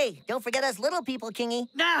royalty. Hey, don't forget us little people, Kingy.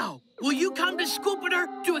 Now, will you come to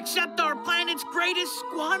Scoopiter to accept our planet's greatest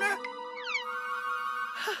squanner?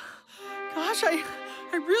 Gosh, I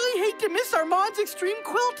really hate to miss Armand's extreme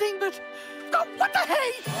quilting, but... Oh, what the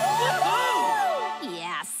hey? Oh!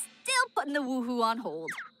 Yeah, still putting the woohoo on hold.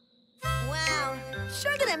 Wow,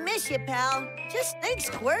 sure gonna miss you, pal. Just think,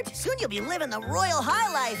 Squirt. Soon you'll be living the royal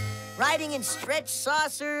high life. Riding in stretch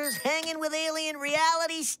saucers, hanging with alien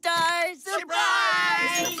reality stars.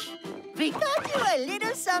 Surprise! We got you a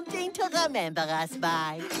little something to remember us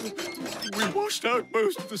by. We washed out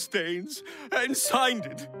most of the stains and signed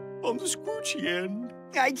it on the squoochy end.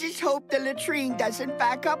 I just hope the latrine doesn't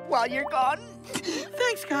back up while you're gone.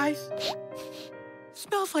 Thanks, guys.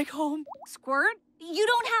 Smells like home. Squirt, you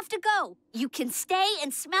don't have to go. You can stay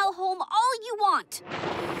and smell home all you want.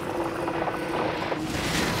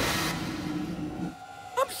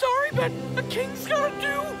 I'm sorry, but a king's gotta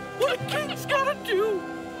do what a king's gotta do.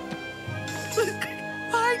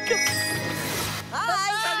 Bye,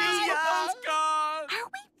 Are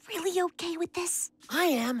we really okay with this? I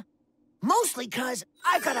am. Mostly 'cause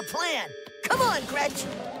I've got a plan. Come on, Gretch.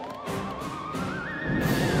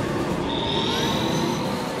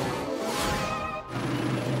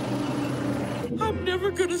 I'm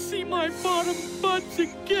never gonna see my bottom buds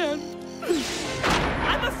again.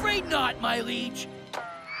 I'm afraid not, my liege.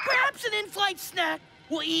 Perhaps an in-flight snack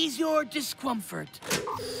will ease your discomfort.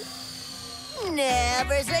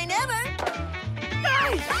 Never say never.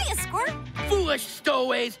 Guys! Hiya, Squirt. Foolish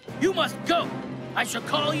stowaways, you must go. I shall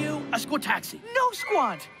call you a squataxi. No,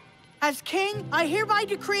 Squant. As king, I hereby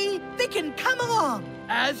decree they can come along.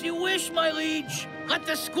 As you wish, my liege. Let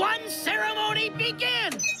the squan ceremony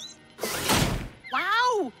begin.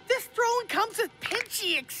 Wow, this throne comes with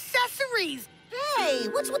pinchy accessories. Hey,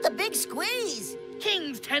 what's with the big squeeze?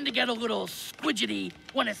 Kings tend to get a little squidgety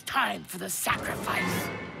when it's time for the sacrifice.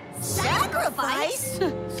 Sacrifice?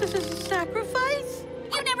 Sacrifice?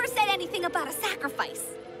 You never said anything about a sacrifice.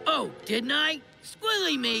 Oh, didn't I?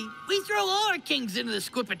 Squilly me. We throw all our kings into the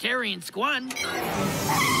squipitarian squan.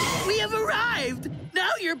 We have arrived.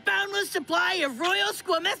 Now your boundless supply of royal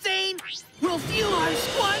squamethane will fuel our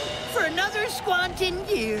squan for another squantin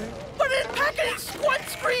year. But in packing squat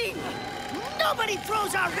screen! Nobody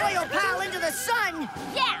throws our royal pal into the sun!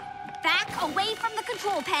 Yeah, back away from the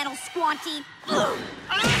control panel, Squanty.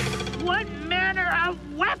 What manner of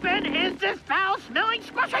weapon is this foul-smelling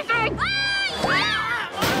squishy thing?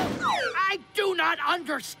 I do not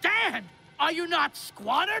understand. Are you not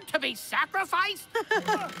squannered to be sacrificed?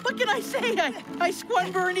 What can I say? I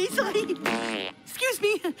squan burn easily. Excuse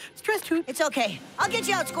me, stress tube. It's okay. I'll get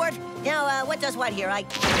you out, Squirt. Now, what does what here?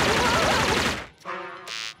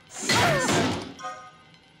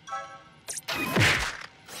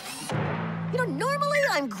 You know, normally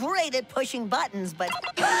I'm great at pushing buttons, but...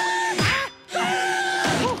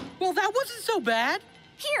 Well, that wasn't so bad.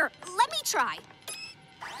 Here, let me try.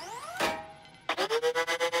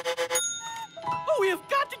 Oh, we have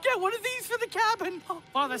got to get one of these for the cabin.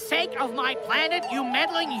 For the sake of my planet, you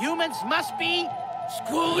meddling humans must be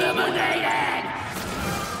eliminated.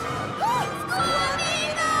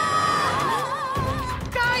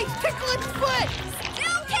 Guys, tickle its foot.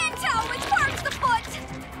 Still can't tell which part's the foot.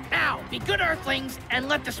 Now, be good earthlings and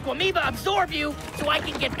let the squamiba absorb you so I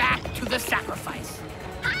can get back to the sacrifice.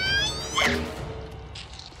 Hey,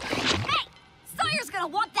 Sawyer's gonna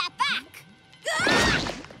want that back.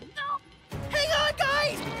 Hang on,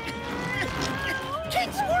 guys!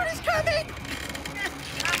 King Squirt is coming!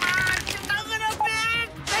 Come on, just a little bit!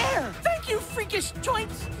 There! Thank you, freakish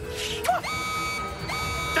joints!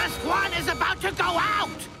 The squan is about to go out!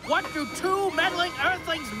 What do two meddling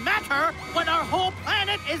earthlings matter when our whole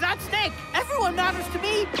planet is at stake? Everyone matters to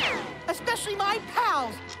me, especially my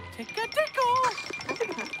pals. Tickle.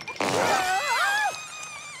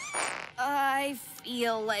 I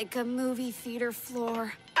feel like a movie theater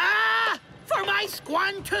floor. Ah! For my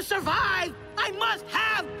squan to survive, I must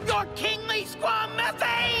have your kingly squam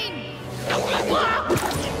methane!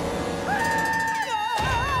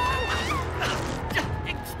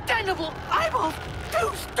 Extendable eyeballs!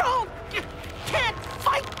 Too strong!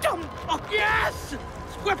 Yes!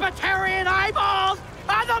 Squipitarian eyeballs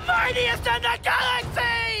are the mightiest in the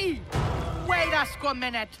galaxy! Wait a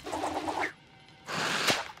minute.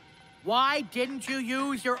 Why didn't you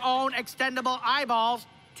use your own extendable eyeballs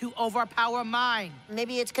to overpower mine?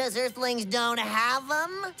 Maybe it's because Earthlings don't have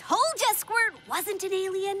them? Told ya Squirt wasn't an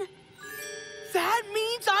alien. That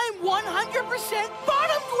means I'm 100%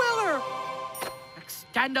 bottom dweller!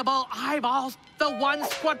 Extendable eyeballs, the one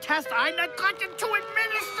squat test I neglected to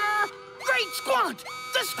administer! Great Squat!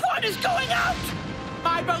 The squat is going out!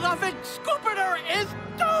 My beloved Scoopiter is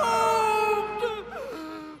doomed!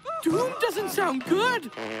 Doomed doesn't sound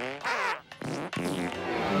good.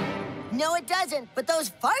 No, it doesn't, but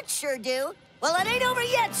those farts sure do. Well, it ain't over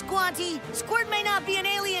yet, Squanty. Squirt may not be an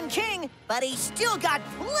alien king, but he's still got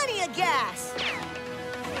plenty of gas.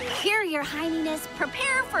 Here, Your Highness,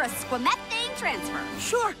 prepare for a squamethane transfer.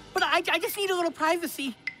 Sure, but I just need a little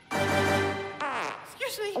privacy.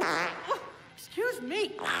 Excuse me. Oh, excuse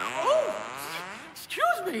me. Oh,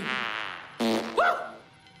 excuse me. Whoa.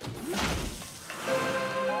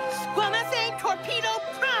 Squamethane torpedo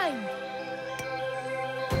prime.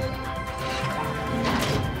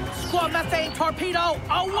 Squamethane torpedo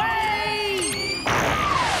away!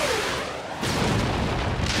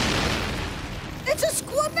 It's a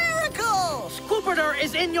squamiracle! Scoopiter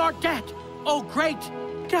is in your debt. Oh, great,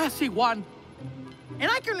 gassy one. And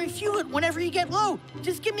I can refuel it whenever you get low.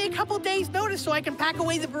 Just give me a couple days' notice so I can pack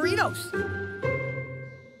away the burritos.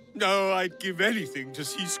 Oh, I'd give anything to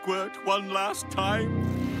see Squirt one last time.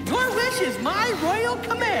 Your wish is my royal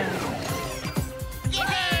command.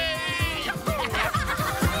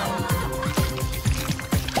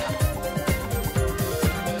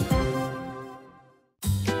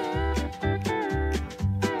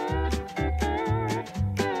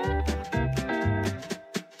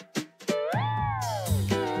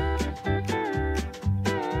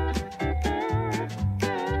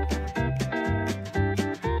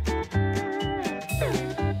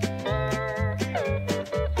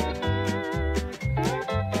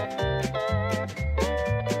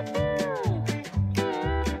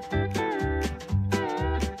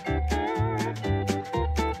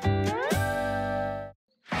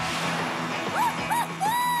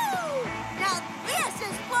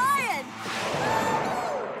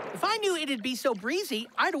 It'd be so breezy,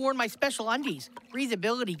 I'd have worn my special undies.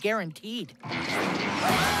 Breathability guaranteed. Hey,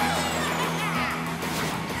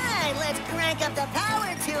 let's crank up the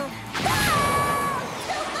power to...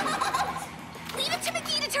 Leave it to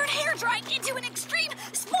McGee to turn hair drying into an extreme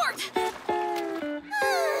sport.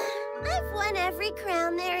 I've won every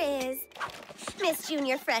crown there is. Miss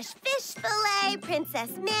Junior Fresh Fish Fillet,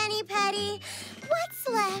 Princess Mani-Pedi. What's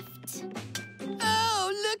left?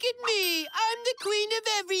 Oh, look at me. I'm the queen of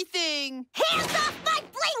everything. Hands off my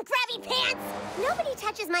bling, grabby pants! Nobody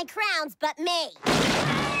touches my crowns but me.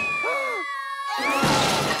 Oh,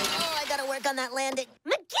 I gotta work on that landing.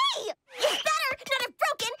 McGee! You better not have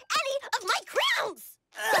broken any of my crowns!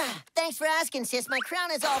 Thanks for asking, sis. My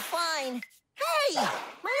crown is all fine. Hey,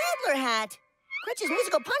 my Adler hat. Gretchen's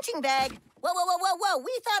musical punching bag. Whoa, whoa, whoa, whoa, whoa.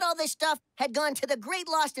 We thought all this stuff had gone to the great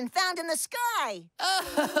lost and found in the sky.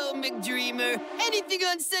 Oh, McDreamer. Anything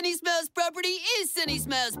on Sunny Smiles' property is Sunny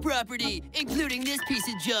Smiles' property, including this piece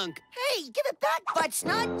of junk. Hey, give it back,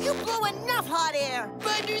 Buttsnot. You blow enough hot air.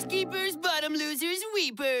 Finders, keepers, bottom losers,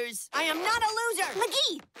 weepers. I am not a loser.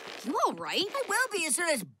 McGee, you all right? I will be as soon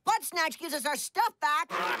as Buttsnatch gives us our stuff back.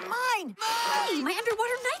 Mine. Hey, my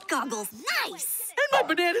underwater night goggles. Nice. And my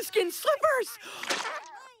banana skin slippers.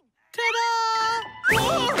 Ta-da!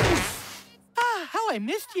 Oh! Ah, how I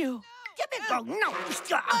missed you. Give it, bro. No.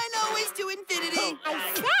 Mine always to infinity. I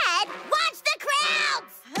said, watch the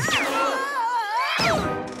crowds!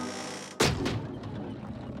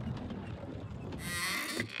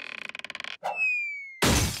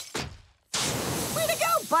 Way to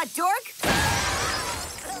go, butt dork.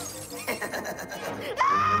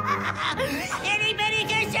 Anybody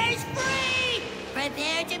can say free!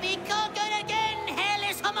 Prepare to be conquered again,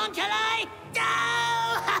 hairless homunculi!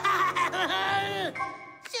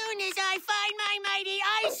 Soon as I find my mighty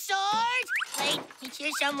ice sword... Wait, it's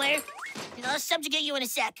here somewhere. And I'll subjugate you in a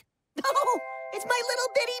sec. Oh, it's my little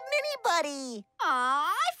bitty mini buddy.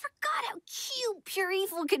 Aw, I forgot how cute pure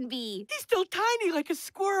evil can be. He's still tiny like a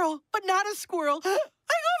squirrel, but not a squirrel. I love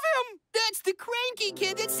him! That's the cranky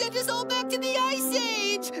kid that sent us all back to the Ice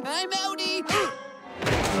Age. I'm outie.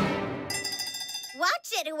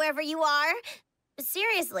 Watch it, whoever you are.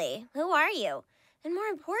 Seriously, who are you? And more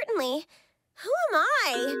importantly, who am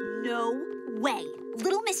I? No way.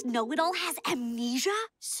 Little Miss Know-It-All has amnesia?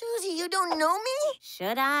 Susie, you don't know me?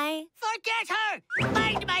 Should I? Forget her!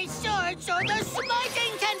 Find my sword so the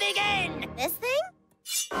smiting can begin! This thing?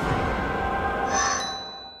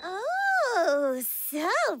 Oh, so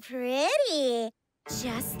pretty.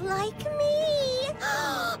 Just like me.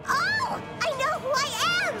 Oh, I know who I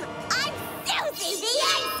am! I'm Susie the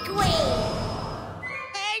Ice Queen!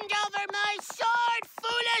 Hand over my sword,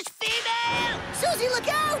 foolish female! Susie, look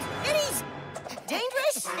out! Eddie's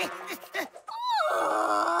dangerous.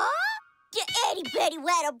 Aww. The itty bitty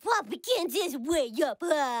water pumpkins is way up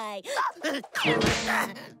high.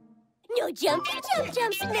 No jumpy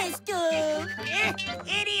jumps, mister.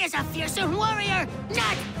 Eddie is a fearsome warrior,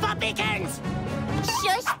 not puppykins!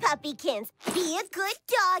 Shush, puppykins. Be a good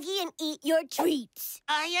doggy and eat your treats.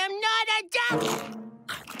 I am not a duck!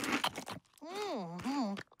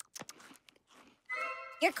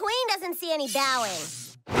 Your queen doesn't see any bowing.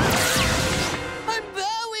 I'm bowing!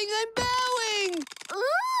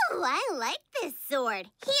 Ooh, I like this sword.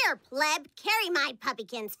 Here, pleb, carry my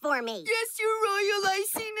puppykins for me. Yes, your royal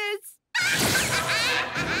iciness.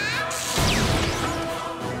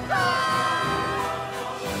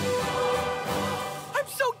 I'm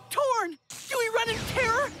so torn. Do we run in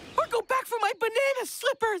terror or go back for my banana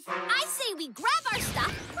slippers? I say we grab our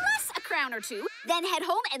stuff, plus a crown or two, then head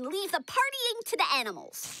home and leave the partying to the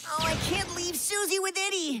animals. Oh, I can't leave Susie with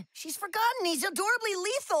Eddie. She's forgotten he's adorably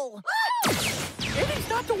lethal. Eddie's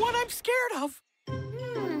not the one I'm scared of.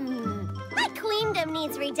 My queendom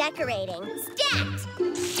needs redecorating. Stat!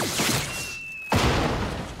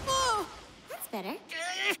 Oh, that's better.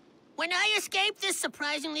 When I escape this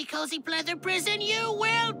surprisingly cozy pleather prison, you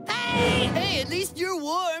will pay! Hey, at least you're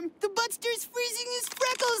warm. The Buttster's freezing his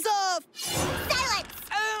freckles off. Silence!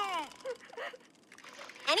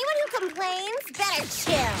 Anyone who complains better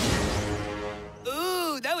chill.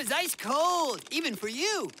 Ooh, that was ice cold, even for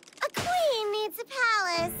you. A queen needs a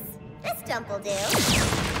palace. This dump will do.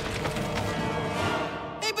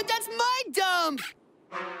 Hey, but that's my dump.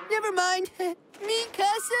 Never mind. Me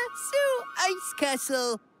casa, Sue Ice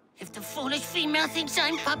Castle. If the foolish female thinks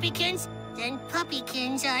I'm puppykins, then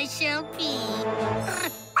puppykins I shall be.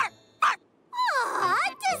 Aw,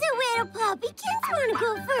 doesn't Widow Puppykins want to go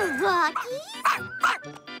for walkies?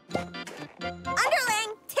 Underling,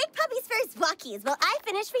 take puppies first walkies while I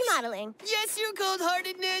finish remodeling. Yes, your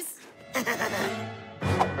cold-heartedness.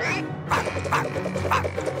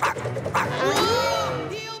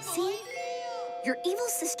 See? Your evil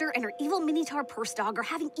sister and her evil Minotaur purse dog are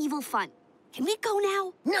having evil fun. Can we go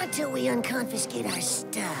now? Not till we unconfiscate our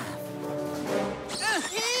stuff.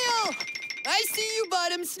 Heel! I see you,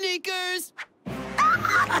 bottom sneakers.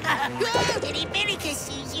 Itty bitty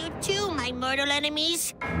sees you too, my mortal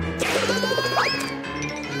enemies.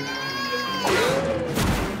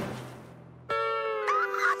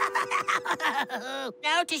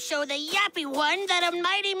 Now to show the yappy one that a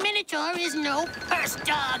mighty Minotaur is no purse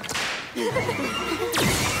dog.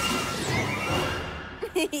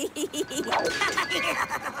 Hey,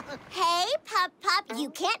 Pup, you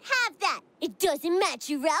can't have that. It doesn't match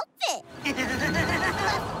your outfit.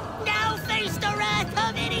 Now face the wrath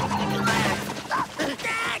of Itty.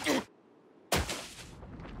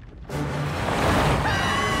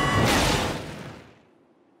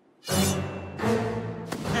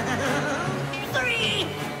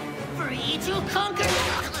 Free to conquer.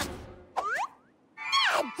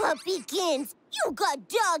 Oh, Puppykins, you got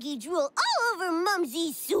doggy drool all over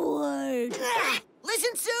Mumsy's sword.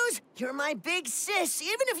 Listen, Suze, you're my big sis,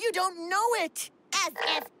 even if you don't know it. As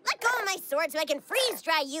if. Let go of my sword so I can freeze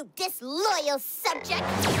dry you, disloyal subject.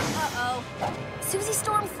 Uh-oh. Susie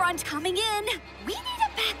Stormfront coming in. We need a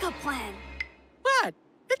backup plan. What?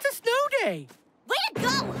 It's a snow day. Way to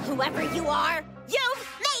go, whoever you are. You've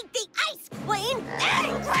made the Ice Queen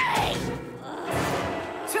angry!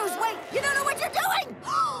 Suze, wait, you don't know what you're doing!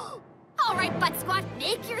 All right, Buttsquat,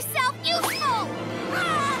 make yourself useful.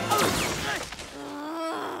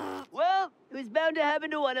 Well, it was bound to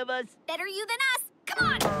happen to one of us. Better you than us. Come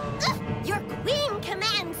on. Your queen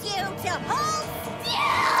commands you to hold still!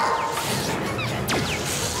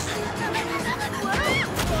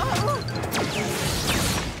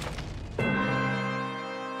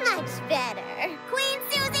 Much better. Queen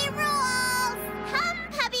Susie rules! Come,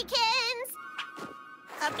 puppykins!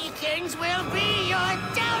 Puppykins will be your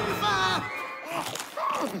downfall.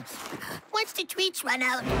 Once the tweets run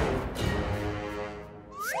out.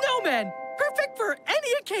 Snowman, perfect for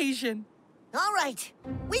any occasion. All right,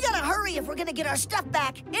 we gotta hurry if we're gonna get our stuff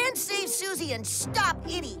back and save Susie and stop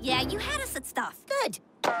Itty. Yeah, you had us at stuff. Good.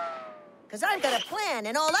 Because I've got a plan,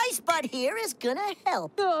 and old Ice Butt here is gonna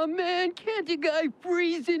help. Oh, man, can't a guy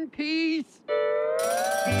freeze in peace?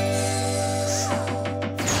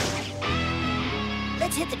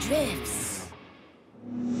 Let's hit the drifts.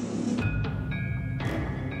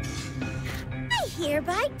 I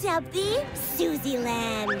hereby dub thee Susie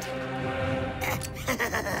Land.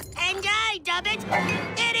 And I dub it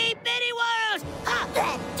Itty Bitty World! Ah,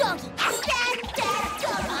 bad doggy! Bad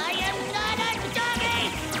doggy! I am not a doggy!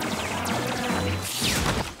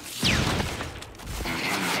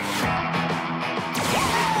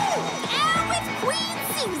 Now it's Queen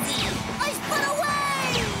Susie! Ice Butt away!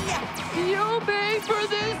 You'll pay for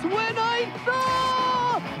this when I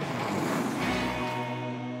thaw!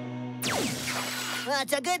 Well,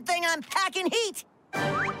 it's a good thing I'm packing heat.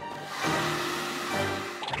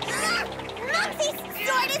 Moxie's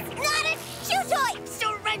sword is not a shoe toy!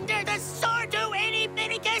 Surrender the sword to Itty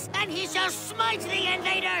Bittycus, and he shall smite the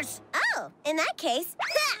invaders! Oh, in that case,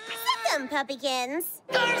 suck them, puppykins!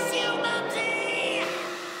 Curse you, Mumsy!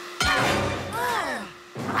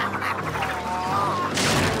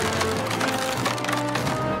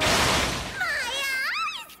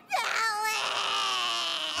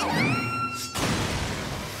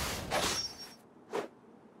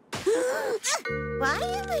 Why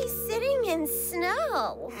am I sitting in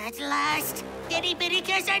snow? At last, Itty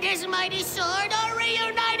Bittycus and his mighty sword are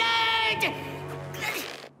reunited!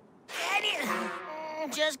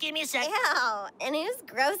 Just give me a second. Ew, and whose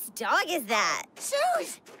gross dog is that?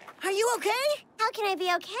 Suze, are you okay? How can I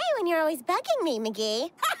be okay when you're always bugging me,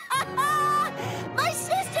 McGee? My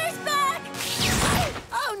sister's back!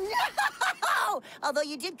 Oh, no! Although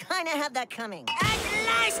you did kind of have that coming. At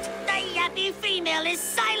last, the yappy female is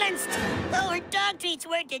silenced! Though her dog treats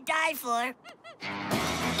weren't to die for.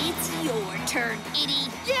 It's your turn, Itty.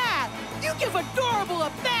 Yeah! You give Adorable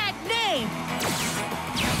a bad name!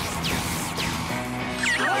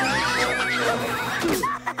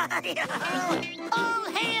 All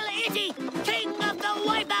hail Itty, king of the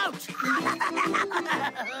wipeout!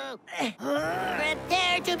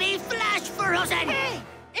 Prepare to be flash frozen! Hey,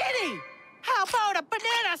 Itty! How about a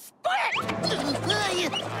banana split?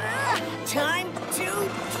 Time to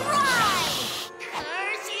try!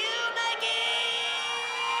 Curse you, McGee!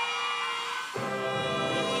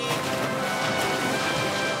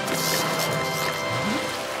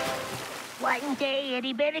 One day,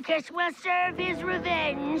 Itty Bittycus will serve his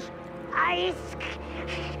revenge. Ice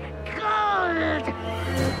cold!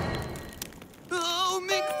 Oh,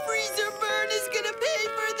 McFreezerburn is gonna pay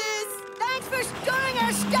for this! Thanks for storing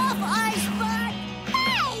our stuff, Ice Butt!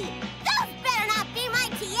 Hey! Those better not be my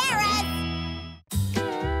tiaras!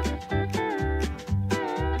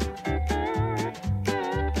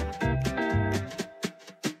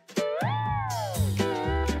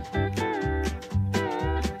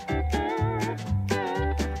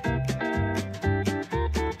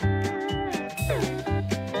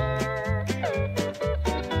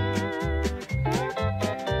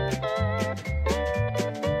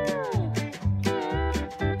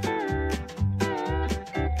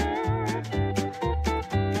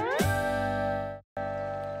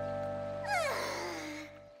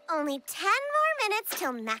 Only 10 more minutes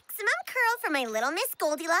till maximum curl for my Little Miss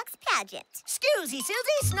Goldilocks pageant. Excuse me,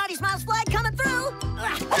 Susie, Snotty Smiles flag coming through!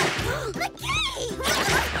 McGee!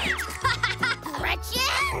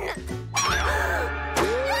 Gretchen!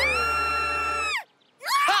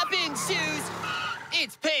 Hop in, Suze!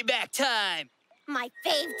 It's payback time! My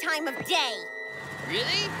fave time of day.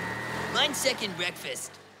 Really? Mine's second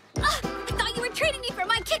breakfast. I thought you were training me for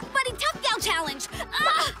my Kick Buddy Tough Gal challenge.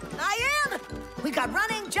 I am! We got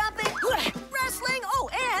running, jumping, wrestling, oh,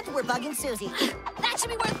 and we're bugging Susie. That should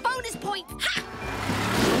be worth bonus points. Ha!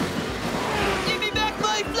 Give me back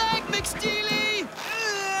my flag, McSteely!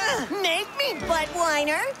 Make me, butt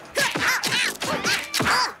whiner.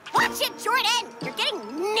 Watch it, Jordan! You're getting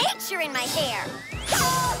nature in my hair.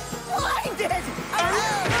 Blinded!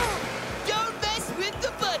 Don't mess with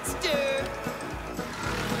the Buttster!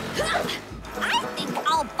 I think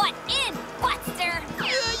I'll butt in, Buttster.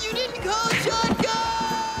 You didn't call shotgun!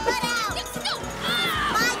 Butt out!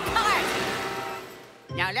 My cart!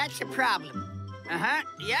 Now that's a problem. Uh-huh,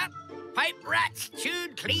 yep. Pipe rats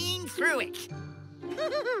chewed clean through it.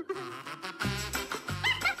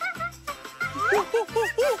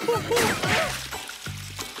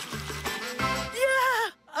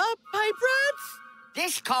 Yeah! Pipe rats?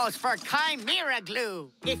 This calls for chimera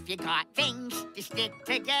glue. If you got things to stick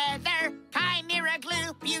together, chimera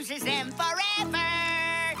glue fuses them forever.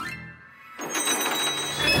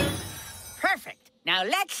 Perfect. Now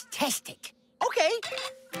let's test it. Okay.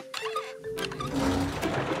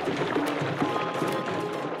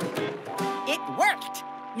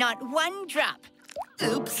 Not one drop.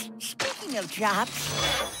 Oops. Speaking of drops...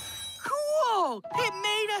 Cool! It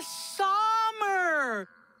made a summer!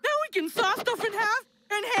 Now we can saw stuff in half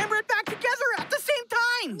and hammer it back together at the same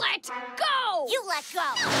time! Let go! You let go!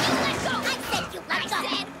 You let go! I said you let go! I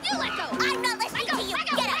said you let go! I'm not listening to you!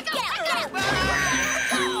 Get out! Get out! Get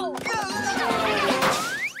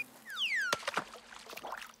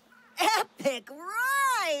out! Epic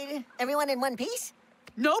ride! Everyone in one piece?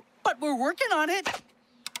 Nope, but we're working on it.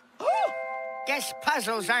 Guess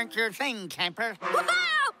puzzles aren't your thing, camper.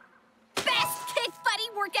 Woohoo! Best kick buddy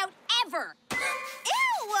workout ever! Ew!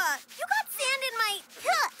 You got sand in my...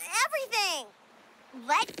 everything!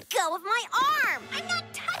 Let go of my arm! I'm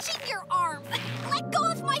not touching your arm! Let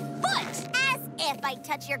go of my foot! As if I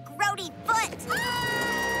touch your grody foot!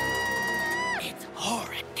 It's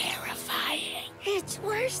horrid terrifying. It's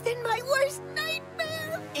worse than my worst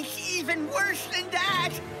nightmare! It's even worse than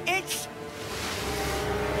that. It's...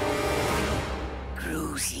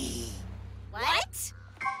 Cruisy. What?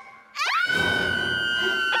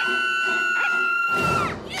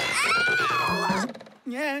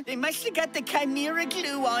 Yeah, they must have got the chimera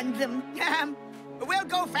glue on them. We'll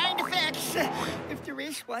go find a fix, if there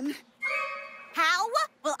is one. How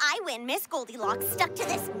will I win Miss Goldilocks stuck to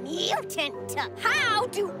this mutant? How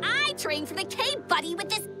do I train for the cave buddy with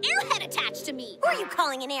this airhead attached to me? Who are you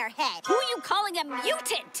calling an airhead? Who are you calling a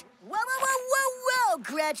mutant? Whoa,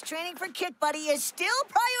 Gretch. Training for Kick Buddy is still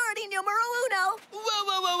priority numero uno.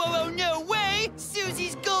 Whoa, no way!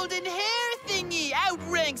 Susie's golden hair thingy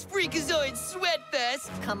outranks Freakazoid's Sweatfest.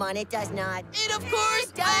 Come on, it does not. It of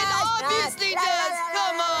course, does it obviously not. does!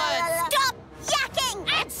 Come on! Stop yakking!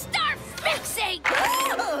 And start fixing!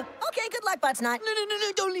 Okay, good luck, Buttsnot.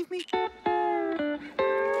 No, don't leave me.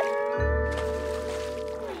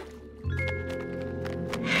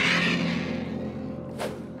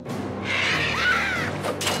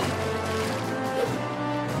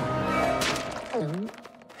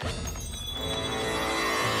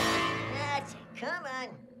 That's it. Come on.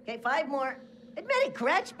 Okay, 5 more. Admit it,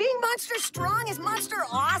 Gretch. Being monster strong is monster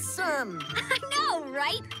awesome. I know,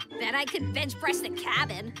 right? Bet I could bench press the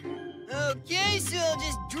cabin. Okay, so I'll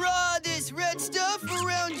just draw this red stuff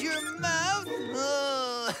around your mouth.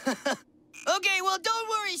 Oh. Okay, well, don't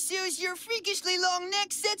worry, Suze. Your freakishly long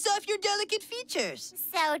neck sets off your delicate features.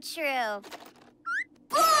 So true.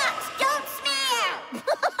 Blocks, don't smear!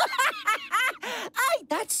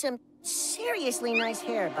 That's some seriously nice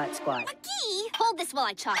hair, Buttsquat. McGee, hold this while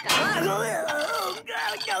I chalk up. No.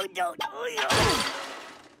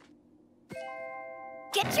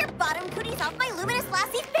 Get your bottom cooties off my Luminous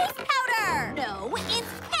Lassie face powder! No,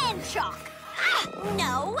 it's pen chalk.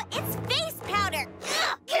 No, it's face powder!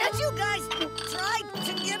 Can't you guys try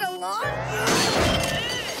to get along?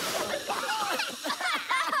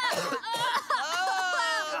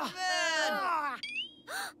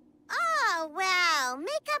 Oh, well,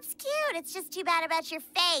 makeup's cute. It's just too bad about your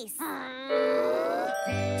face.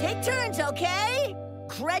 Take turns, okay?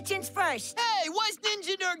 Gretchen's first. Hey, why's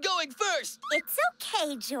Ninja Nerd going first? It's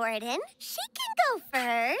okay, Jordan. She can go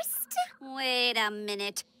first. Wait a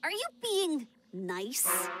minute. Are you being nice?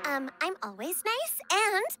 I'm always nice,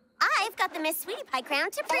 and I've got the Miss Sweetie Pie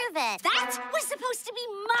crown to prove it. That was supposed to be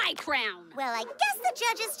my crown. Well, I guess the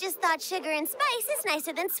judges just thought sugar and spice is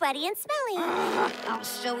nicer than sweaty and smelly. I'll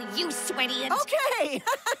show you, sweaty and... Okay.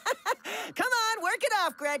 Come on, work it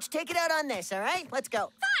off, Gretch. Take it out on this, all right? Let's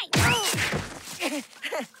go. Fine.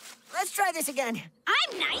 Let's try this again.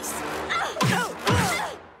 I'm nice.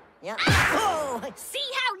 Yeah.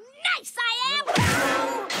 See how nice I am?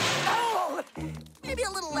 Maybe a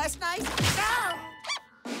little less nice.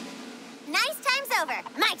 Nice time's over.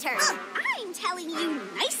 My turn. I'm telling you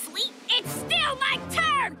nicely, it's still my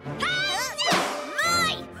turn.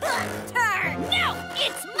 My turn. No,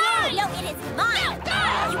 it's mine. No, it is mine.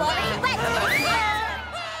 No. You already went.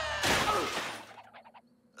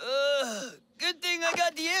 Good thing I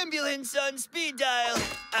got the ambulance on speed dial.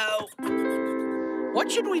 Ow. What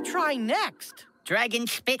should we try next? Dragon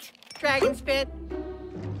spit. Dragon spit.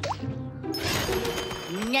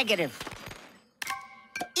 Negative.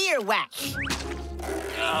 Earwax.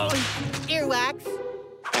 Earwax.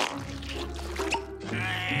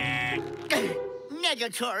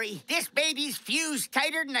 Negatory. This baby's fused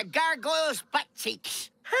tighter than a gargoyle's butt cheeks.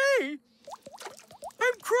 Hey,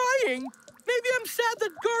 I'm crying. Maybe I'm sad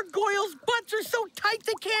that gargoyles' butts are so tight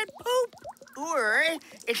they can't poop. Or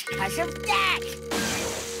it's because of that.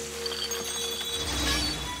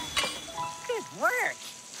 Good work.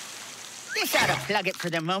 This ought to plug it for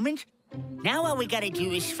the moment. Now all we gotta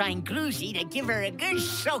do is find Gloozy to give her a good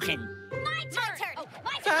soaking. My turn.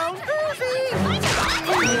 Found My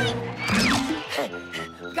turn.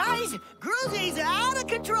 Guys, Groozy's out of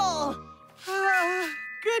control.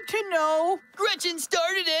 Good to know. Gretchen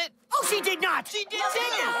started it. Oh, she did not. She did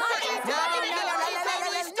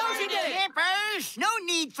No, she did. Campers, no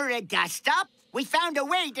need for a dust-up. We found a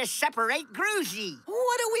way to separate Groozy.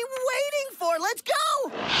 What are we waiting for? Let's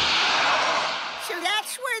go. So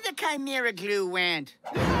that's where the Chimera glue went.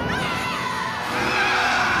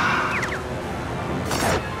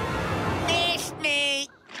 Missed me.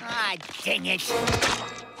 Ah, dang it.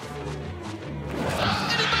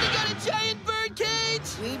 Anybody got a giant bird cage?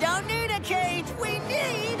 We don't need a cage. We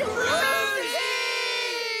need Groozy!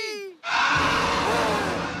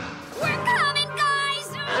 We're coming, guys!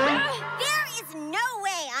 There is no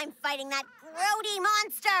way I'm fighting that grody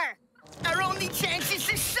monster. Our only chance is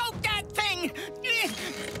to soak that thing.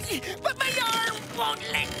 But my arm won't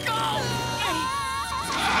let go.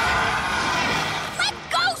 Let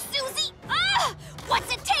go, Susie!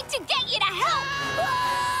 What's it take to get you to help?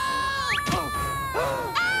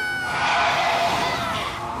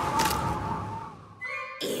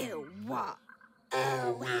 Ew.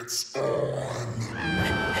 Oh, it's on.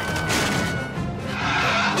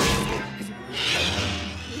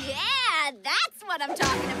 Yeah, that's what I'm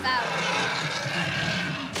talking about.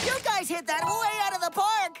 You guys hit that way out of the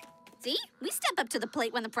park. See? We step up to the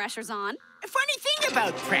plate when the pressure's on. A funny thing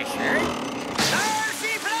about pressure.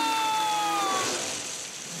 Darcy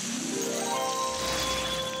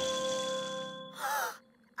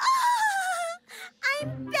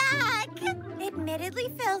I'm back. Admittedly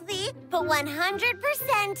filthy, but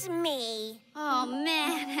 100% me. Oh,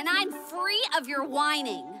 man, and I'm free of your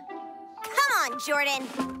whining. Come on, Jordan.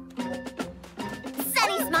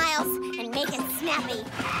 Sunny smiles and make it snappy.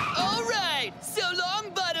 All right. So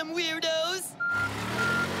long, bottom weirdos.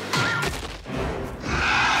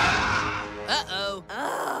 Uh-oh.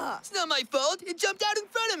 It's not my fault. It jumped out in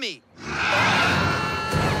front of me.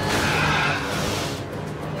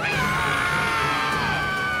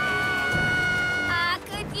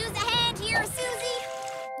 Could use a hand here, Susie.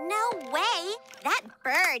 No way. That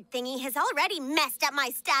bird thingy has already messed up my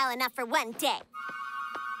style enough for one day.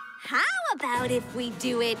 How about if we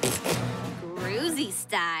do it Groozy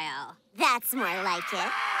style? That's more like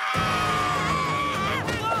it.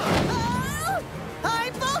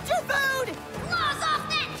 I'm vulture food. Claws off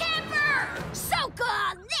that camper! Soak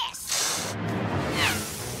on this!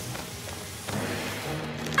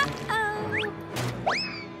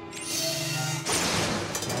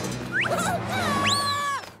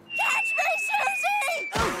 Catch me, Susie!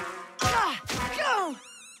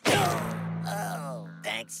 Oh,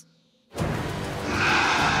 thanks.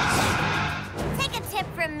 Take a tip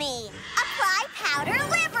from me. Apply powder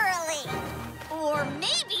liberally. Or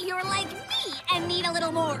maybe you're like me and need a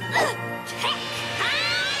little more kick.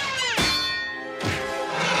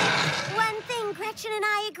 One thing Gretchen and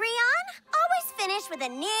I agree on, always finish with a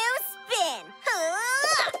new spin.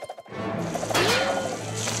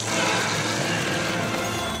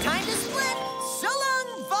 Time to split. So long,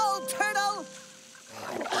 Vol Turtle.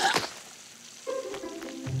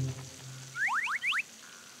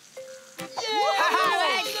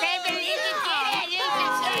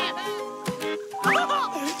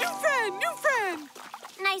 New friend.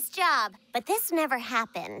 Nice job, but this never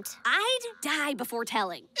happened. I'd die before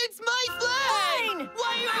telling. It's my flag. Mine. Why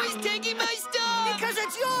are you always taking my stuff? Because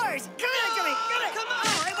it's yours. Give it to me. Give it. Come on.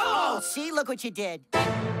 Oh, see, look what you did.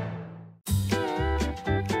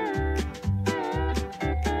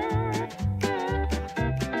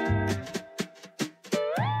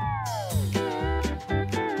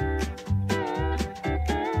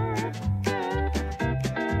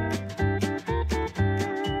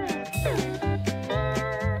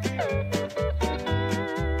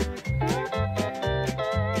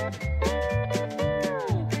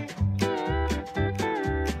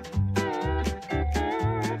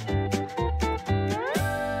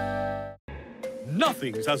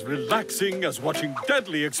 Nothing's as relaxing as watching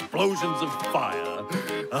deadly explosions of fire.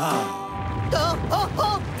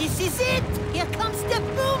 Oh, this is it. Here comes the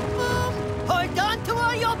boom boom. Hold on to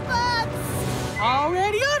all your butts.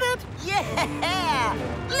 Already on it. Yeah.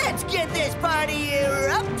 Let's get this party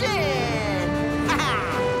erupting.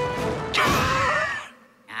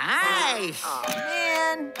 Nice. Oh,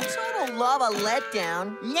 man. Total lava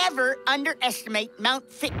letdown. Never underestimate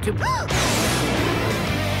Mount Fit to...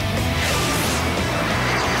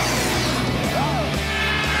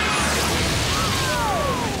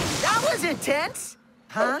 That was intense.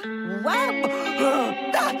 Huh? Wow.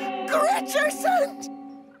 Gretchen!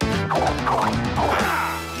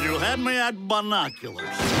 You had me at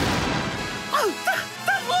binoculars. Oh,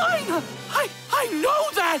 that line! I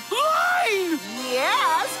know that line!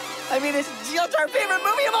 Yes. I mean, it's just our favorite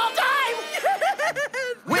movie of all time!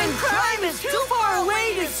 When crime is too far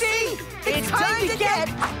away to see, it's time to get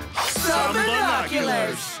some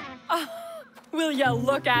binoculars! Will you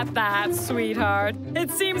look at that, sweetheart?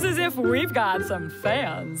 It seems as if we've got some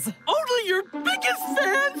fans. Only your biggest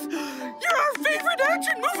fans? You're our favorite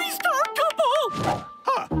action movie star couple!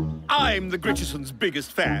 Huh. I'm the Gritchison's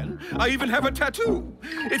biggest fan. I even have a tattoo.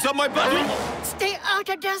 It's on my body. Stay out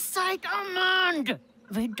of their sight, Armand.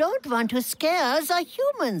 We don't want to scare the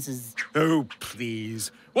humans. Oh,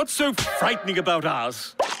 please. What's so frightening about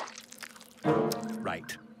us?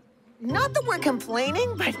 Right. Not that we're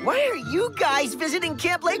complaining, but why are you guys visiting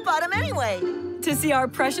Camp Lakebottom anyway? To see our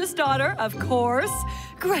precious daughter, of course,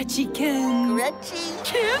 Gretchen.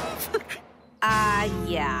 Gretchen?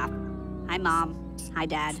 Yeah. Hi, Mom. Hi,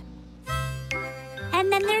 Dad.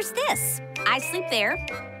 And then there's this. I sleep there.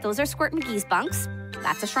 Those are Squirt McGee's bunks.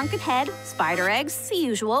 That's a shrunken head, spider eggs, the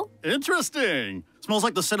usual. Interesting. Smells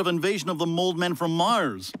like the set of Invasion of the Mold Men from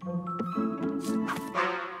Mars.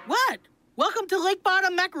 What? Welcome to Lake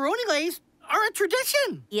Bottom macaroni lays are a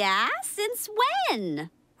tradition. Yeah? Since when?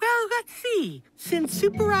 Well, let's see. Since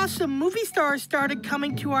super awesome movie stars started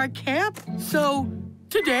coming to our camp, so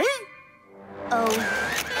today? Oh.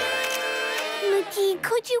 McGee,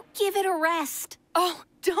 could you give it a rest? Oh,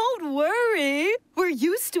 don't worry. We're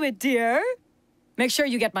used to it, dear. Make sure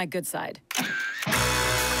you get my good side.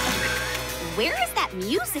 Where is that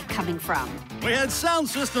music coming from? We had sound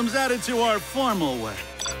systems added to our formal way.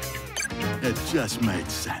 It just made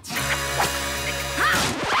sense.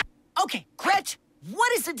 Okay, Gretch,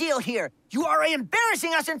 what is the deal here? You are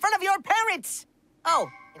embarrassing us in front of your parents. Oh,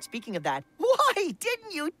 and speaking of that, why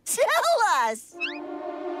didn't you tell us?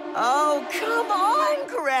 Oh, come on,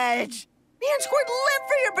 Gretch. Me and Squirt live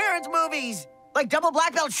for your parents' movies. Like Double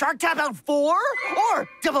Black Belt Shark Tap Out 4? Or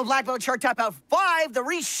Double Black Belt Shark Tap Out 5, The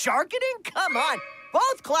Resharkening? Come on.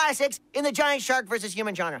 Both classics in the giant shark versus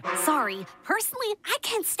human genre. Sorry. Personally, I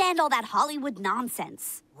can't stand all that Hollywood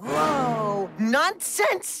nonsense. Whoa.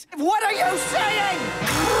 Nonsense? What are you saying?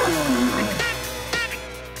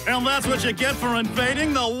 And that's what you get for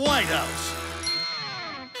invading the White House.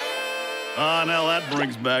 Ah, now that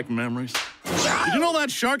brings back memories. Did you know that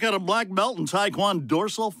shark had a black belt in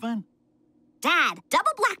Taekwondo, Fin? Dad,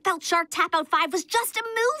 Double Black Belt Shark Tap Out 5 was just a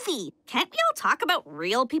movie. Can't we all talk about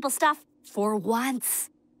real people stuff for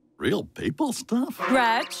once? Real people stuff?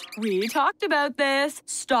 Gretch, we talked about this.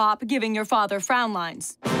 Stop giving your father frown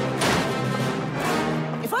lines.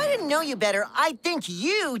 If I didn't know you better, I'd think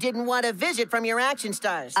you didn't want a visit from your action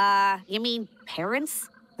stars. You mean parents?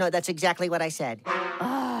 No, that's exactly what I said.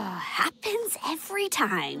 Happens every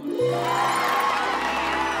time.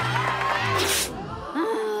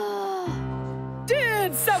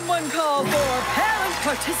 Did someone call for parent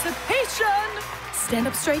participation? Stand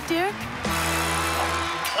up straight, dear.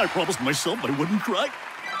 I promised myself I wouldn't cry.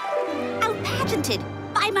 Out-pageanted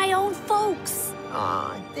by my own folks.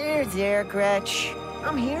 Aw, there, Gretch.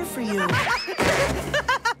 I'm here for you. Wow!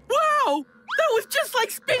 That was just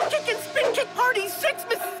like Spin Kick and Spin Kick Party 6,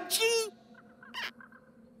 Mrs. G!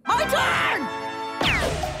 My turn!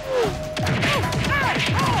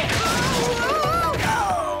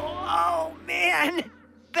 Oh, man!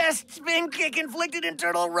 Best spin kick inflicted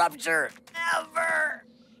internal rupture ever!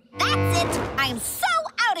 That's it! I'm so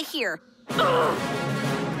out of here!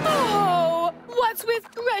 Oh, what's with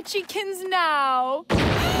Gretchykins now?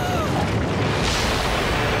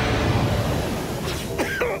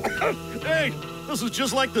 Hey, this is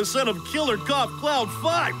just like the set of Killer Cough Cloud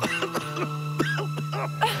 5.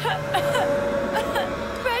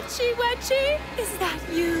 Gretchy Wetchy, is that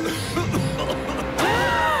you?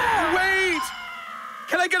 Wait!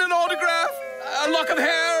 Can I get an autograph? A lock of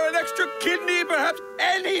hair, an extra kidney, perhaps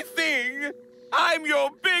anything? I'm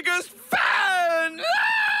your biggest fan!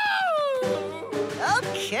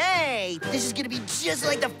 Okay, this is gonna be just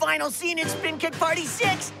like the final scene in Spin Kick Party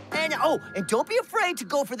 6. And don't be afraid to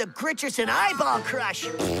go for the Gritcherson eyeball crush.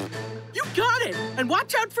 You got it! And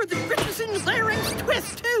watch out for the Gritcherson larynx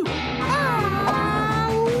twist, too!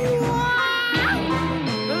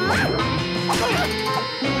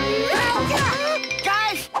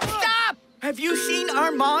 Guys, stop! Have you seen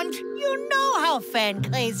Armand? You know how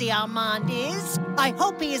fan-crazy Armand is. I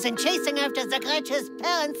hope he isn't chasing after the Gretchen's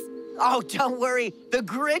parents. Oh, don't worry. The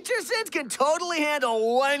Gritchersons can totally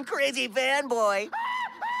handle one crazy fanboy.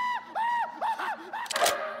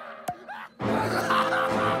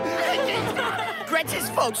 Gretchen's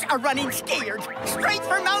folks are running scared, straight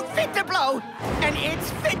for Mount Fit to Blow, and it's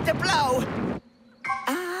fit to blow.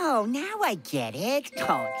 Oh, now I get it.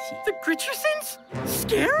 The Gritchersons?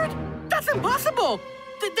 Scared? That's impossible!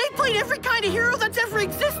 They played every kind of hero that's ever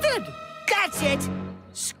existed. That's it!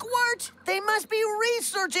 Squirt! They must be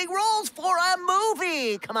researching roles for a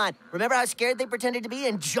movie! Come on, remember how scared they pretended to be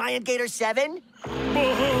in Giant Gator 7?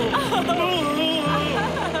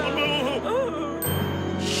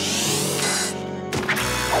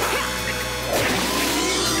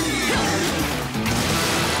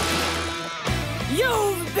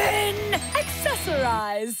 You've been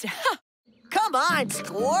accessorized. Come on,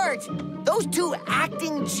 Squirt! Those two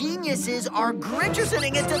acting geniuses are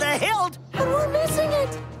Gritchersoning it to the hilt, and we're missing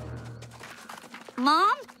it!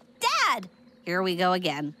 Mom? Dad? Here we go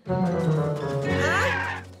again.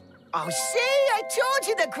 Huh? Oh, see? I told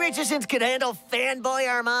you the Gritchersons could handle fanboy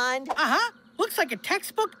Armand. Uh-huh. Looks like a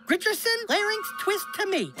textbook Gritcherson larynx twist to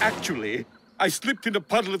me. Actually, I slipped in a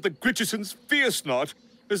puddle of the Gritchersons' fierce knot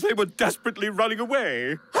as they were desperately running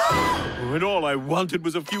away. When all I wanted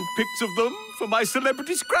was a few pics of them for my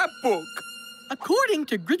celebrity scrapbook. According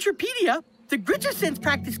to Gritcherpedia, the Gritchersons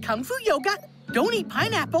practice Kung Fu yoga, don't eat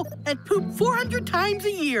pineapple, and poop 400 times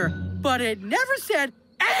a year. But it never said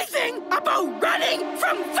anything about running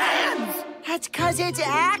from fans! That's 'cause it's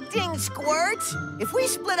acting, Squirt. If we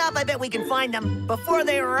split up, I bet we can find them before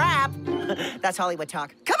they wrap. That's Hollywood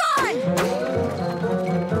talk. Come on!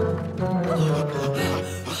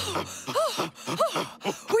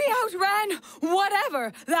 We outran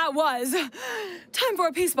whatever that was. Time for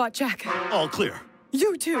a P-spot check. All clear.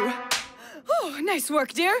 You too. Oh, nice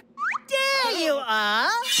work, dear. There you are.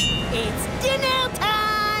 It's dinner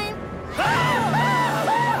time.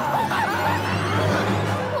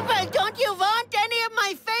 Well, don't you want any of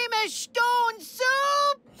my famous stone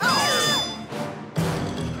soup?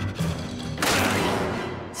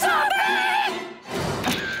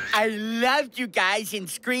 I loved you guys in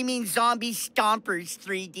Screaming Zombie Stompers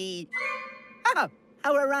 3D. Oh,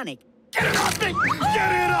 how ironic. Get it off me!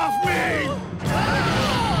 Get it off me!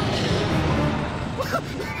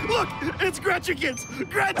 Look, it's Gretchikins!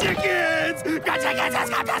 Gretchikins! Gretchikins has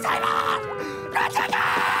come to save us!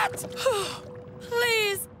 Gretchikins!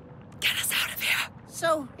 Please, get us out of here.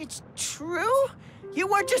 So, it's true? You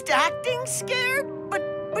weren't just acting scared?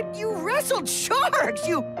 But you wrestled sharks!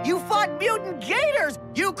 You fought mutant gators!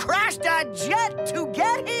 You crashed a jet to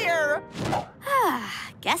get here!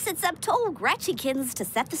 Guess it's up to old Gretchikins to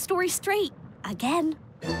set the story straight. Again.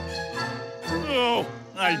 Oh,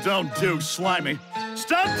 I don't do slimy.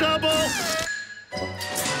 Stunt double!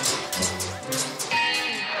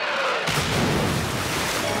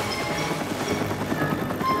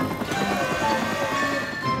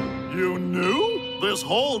 You knew this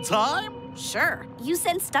whole time? Sure. You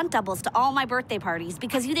sent stunt doubles to all my birthday parties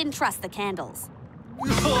because you didn't trust the candles.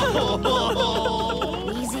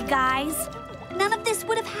 Easy, guys. None of this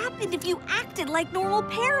would have happened if you acted like normal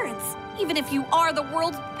parents, even if you are the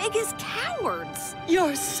world's biggest cowards.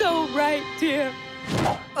 You're so right, dear.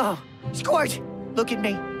 Oh, Squirt, look at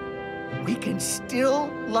me. We can still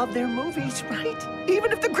love their movies, right?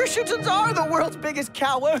 Even if the Gritchersons are the world's biggest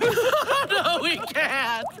coward. No, we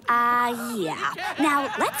can't. Yeah.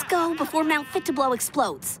 Now, let's go before Mount Fit to Blow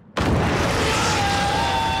explodes.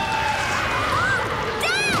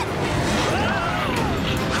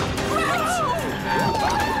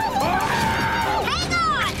 Hang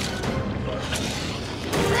on!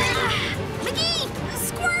 McGee!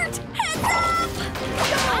 Squirt! Heads up!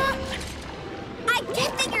 I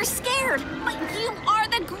get that you're scared, but you are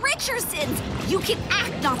the Gritchersons. You can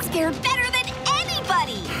act not scared better than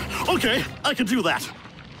anybody. Okay, I can do that.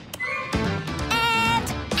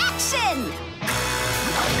 And action!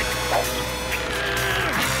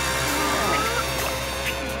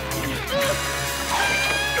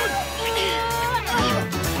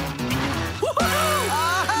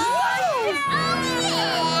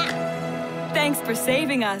 Thanks for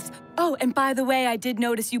saving us. Oh, and by the way, I did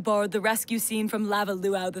notice you borrowed the rescue scene from Lava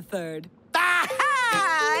Luau III. Aha!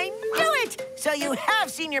 I knew it! So you have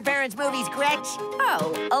seen your parents' movies, Gretch?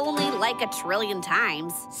 Oh, only like 1 trillion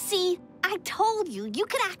times. See, I told you, you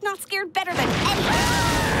could act not scared better than anyone.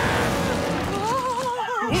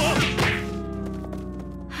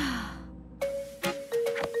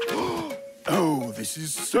 Oh, this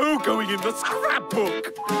is so going in the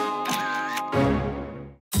scrapbook!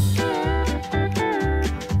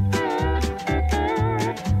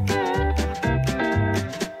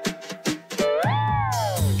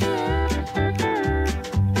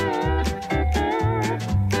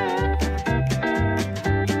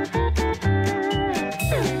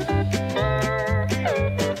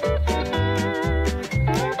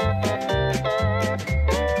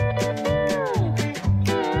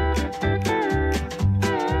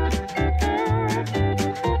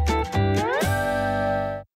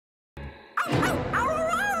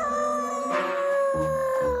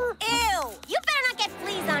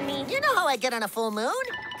 I get on a full moon.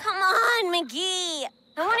 Come on, McGee.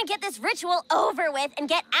 I want to get this ritual over with and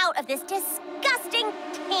get out of this disgusting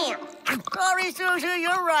camp. Sorry, Susie,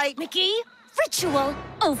 you're right. McGee, ritual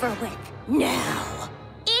over with now.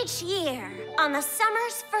 Each year, on the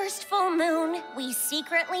summer's first full moon, we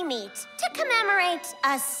secretly meet to commemorate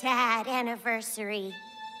a sad anniversary.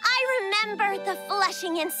 I remember the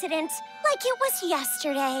flushing incident like it was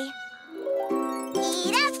yesterday.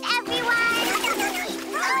 Eat up, everyone!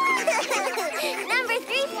 Number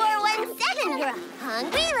 3417, you're a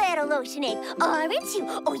hungry little ocean ape, aren't you?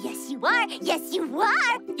 Oh, yes, you are. Yes, you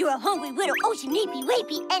are. You're a hungry little ocean apey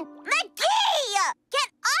wapey and McGee!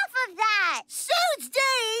 Get off of that! Suits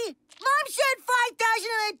Day! Mom said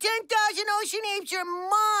 5,000 and 10,000 ocean apes are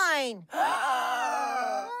mine.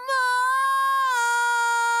 Mom!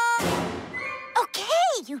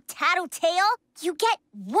 Okay, you tattletale. You get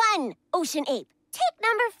one ocean ape. Take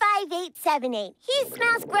number 5878. He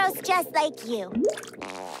smells gross just like you.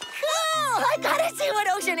 Cool! I gotta see what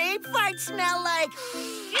ocean ape farts smell like.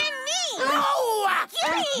 And me! No!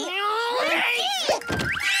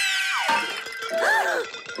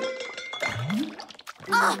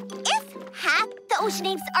 If half the ocean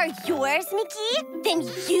apes are yours, McGee, then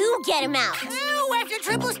you get him out. Ew, after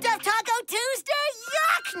Triple Stuffed Taco Tuesday?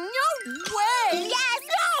 Yuck! No way! Yes!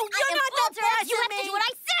 No! You're not the best You at have me! to do what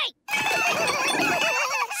I say!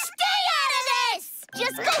 Stay out of this!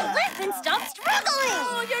 Just go live and stop struggling!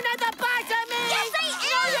 Oh, you're not the boss of me! Yes, I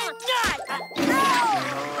am!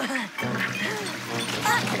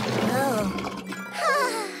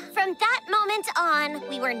 From that moment on,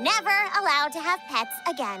 we were never allowed to have pets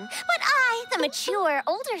again. But I, the mature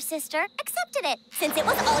older sister, accepted it, since it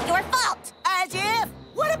was all your fault. As if!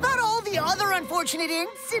 What about all the other unfortunate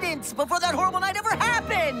incidents before that horrible night ever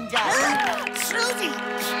happened? Susie!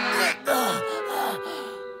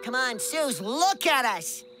 Come on, Suze, look at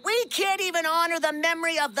us. We can't even honor the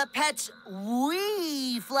memory of the pets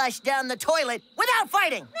we flushed down the toilet without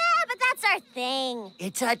fighting. But that's our thing.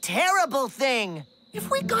 It's a terrible thing. If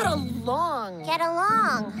we got along... Get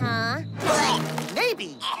along, huh?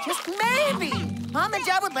 Maybe, just maybe, Mom and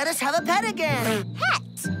Dad would let us have a pet again.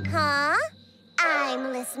 Pet, huh?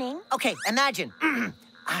 I'm listening. Okay, imagine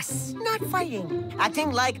us not fighting,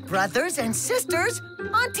 acting like brothers and sisters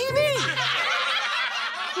on TV.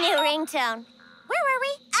 New ringtone. Where were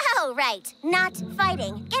we? Oh, right. Not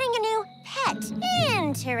fighting. Getting a new pet.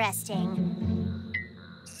 Interesting.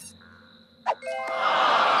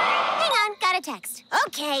 Hang on, got a text.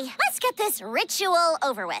 Okay, let's get this ritual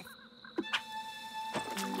over with.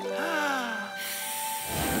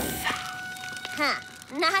 Huh.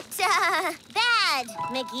 Not, bad,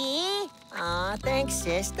 McGee. Aw, thanks,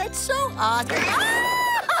 sis. That's so awesome.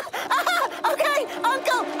 Okay,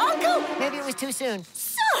 Uncle! Maybe it was too soon.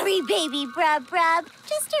 Sorry, baby brub.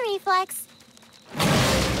 Just a reflex.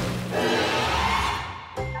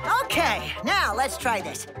 Okay, now let's try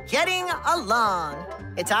this. Getting along.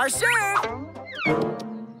 It's our serve.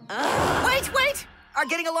 Wait! Our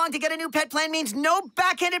getting along to get a new pet plan means no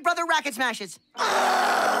backhanded brother racket smashes.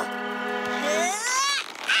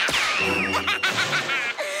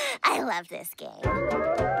 I love this game.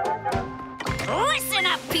 Listen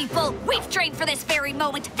up, people! We've trained for this very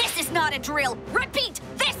moment. This is not a drill. Repeat,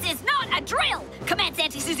 this is not a drill! Commands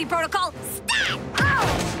Anti-Susie Protocol, start!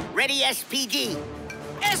 Oh. Ready, SPD.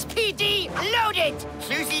 SPD loaded!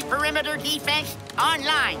 Susie perimeter defense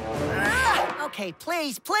online. Okay,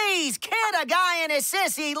 please, can't a guy and his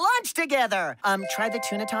sissy lunch together? Try the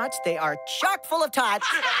tuna tots. They are chock full of tots.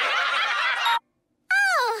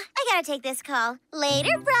 Oh, I gotta take this call.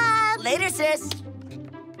 Later, Rob. Later, sis.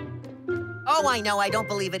 Oh, I know, I don't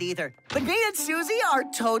believe it either. But me and Susie are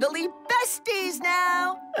totally besties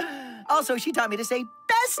now. Also, she taught me to say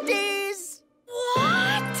besties.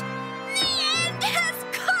 What? The end has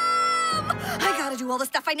come! I gotta do all the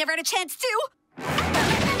stuff I never had a chance to.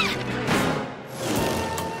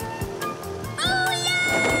 Oh,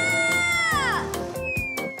 yeah!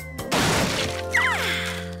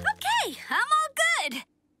 Okay, I'm all good.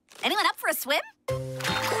 Anyone up for a swim?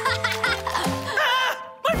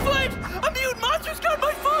 My foot! A mutant monster's got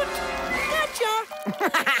my foot! Gotcha!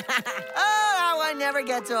 Oh, that one never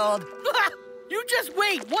gets old. You just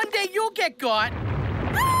wait. One day you'll get got.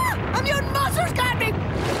 A mutant monster's got me!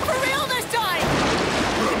 For real this time!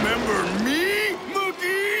 Remember me,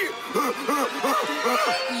 McGee?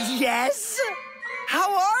 Yes?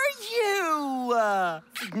 How are you?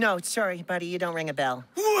 No, sorry, buddy, you don't ring a bell.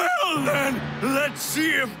 Well, then, let's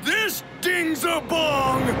see if this dings a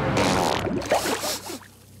bong!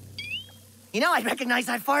 You know, I'd recognize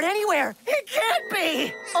that fart anywhere. It can't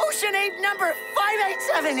be! Ocean Ape number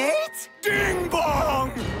 5878? Ding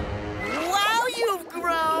bong!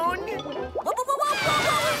 grown. Whoa,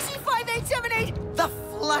 easy, 5878. The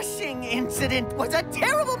flushing incident was a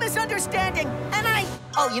terrible misunderstanding. And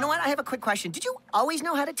oh, you know what? I have a quick question. Did you always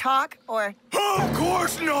know how to talk, or? Of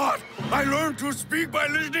course not! I learned to speak by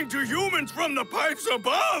listening to humans from the pipes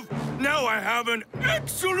above. Now I have an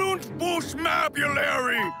excellent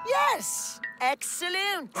vocabulary. Yes,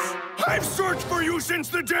 excellent. I've searched for you since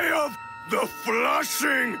the day of the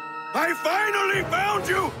flushing. I finally found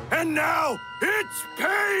you, and now it's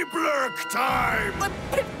pay-blurk time. But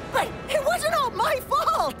it wasn't all my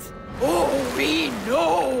fault. Oh, we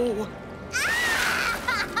know.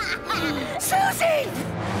 Susie!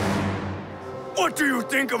 What do you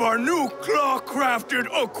think of our new claw-crafted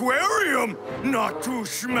aquarium? Not too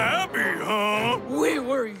shabby, huh? We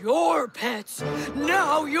were your pets.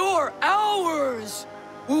 Now you're ours.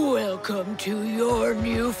 Welcome to your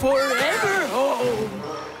new forever home.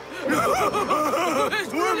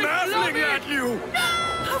 We're laughing at you.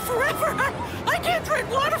 Forever? I can't drink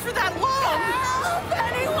water for that long. Help,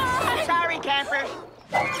 anyone! Sorry, campers.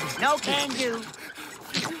 No can do.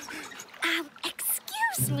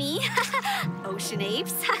 Excuse me, ocean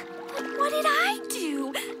apes. What did I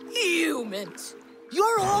do? Humans.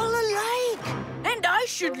 You're all alike. And I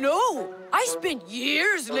should know. I spent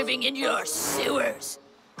years living in your sewers.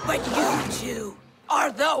 But you two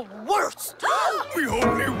are the worst. We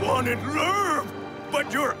only wanted Lerv,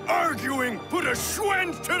 but your arguing put a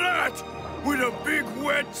schwend to that with a big,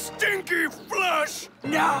 wet, stinky flush.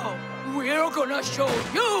 Now, we're gonna show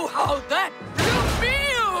you how that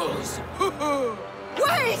feels.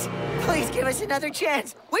 Wait! Please give us another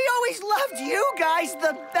chance. We always loved you guys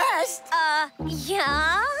the best.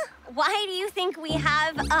 Yeah? Why do you think we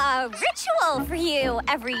have a ritual for you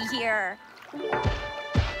every year?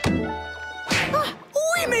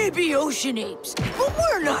 We may be ocean apes, but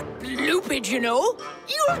we're not bloopage, you know.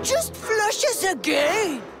 You're just flush as a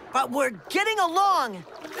game. But we're getting along.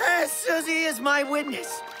 Susie is my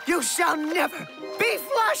witness. You shall never be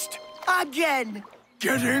flushed again.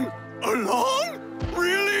 Getting along?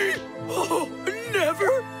 Really? Oh,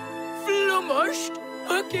 never flushed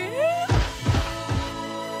again?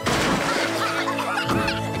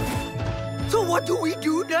 So what do we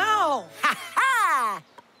do now? Ha-ha!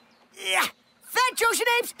 Yeah. Fetch, ocean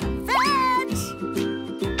apes! Fetch!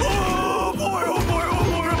 Oh, boy, oh, boy, oh,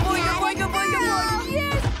 boy, oh, boy, oh, boy, good boy,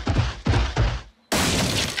 yes!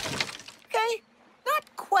 Okay, not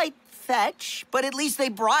quite fetch, but at least they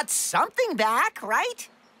brought something back, right?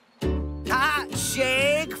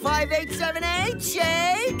 Shake, 5878,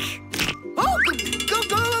 shake! Oh, good,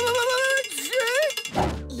 shake!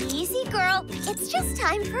 Easy, girl. It's just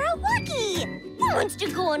time for a walkie. Who wants to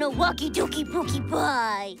go on a walkie-dookie bookie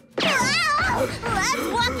bye? Let's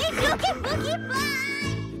walkie-dookie bookie bye!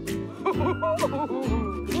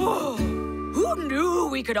 Who knew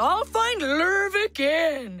we could all find Lerv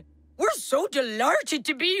again? We're so delighted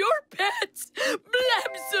to be your pets.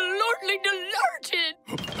 Absolutely delighted.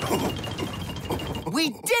 We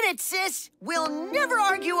did it, sis! We'll never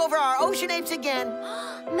argue over our ocean apes again.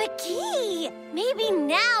 McGee! Maybe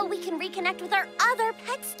now we can reconnect with our other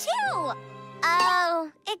pets, too.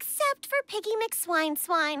 Oh, except for Piggy McSwine.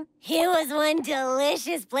 It was one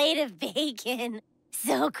delicious plate of bacon.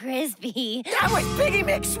 So crispy. That was Piggy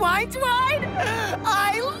McSwine?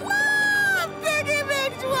 I love Piggy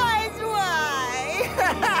McSwine!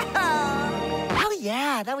 Oh,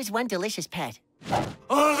 yeah, that was one delicious pet.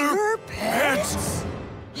 Other pets?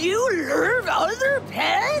 You Lerv other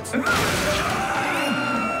pets?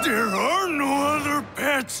 There are no other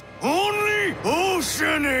pets, only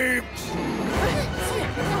ocean apes.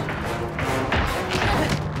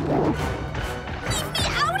 Leave me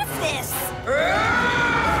out of this!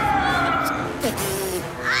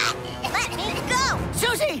 Let me go!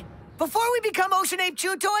 Susie, before we become ocean ape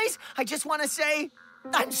chew toys, I just want to say,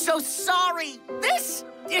 I'm so sorry. This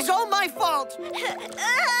is all my fault.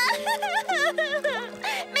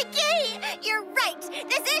 McGee, you're right.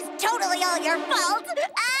 This is totally all your fault.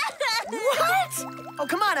 What? Oh,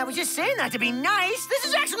 come on. I was just saying that to be nice. This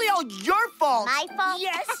is actually all your fault. My fault?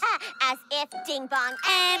 Yes. As if ding bong.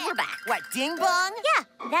 And we're back. What, ding bong? Yeah,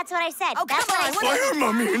 that's what I said. Oh, that's come on. Why are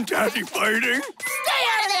Mommy and Daddy fighting? Stay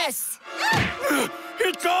out of this!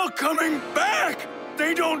 It's all coming back!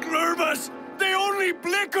 They don't Lerv us! They only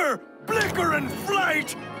blicker and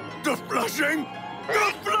flight! The flushing!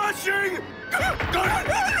 The flushing!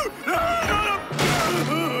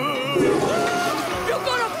 You're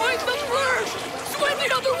gonna fight the flush! Swim the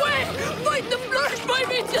other way! Fight the flush,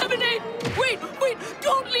 5878! Wait,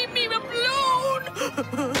 don't leave me alone!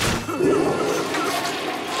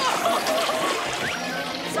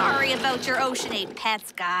 Sorry about about your oceanate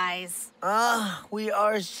pets, guys. We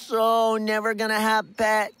are so never gonna have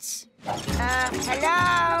pets.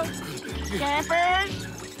 Hello? Campers?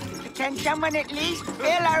 Can someone at least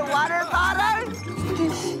fill our water bottle?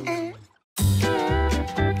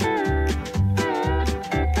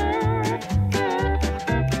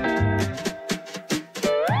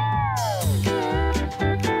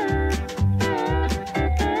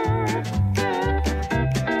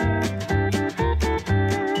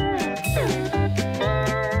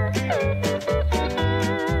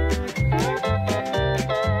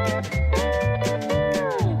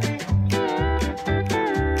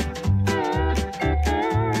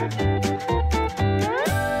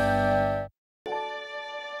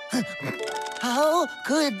 How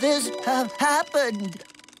could this have happened?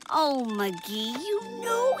 Oh, McGee, you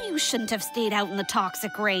know you shouldn't have stayed out in the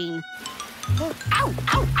toxic rain. Ow! Ow!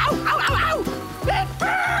 Ow! Ow! Ow!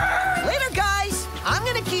 Ow! Later, guys. I'm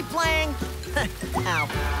gonna keep playing. Ow!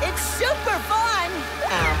 It's super fun.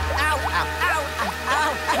 Ow! Ow! Ow! Ow!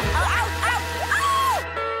 Ow! Ow! Ow! Ow!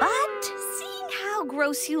 But seeing how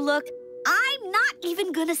gross you look, I'm not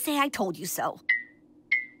even gonna say I told you so.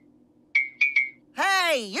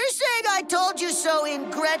 Hey, you're saying I told you so in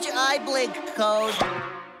Gretchen eye blink code.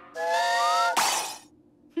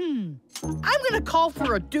 I'm gonna call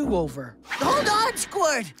for a do-over. Hold on,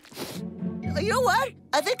 Squirt. You know what?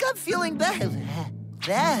 I think I'm feeling better.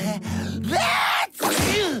 I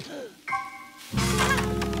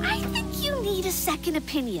think you need a second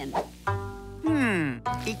opinion.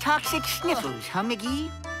 The toxic sniffles, huh,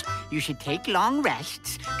 McGee? You should take long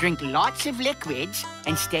rests, drink lots of liquids,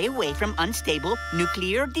 and stay away from unstable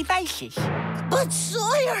nuclear devices. But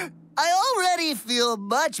Sawyer, I already feel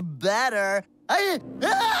much better.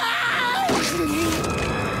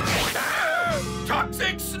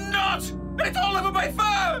 Toxic snot! It's all over my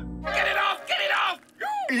fur! Get it off! Get it off!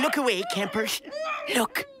 Look away, campers.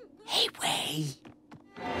 Look. Hey, way.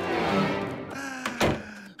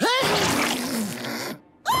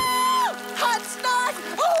 Hot snot!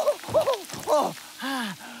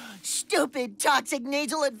 Stupid toxic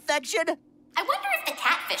nasal infection. I wonder if the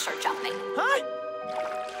catfish are jumping. Huh?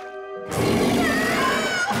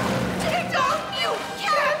 Take off, you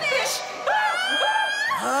catfish!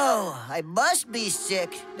 Oh, I must be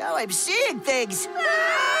sick. Now I'm seeing things.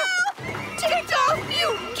 Take off,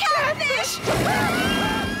 you catfish!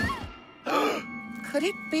 Could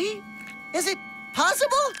it be? Is it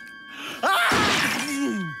possible?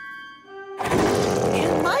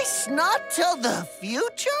 Can my snot tell the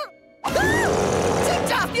future?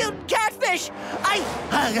 Ticked off, you catfish!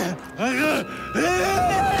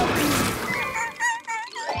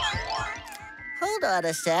 Hold on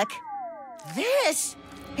a sec. This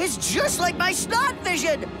is just like my snot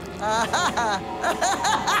vision!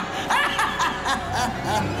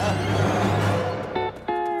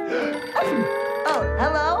 Oh,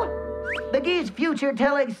 hello? McGee's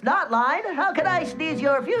future-telling snot line. How can I sneeze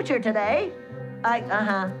your future today?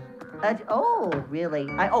 Oh, really?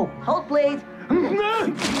 Hold, please.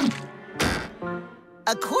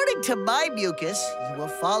 According to my mucus, you will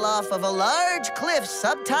fall off of a large cliff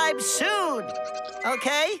sometime soon.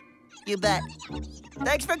 Okay? You bet.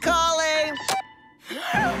 Thanks for calling.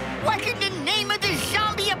 What in the name of the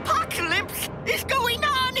zombie apocalypse is going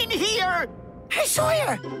on in here? Hey,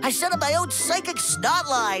 Sawyer! I set up my own psychic snot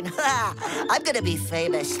line. I'm gonna be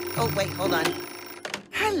famous. Oh, wait, hold on.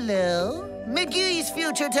 Hello? McGee's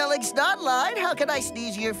future-telling snot line. How can I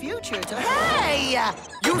sneeze your future to... Hey!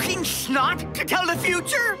 Using snot to tell the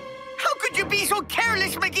future? How could you be so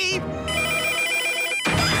careless, McGee?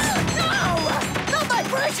 No! Not my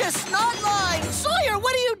precious snot line! Sawyer,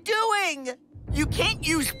 what are you doing? You can't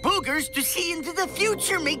use boogers to see into the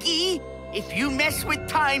future, McGee. If you mess with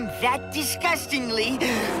time that disgustingly,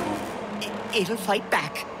 it'll fight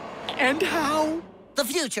back. And how? The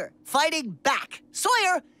future, fighting back.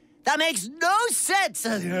 Sawyer, that makes no sense.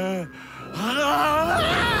 There,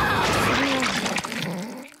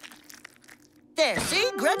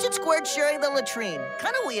 see? Gretchen Squirt sharing the latrine.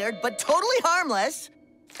 Kind of weird, but totally harmless.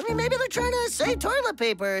 I mean, maybe they're trying to save toilet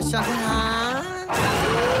paper or something.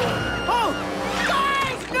 Oh!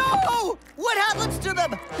 Guys, no! What happens to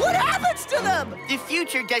them? What happens to them? The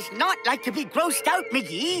future does not like to be grossed out,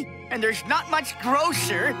 McGee. And there's not much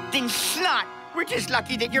grosser than snot. We're just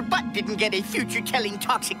lucky that your butt didn't get a future-telling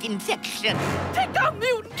toxic infection. Take off,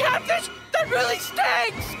 mutant catfish! That really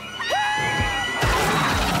stinks!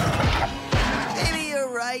 Maybe you're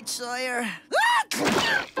right, Sawyer.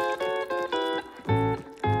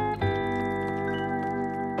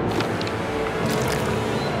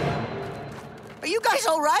 Are you guys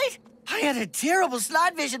all right? I had a terrible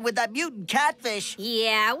snot vision with that mutant catfish.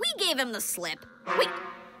 Yeah, we gave him the slip. Wait,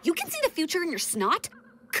 you can see the future in your snot?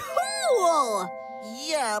 Cool!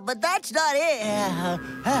 Yeah, but that's not it.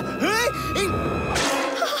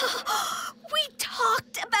 We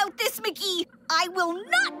talked about this, McGee. I will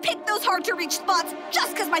not pick those hard-to-reach spots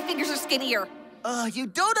just because my fingers are skinnier. You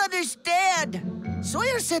don't understand.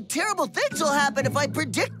 Sawyer said terrible things will happen if I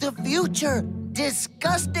predict the future.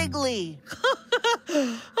 Disgustingly.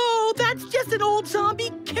 Oh, that's just an old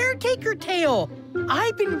zombie caretaker tale.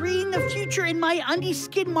 I've been reading the future in my undie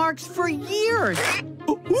skid marks for years.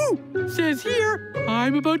 Ooh, says here,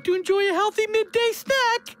 I'm about to enjoy a healthy midday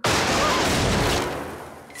snack.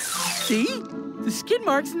 See? The skid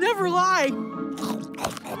marks never lie.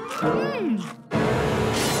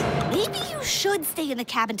 Maybe you should stay in the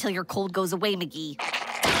cabin till your cold goes away, McGee.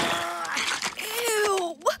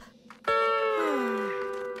 Ew.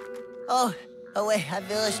 Oh wait, I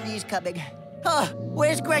feel a sneeze coming. Oh,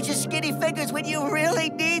 where's Gretchen's skinny fingers when you really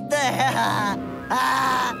need them?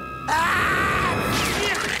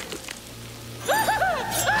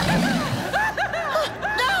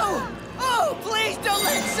 No! Oh, please don't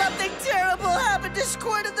let something terrible happen to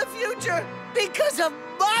Squirt in the future because of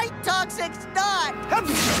my toxic snot!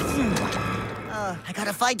 I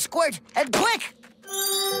gotta find Squirt, and quick!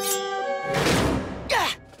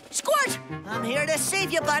 Squirt! I'm here to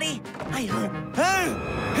save you, buddy.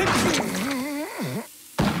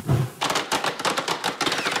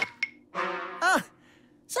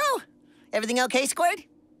 So, everything okay, Squirt?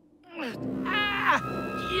 Yeah.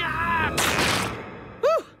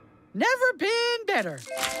 Whew, never been better.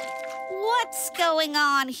 What's going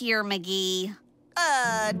on here, McGee?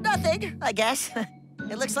 Nothing, I guess.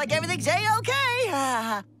 It looks like everything's A-okay.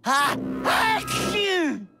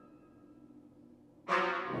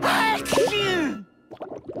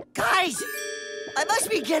 Guys, I must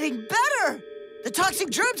be getting better. The toxic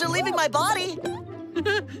germs are leaving my body.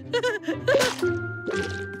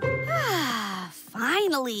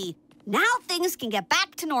 Finally. Now things can get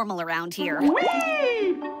back to normal around here.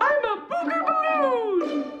 Whee! I'm a booger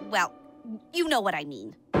balloon! Well, you know what I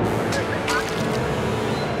mean.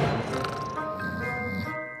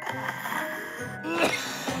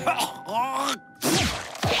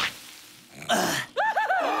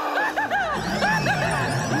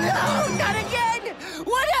 No, not again!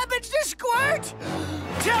 What happens to Squirt?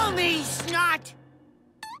 Tell me, Snot!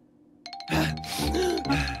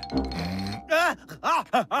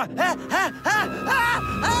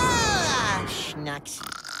 Schnucks.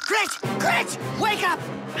 Gretch! Wake up!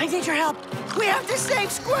 I need your help. We have to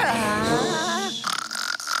save Squirt!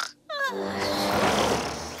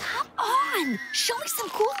 Come on! Show me some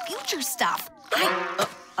cool future stuff.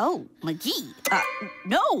 Oh, McGee.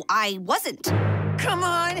 No, I wasn't. Come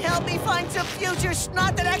on, help me find some future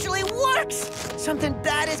snot that actually works! Something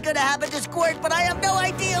bad is gonna happen to Squirt, but I have no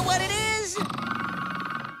idea what it is!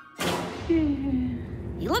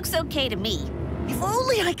 He looks okay to me. If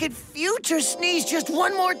only I could future sneeze just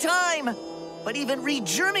one more time! But even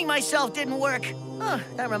re-germing myself didn't work. Oh,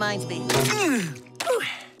 that reminds me.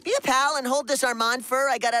 Be a pal and hold this Armand fur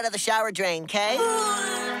I got out of the shower drain, okay?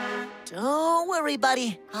 Don't worry,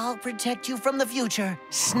 buddy. I'll protect you from the future.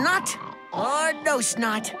 Snot or no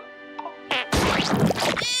snot. Ew!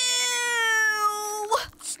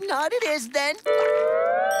 Snot it is, then.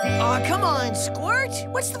 Oh, come on, Squirt.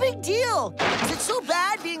 What's the big deal? Is it so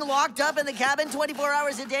bad being locked up in the cabin 24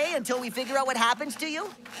 hours a day until we figure out what happens to you?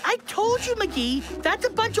 I told you, McGee, that's a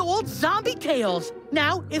bunch of old zombie tales.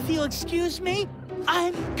 Now, if you'll excuse me,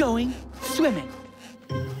 I'm going swimming.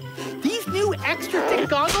 These new extra thick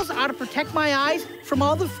goggles ought to protect my eyes from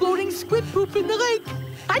all the floating squid poop in the lake.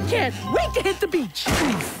 I can't wait to hit the beach.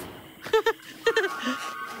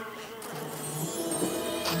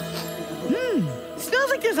 Smells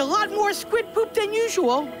like there's a lot more squid poop than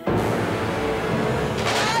usual.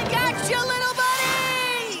 I got you, little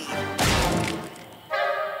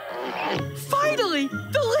buddy! Finally,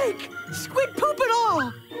 the lake! Squid poop and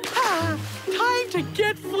all! Time to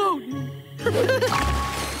get floating.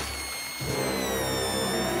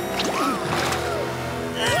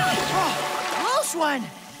 Close one!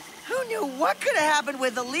 Who knew what could have happened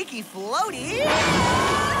with the leaky floaty?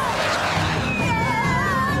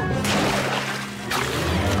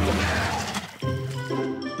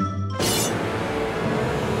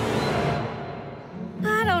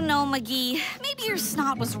 I don't know, McGee. Maybe your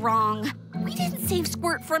snot was wrong. We didn't save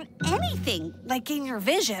Squirt from anything, like in your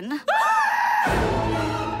vision.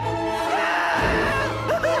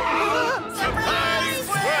 Surprise!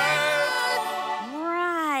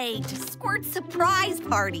 Right, Squirt's surprise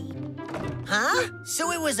party. Huh?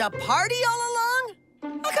 So it was a party all along?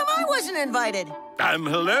 Oh, come I wasn't invited.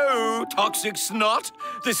 Hello, toxic snot.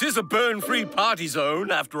 This is a burn-free party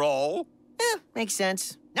zone, after all. Makes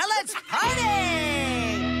sense. Now let's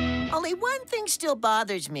party! Only one thing still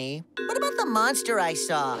bothers me. What about the monster I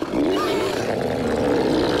saw?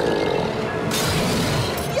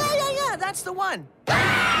 Yeah, that's the one.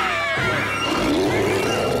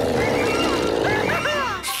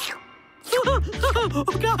 Oh,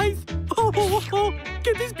 guys!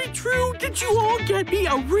 Can this be true? Did you all get me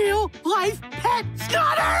a real-life pet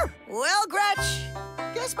snotter? Well, Gretch,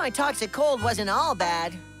 guess my toxic cold wasn't all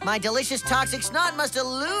bad. My delicious toxic snot must have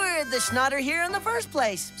lured the snotter here in the first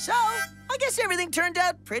place. So, I guess everything turned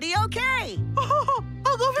out pretty okay.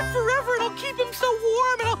 I'll love him forever, and I'll keep him so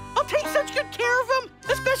warm, and I'll take such good care of him,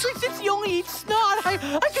 especially since he only eats snot. I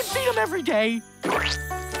can feed him every day.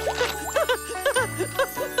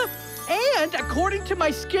 And according to my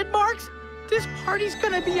skid marks, this party's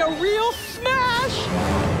gonna be a real smash!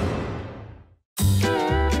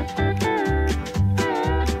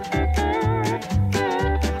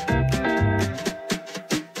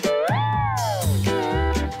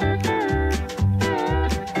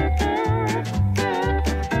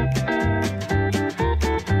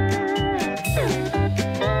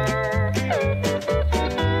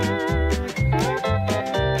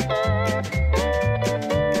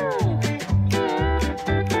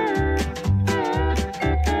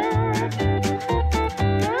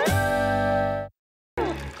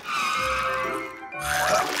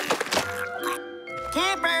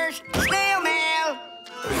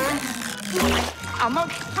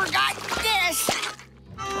 Almost forgot this.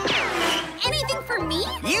 Anything for me?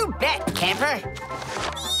 You bet, camper.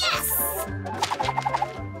 Yes!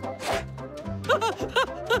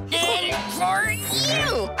 And for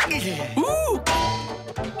you. Ooh!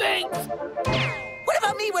 Thanks. What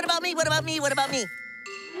about me? What about me? What about me? What about me?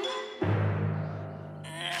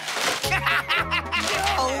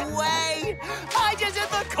 No way! I just hit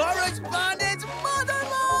the correspondence mother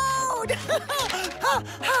load!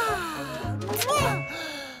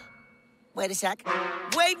 Wait a sec.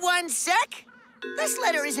 Wait 1 sec! This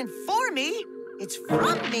letter isn't for me. It's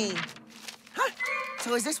from me. Huh?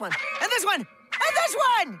 So is this one, and this one, and this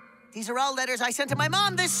one! These are all letters I sent to my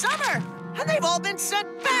mom this summer, and they've all been sent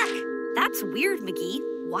back. That's weird, McGee.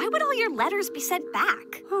 Why would all your letters be sent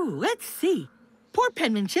back? Oh, let's see. Poor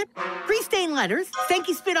penmanship, pre-stained letters,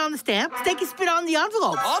 stanky spit on the stamp, stanky spit on the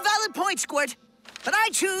envelope. All valid points, Squirt. But I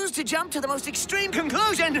choose to jump to the most extreme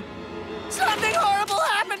conclusion. Something horrible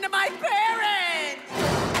happened to my parents!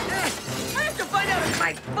 I have to find out if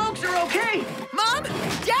my folks are okay. Mom?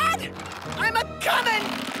 Dad? I'm a-coming!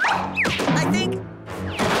 I think...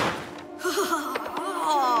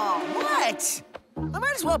 Oh, what? I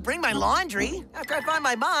might as well bring my laundry. After I find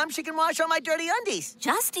my mom, she can wash all my dirty undies.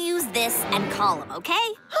 Just use this and call him,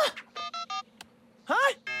 okay?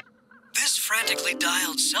 Huh? This frantically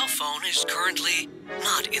dialed cell phone is currently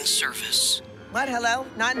not in service. What, hello?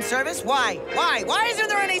 Not in service? Why? Why? Why isn't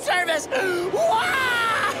there any service? Why?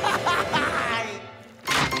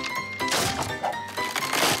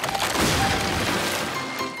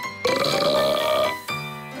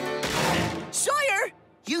 Sawyer,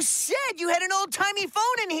 you said you had an old-timey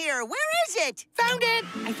phone in here. Where is it? Found it.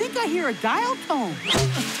 I think I hear a dial tone.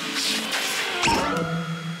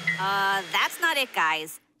 That's not it,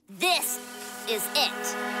 guys. This is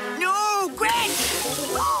it. No, Gretch!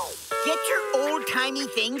 Get your old-timey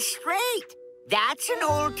things straight. That's an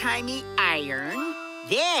old-timey iron.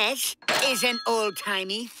 This is an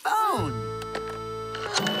old-timey phone.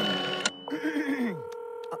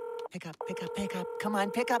 Pick up, pick up, pick up. Come on,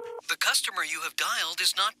 pick up. The customer you have dialed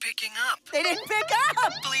is not picking up. They didn't pick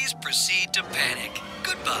up! Please proceed to panic.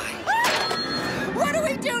 Goodbye. What do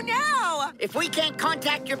we do now? If we can't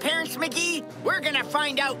contact your parents, McGee, we're gonna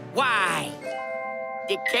find out why.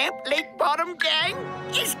 The Camp Lakebottom gang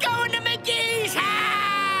is going to McGee's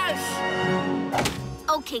house!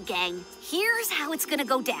 Okay, gang, here's how it's gonna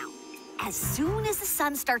go down. As soon as the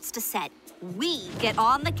sun starts to set, we get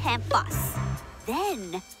on the camp bus.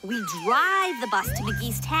 Then we drive the bus to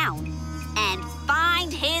McGee's town and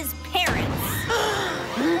find his parents.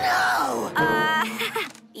 No!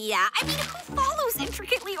 Yeah, I mean, who follows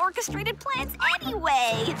intricately orchestrated plans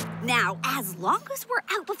anyway? Now, as long as we're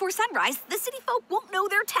out before sunrise, the city folk won't know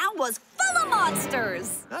their town was full of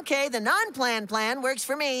monsters. Okay, the non-planned plan works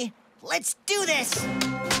for me. Let's do this!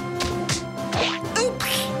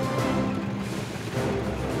 Oops!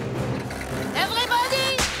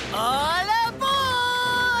 Everybody, all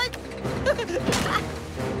aboard!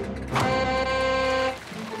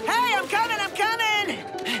 Hey, I'm coming!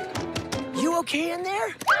 You okay in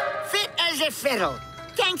there? Fit as a fiddle.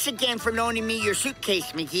 Thanks again for loaning me your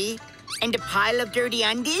suitcase, McGee. And a pile of dirty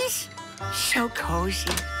undies? So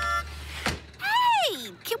cozy.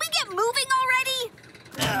 Hey, can we get moving already?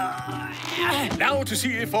 Now to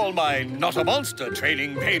see if all my not a monster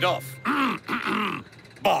training paid off.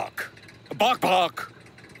 Bark. Bark, bark.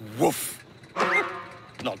 Woof.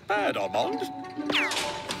 Not bad, Armand.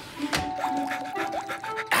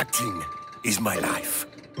 Acting is my life.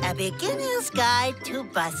 A beginner's guide to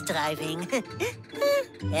bus driving.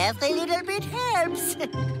 Every little bit helps.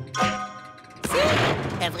 See?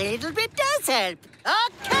 Every little bit does help.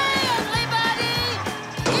 Okay, everybody!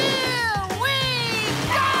 Here we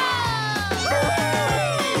go!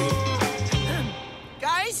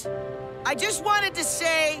 Guys, I just wanted to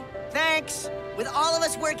say thanks. With all of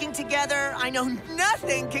us working together, I know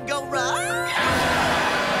nothing can go wrong.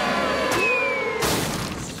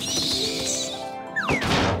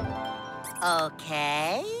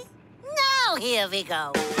 Okay. Now here we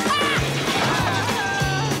go.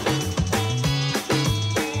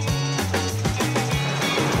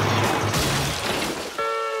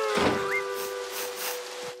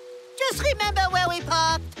 Just remember where we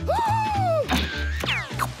parked.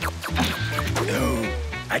 No,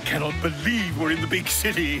 I cannot believe we're in the big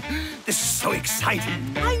city. This is so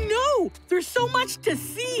exciting. I know! There's so much to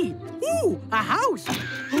see. Ooh, a house.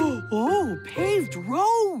 Oh, paved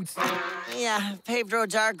roads. Yeah, paved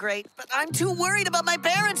roads are great, but I'm too worried about my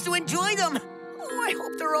parents to enjoy them. Oh, I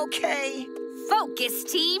hope they're okay. Focus,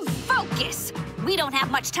 team, focus. We don't have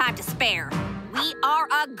much time to spare. We are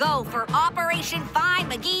a go for Operation Find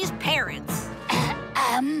McGee's Parents.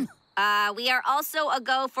 We are also a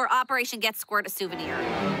go for Operation Get Squirt a Souvenir.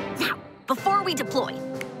 Now, before we deploy,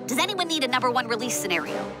 does anyone need a #1 release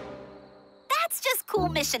scenario? That's just cool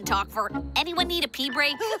mission talk for anyone need a pee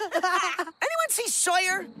break? Anyone see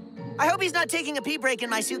Sawyer? I hope he's not taking a pee break in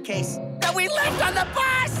my suitcase that we left on the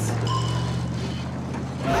bus!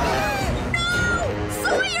 No!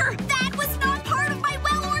 Sawyer! That was not part of my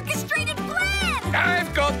well-orchestrated plan!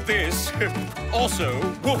 I've got this. Also,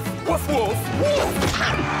 woof, woof, woof, woof.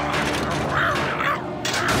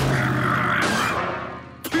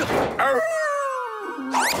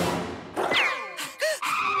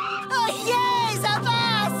 Oh, yay, the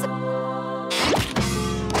bus!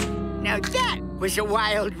 Now that was a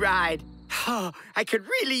wild ride. Oh, I could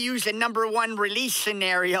really use a #1 release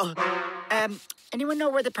scenario. Anyone know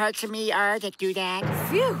where the parts of me are that do that?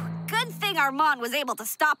 Phew! Good thing Armand was able to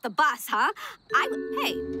stop the bus, huh?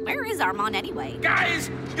 Hey, where is Armand anyway? Guys,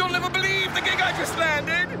 you'll never believe the gig I just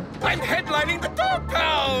landed. I'm headlining the Dog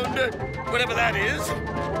Pound. Whatever that is.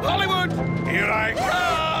 Hollywood, here I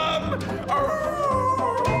come.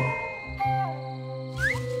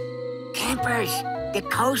 Campers, the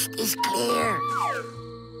coast is clear.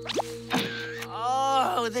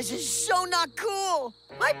 Oh, this is so not cool.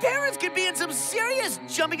 My parents could be in some serious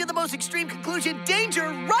jumping to the most extreme conclusion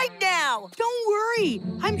danger right now. Don't worry.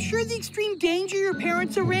 I'm sure the extreme danger your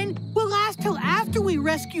parents are in will last till after we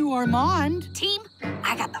rescue Armand. Team,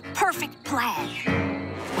 I got the perfect plan.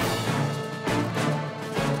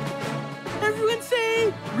 Everyone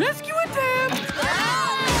say, rescue attempt!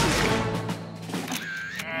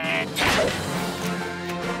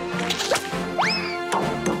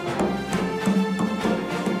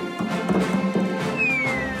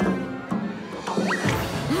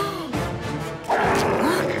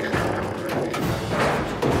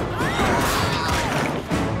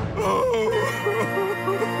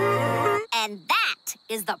 And that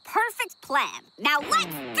is the perfect plan. Now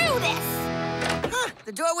let's do this!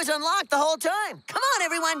 The door was unlocked the whole time. Come on,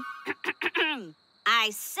 everyone. I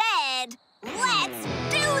said, let's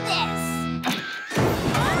do this!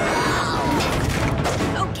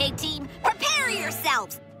 Okay, team, prepare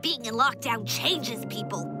yourselves. Being in lockdown changes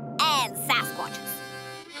people and Sasquatches.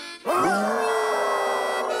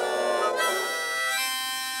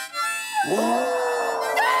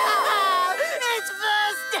 It's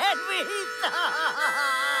worse than we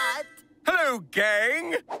thought. Hello,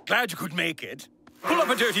 gang. Glad you could make it. Pull up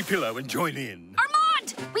a dirty pillow and join in.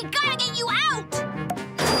 Armand, we gotta get you out!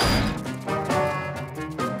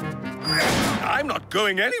 I'm not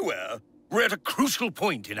going anywhere. We're at a crucial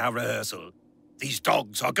point in our rehearsal. These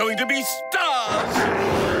dogs are going to be stars!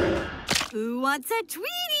 Who wants a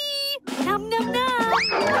tweety? Num, num, num.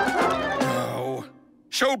 Oh,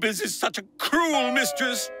 showbiz is such a cruel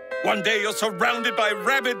mistress. One day you're surrounded by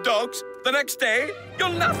rabid dogs. The next day, you're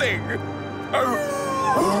nothing.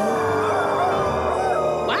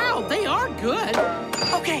 Wow, they are good.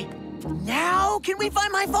 Okay, now can we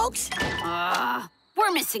find my folks?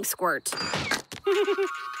 We're missing Squirt.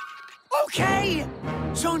 Okay,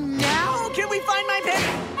 so now can we find my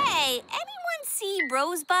parents? Hey, anyone see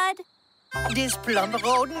Rosebud? This plum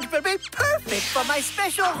rodent will be perfect for my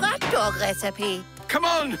special hot dog recipe. Come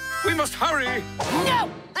on, we must hurry. No,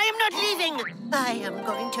 I am not leaving. I am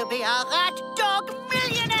going to be a hot dog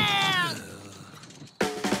millionaire.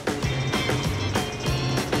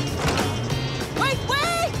 Wait!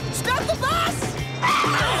 Stop the bus!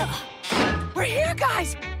 We're here,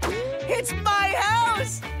 guys. It's my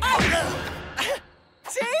house.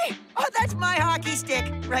 See? Oh, that's my hockey stick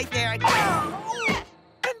right there. And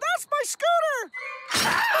that's my scooter.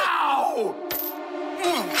 Ow!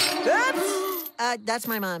 Oops. That's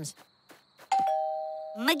my mom's.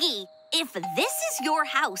 McGee, if this is your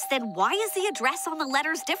house, then why is the address on the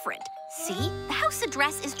letters different? See, the house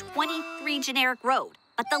address is 23 Generic Road,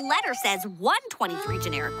 but the letter says 123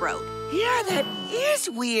 Generic Road. Yeah, that is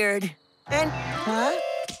weird. And,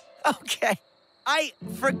 okay. I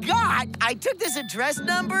forgot I took this address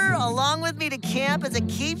number along with me to camp as a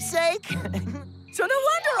keepsake. So no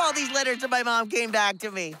wonder all these letters to my mom came back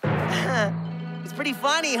to me. It's pretty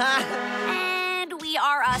funny, huh? And we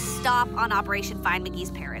are a stop on Operation Find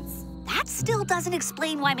McGee's parents. That still doesn't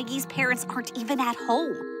explain why McGee's parents aren't even at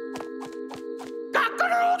home.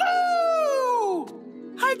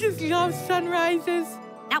 I just love sunrises.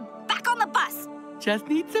 Now back on the bus. Just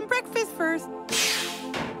need some breakfast first.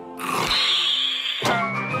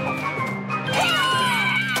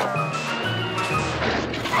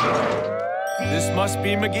 This must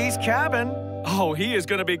be McGee's cabin. Oh, he is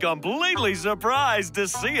going to be completely surprised to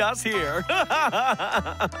see us here.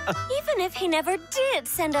 Even if he never did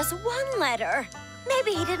send us one letter,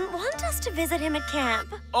 maybe he didn't want us to visit him at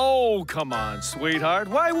camp. Oh, come on, sweetheart.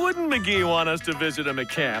 Why wouldn't McGee want us to visit him at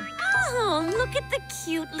camp? Oh, look at the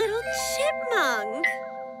cute little chipmunk.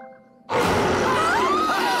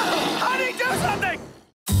 Honey, do something!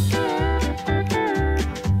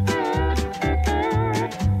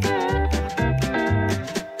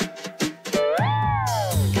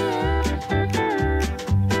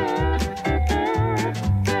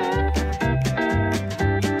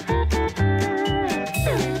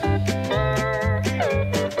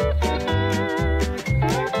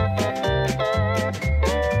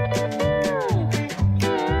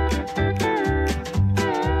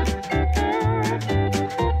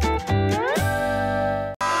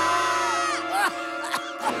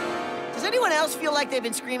 They've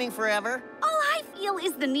been screaming forever. All I feel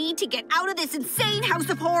is the need to get out of this insane house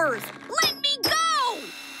of horrors. Let me go!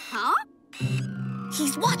 Huh?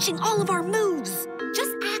 He's watching all of our moves.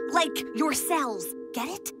 Just act like yourselves. Get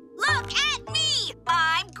it? Look at me!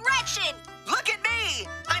 I'm Gretchen. Look at me!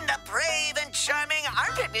 I'm the brave and charming,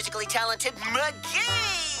 armpit musically talented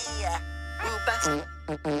McGee.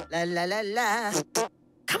 La la la la.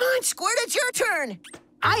 Come on, Squirt, it's your turn.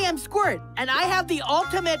 I am Squirt, and I have the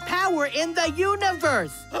ultimate power in the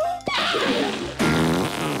universe.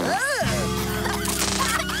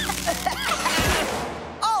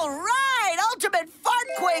 All right, ultimate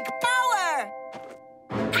fartquake power!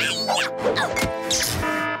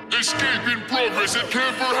 Escape in progress at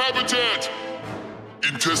camper habitat.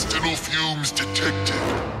 Intestinal fumes detected.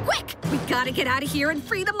 Quick! We gotta get out of here and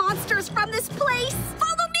free the monsters from this place.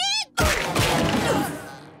 Follow me!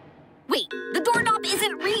 Wait, the doorknob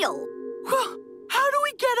isn't real. How do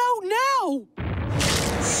we get out now?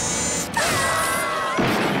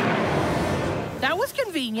 That was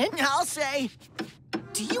convenient. I'll say.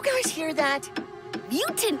 Do you guys hear that?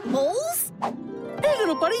 Mutant moles? Hey,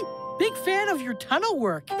 little buddy. Big fan of your tunnel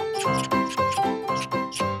work. I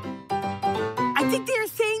think they're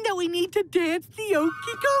saying that we need to dance the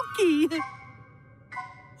okey-dokey.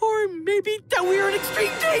 Or maybe that we're in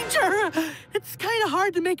extreme danger. It's kind of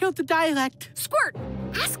hard to make out the dialect. Squirt,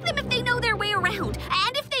 ask them if they know their way around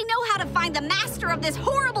and if they know how to find the master of this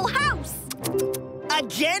horrible house.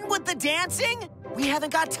 Again with the dancing? We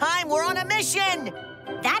haven't got time. We're on a mission.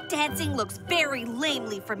 That dancing looks very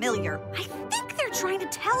lamely familiar. I think they're trying to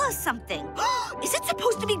tell us something. Is it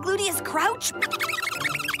supposed to be Gluteus Crouch?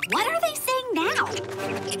 What are they saying now?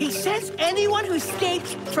 He says anyone who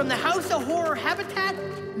escapes from the House of Horror habitat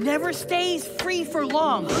never stays free for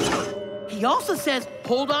long. He also says,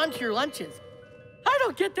 hold on to your lunches. I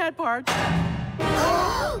don't get that part.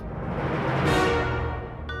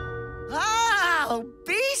 Oh,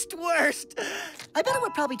 beast worst. I bet it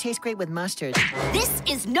would probably taste great with mustard. This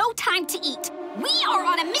is no time to eat. We are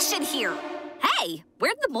on a mission here. Hey,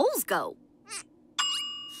 where'd the moles go?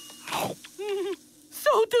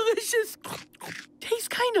 So delicious. Tastes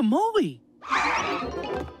kind of moldy.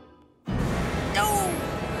 No,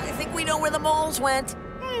 I think we know where the moles went.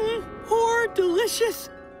 Poor, delicious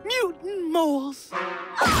mutant moles.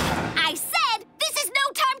 I said this is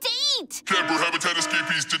no time to eat. right. Camper habitat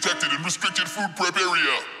escapees detected in restricted food prep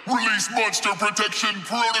area. Release monster protection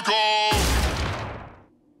protocol!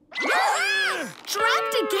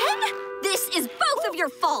 Trapped again? This is both of your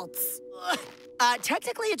faults.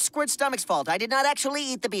 Technically, it's Squirt's stomach's fault. I did not actually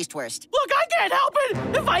eat the beastwurst. Look, I can't help it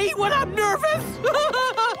if I eat when I'm nervous.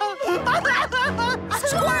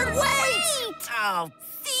 Squirt, wait! Oh,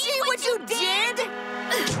 see what you did?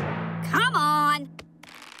 Come on.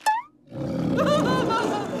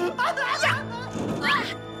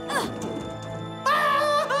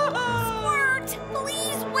 Squirt,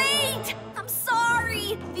 please wait. I'm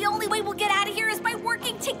sorry. The only way we'll get out of here is by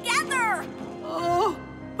working together. Oh,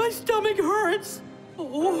 my stomach hurts.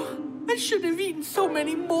 Oh, I shouldn't have eaten so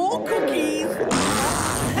many mole cookies.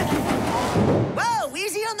 Whoa,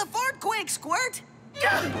 easy on the fart quick, Squirt.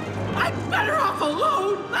 I'm better off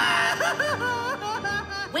alone.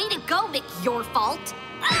 Way to go, Mick, your fault.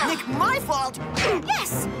 Mick, my fault?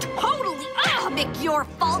 Yes, totally. Mick, your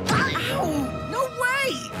fault. Ow, no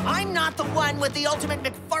way. I'm not the one with the ultimate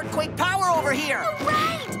McFartquake power over here.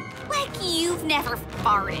 Right. Like you've never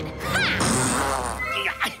farted.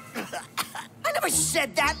 I never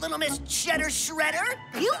said that, Little Miss Cheddar Shredder.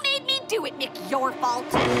 You made me do it, Mick, your fault.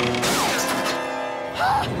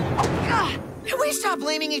 Can we stop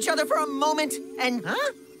blaming each other for a moment? And,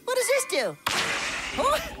 what does this do?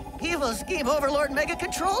 Oh, evil scheme overlord mega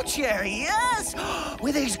control chair, yes!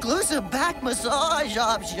 With exclusive back massage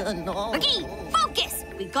option. Oh. McGee, focus!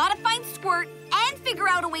 We gotta find Squirt and figure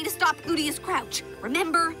out a way to stop Gluteus Crouch.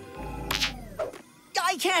 Remember?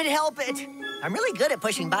 I can't help it. I'm really good at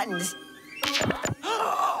pushing buttons.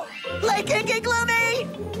 Like Inky Gloomy!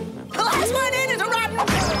 The last one in is a rotten...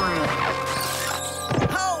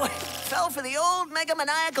 Oh, fell for the old mega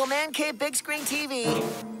maniacal man cave big screen TV.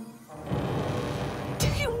 Do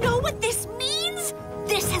you know what this means?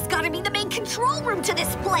 This has got to be the main control room to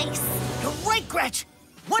this place. You're right, Gretch.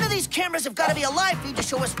 One of these cameras have got to be a live feed to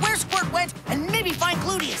show us where Squirt went and maybe find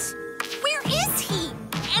Gluteus. Where is he?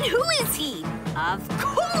 And who is he? Of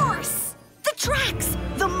course! The tracks,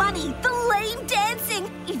 the money, the lame dancing,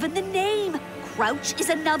 even the name. Crouch is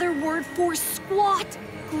another word for squat.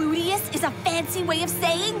 Gluteus is a fancy way of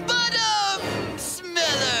saying... Bottom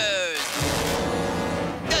smellers!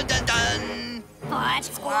 Dun dun dun!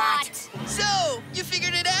 Buttsquat! So, you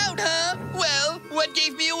figured it out, huh? Well, what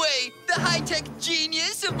gave me away? The high-tech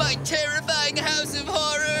genius of my terrifying house of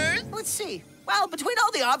horrors? Let's see. Well, between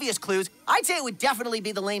all the obvious clues, I'd say it would definitely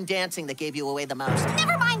be the lame dancing that gave you away the most.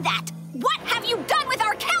 Never mind that! What have you done with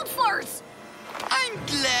our counselors? I'm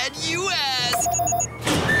glad you asked.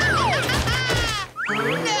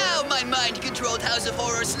 Now, my mind-controlled House of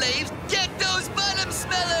Horror slaves, get those bottom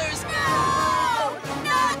smellers! No!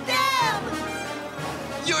 Not them!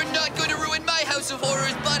 You're not going to ruin my House of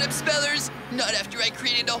Horrors, bottom smellers! Not after I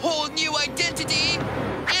created a whole new identity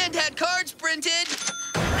and had cards printed!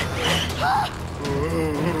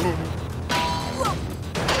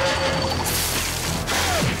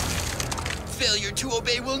 Failure to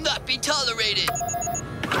obey will not be tolerated!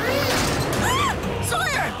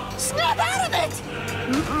 Sawyer! Snap out of it!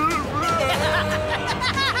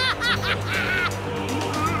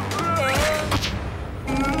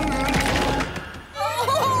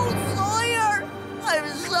 Oh, Sawyer! I'm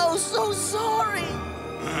so sorry!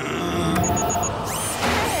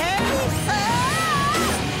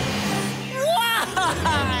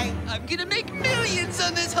 Why? I'm gonna make millions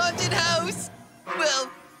on this haunted house! Well,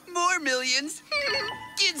 more millions.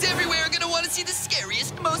 Kids everywhere are gonna want to see the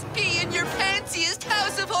scariest, most pee-in-your-pantsiest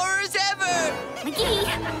House of Horrors ever! McGee,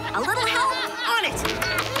 a little help? On it!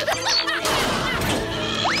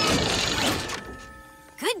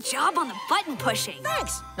 Good job on the button pushing.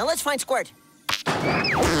 Thanks. Now let's find Squirt.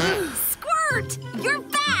 Squirt, you're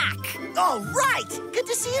back! All right! Good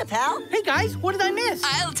to see you, pal. Hey, guys, what did I miss?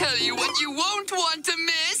 I'll tell you what you won't want to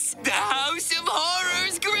miss! The House of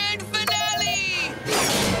Horrors grand finale!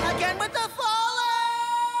 Again with the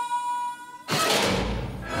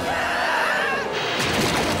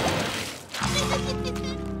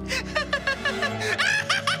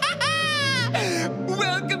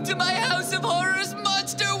Welcome to my House of Horrors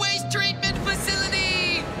monster waste treatment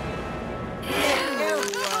facility!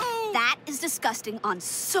 That is disgusting on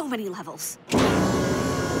so many levels.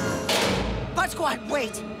 Buttsquat,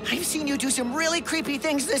 wait! I've seen you do some really creepy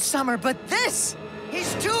things this summer, but this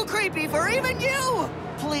is too creepy for even you!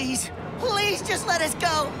 Please, please just let us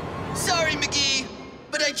go! Sorry, McGee,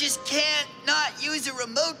 but I just can't not use a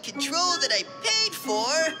remote control that I paid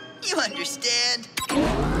for. You understand.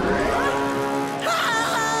 Oh!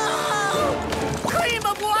 Cream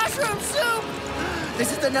of washroom soup!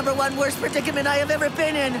 This is the #1 worst predicament I have ever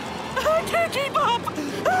been in. I can't keep up!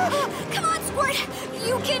 Squirt,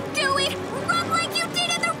 you can do it! Run like you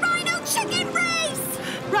did in the Rhino Chicken Race!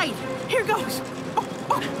 Right, here goes.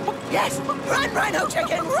 Yes, run, Rhino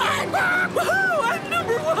Chicken, run! Woohoo! I'm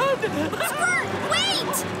 #1! Squirt,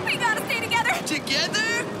 wait! We gotta stay together!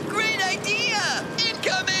 Together? Great idea!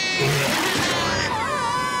 Incoming!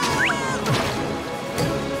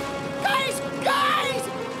 Guys!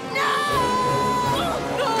 No!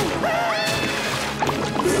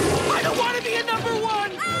 I don't want to be a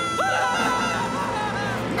 #1!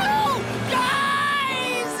 No!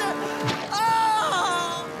 Guys!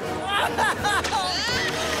 Oh!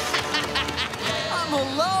 I'm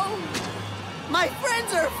alone. My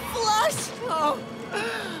friends are flush. Oh.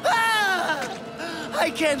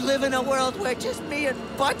 I can't live in a world where just me and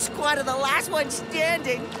Buttsquat are the last one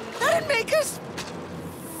standing. That'd make us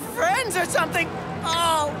friends or something.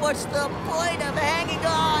 Oh, what's the point of hanging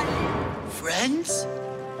on? Friends?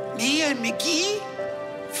 Me and McGee?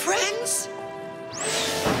 Friends?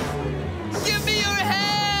 Give me your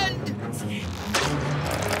hand!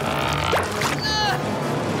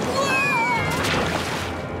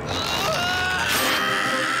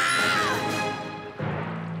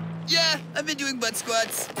 Yeah, I've been doing butt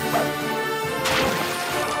squats.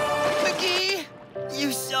 McGee,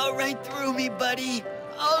 you saw right through me, buddy.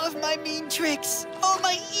 All of my mean tricks, all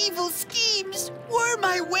my evil schemes were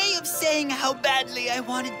my way of saying how badly I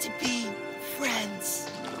wanted to be friends.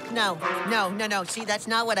 No. See, that's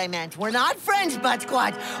not what I meant. We're not friends,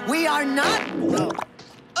 Buttsquat. We are not...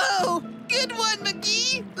 Oh, good one,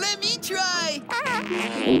 McGee. Let me try.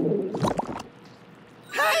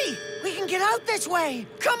 Hey, we can get out this way.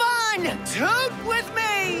 Come on, toot with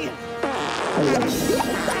me.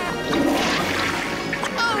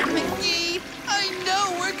 Oh, McGee, I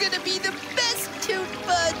know we're gonna be the best toot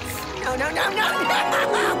buds. No.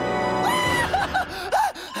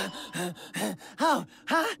 Oh,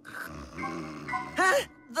 huh?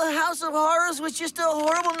 The House of Horrors was just a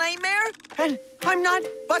horrible nightmare? And I'm not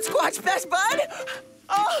Buttsquat's best bud?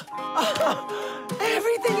 Oh,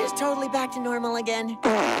 everything is totally back to normal again.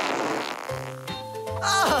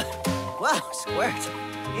 Oh, wow, Squirt.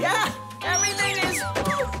 Yeah, everything is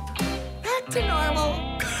back to normal.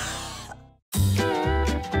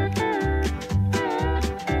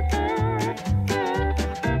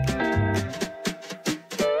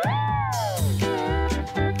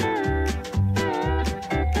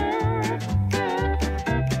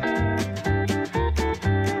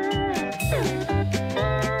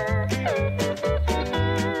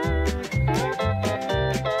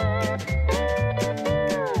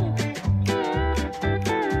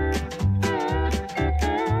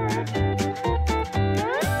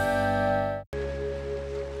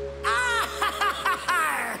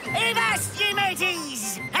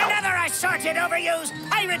 Assorted overused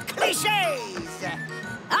pirate cliches!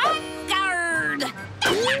 On guard!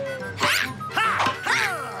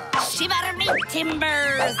 Shiver me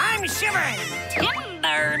timbers! I'm shivering!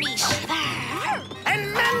 Timber me shiver!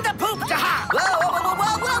 And mend the poop to ha! Whoa!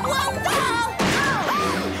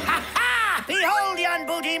 Ha! Behold yon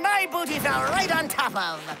booty my booty fell right on top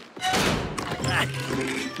of!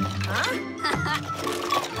 Huh?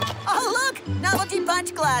 Oh, look! Novelty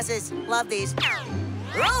punch glasses. Love these.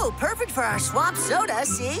 Oh, perfect for our swamp soda,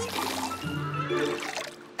 see?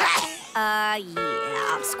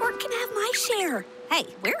 Yeah. Squirt can have my share. Hey,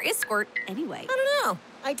 where is Squirt anyway? I don't know.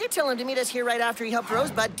 I did tell him to meet us here right after he helped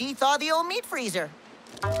Rosebud de-thaw the old meat freezer.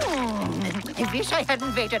 I wish I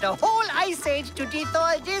hadn't waited a whole ice age to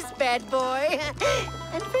de-thaw this bad boy.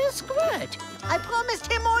 And where's Squirt? I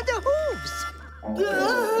promised him all the hooves.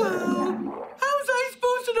 How's I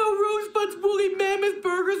supposed to know Rosebud's woolly mammoth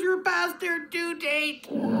burgers are past their due date?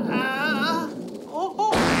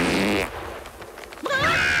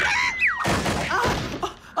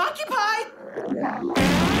 Occupied!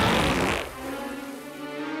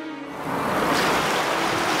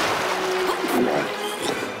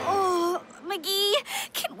 Oh, McGee,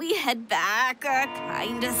 can we head back?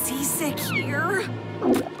 Kinda seasick here.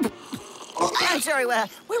 I'm sorry, what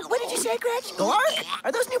did you say, Gretch? Glark?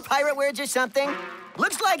 Are those new pirate words or something?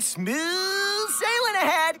 Looks like smooth sailing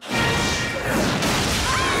ahead.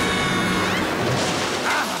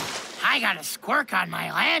 I got a squirk on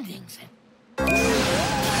my landings.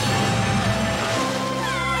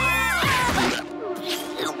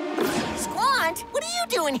 Squant, what are you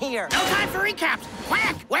doing here? No time for recaps.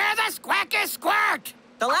 Quack, where the squack is Squirt?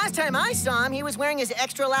 The last time I saw him, he was wearing his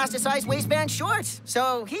extra elasticized waistband shorts.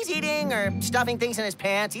 So he's eating or stuffing things in his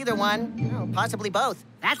pants, either one. Oh, possibly both.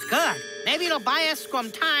 That's good. Maybe it'll buy us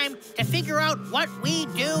some time to figure out what we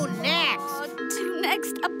do next. Do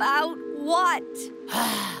next about what?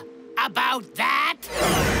 About that?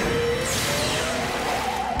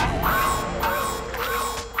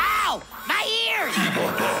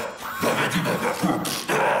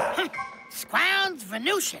 Squounds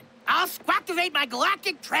Venusian. I'll squactivate my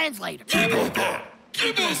galactic translator. Give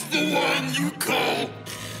us the one you call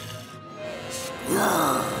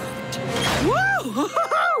Squirt. Woo!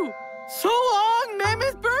 So long,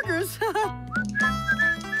 Mammoth Burgers.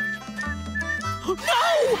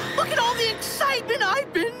 No! Look at all the excitement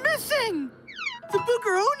I've been missing. The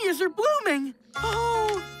boogeronias are blooming.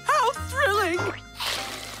 Oh, how thrilling.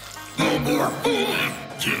 No more fooling.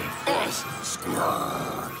 Give us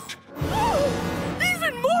Squirt. Oh,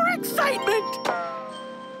 even more excitement.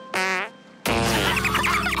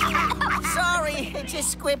 Sorry, it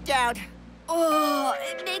just squipped out. Oh,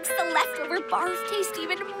 it makes the leftover barf taste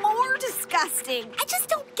even more disgusting. I just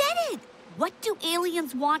don't get it. What do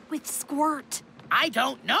aliens want with Squirt? I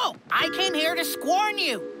don't know. I came here to scorn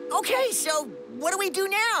you. Okay, so what do we do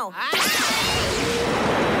now?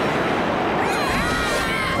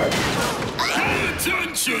 Pay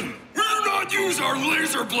attention! We do not use our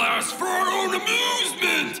laser blast for our own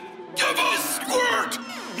amusement! Give us Squirt!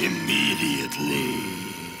 Immediately!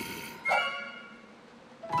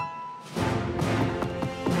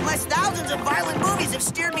 Unless thousands of violent movies have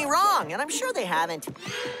steered me wrong, and I'm sure they haven't.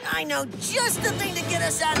 I know just the thing to get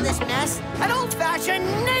us out of this mess. An old-fashioned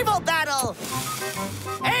naval battle!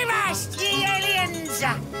 Avast, ye aliens!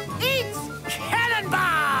 Eat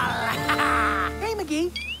cannonball! Hey,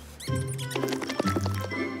 McGee.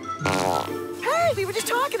 Hey, we were just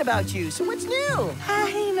talking about you, so what's new?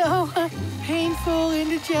 I know. Painful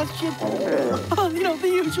indigestion. Oh, you know, the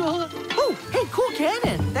usual. Oh, hey, cool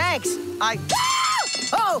cannon. Thanks.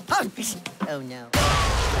 Oh, no.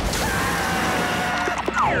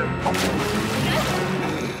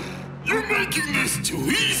 You're making this too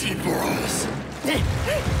easy for us.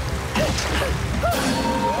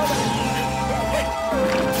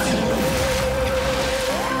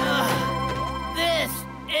 This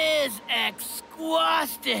is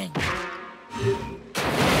exhausting.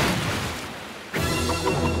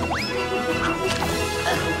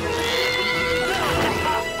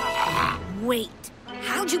 Wait,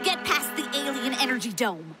 how'd you get past the alien energy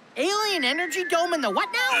dome? Alien energy dome in the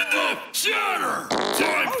what now? Enough chatter!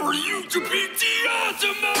 Time for you to be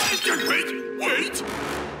deatomized! Wait!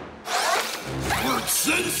 Squirt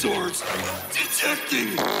sensors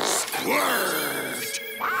detecting Squirt!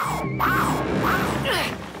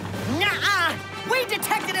 Nuh-uh! We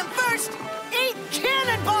detected him first! Eat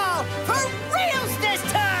cannonball! For reals this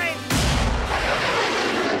time!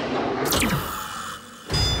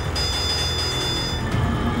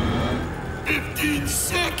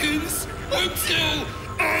 Seconds until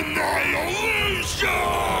annihilation!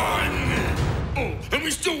 Oh, and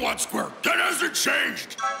we still want Squirt. That hasn't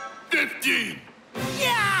changed. 15.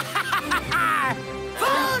 Yeah!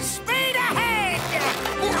 Full speed ahead!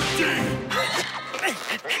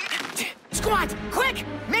 14. Squat, quick!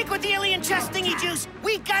 Make with the alien chest thingy juice!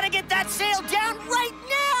 We gotta get that sail down right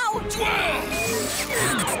now!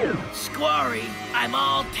 12. Squarry, I'm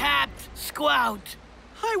all tapped. Squout.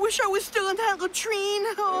 I wish I was still in that latrine.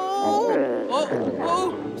 Oh.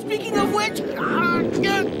 Speaking of which...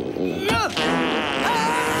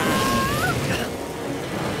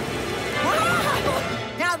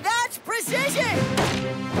 Now that's precision!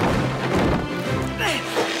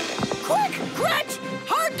 Quick, Gretch!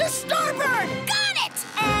 Hard to starboard! Got it!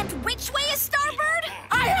 And which way is starboard?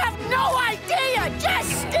 I have no idea!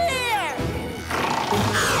 Just steer!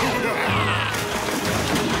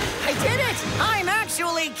 I did it! I'm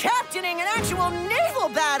actually captaining an actual naval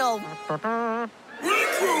battle! We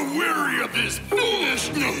grow weary of this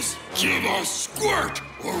foolishness! Give us Squirt,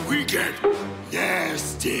 or we get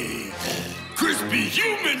nasty! Crispy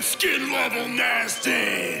human skin level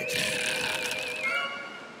nasty!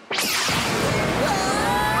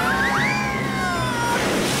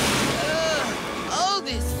 All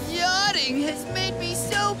this yachting has made me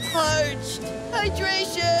so parched.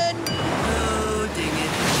 Hydration! Oh, dang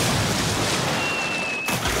it.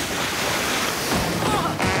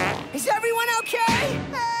 Is everyone okay?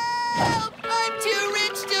 Help! I'm too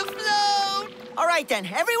rich to float! All right then,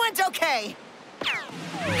 everyone's okay.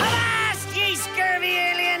 Avast, ye scurvy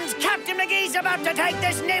aliens! Captain McGee's about to take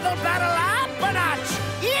this naval battle up a notch!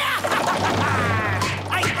 Yeah!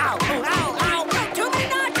 Ow! Too many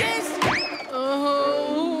notches!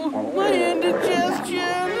 Oh, my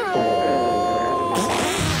indigestion.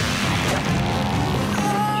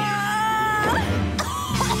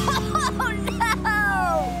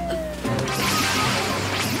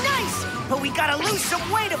 But we gotta lose some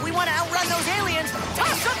weight if we want to outrun those aliens.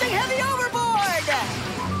 Toss something heavy overboard!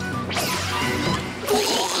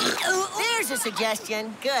 There There's a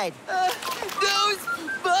suggestion. Good. Those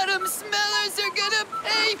bottom smellers are gonna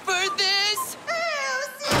pay for this!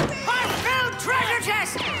 Hostile treasure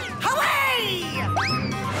chest! Away!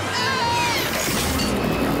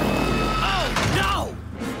 Oh, no!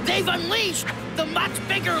 They've unleashed the much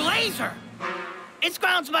bigger laser! Its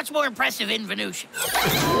ground's much more impressive in Venusian.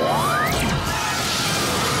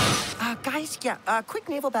 Guys, quick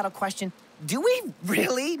naval battle question. Do we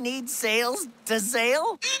really need sails to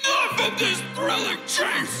sail? Enough of this thrilling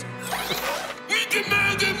chase! We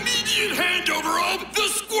demand immediate handover of the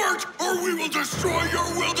Squirt, or we will destroy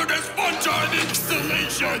your wilderness fun-time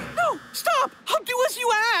installation! No, stop! I'll do as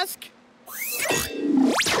you ask!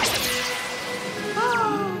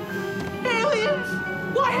 Oh, aliens!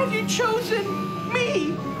 Why have you chosen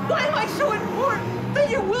me? Why am I so important that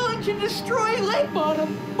you're willing to destroy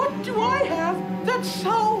Lakebottom? What do I have that's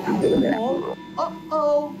so...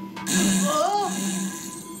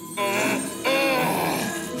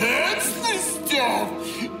 That's the stuff!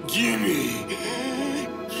 Gimme!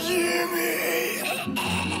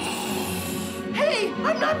 Hey,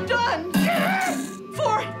 I'm not done!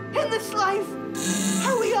 For in this life,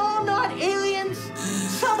 are we all not aliens?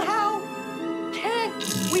 Somehow, can't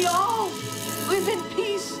we all live in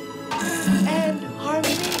peace and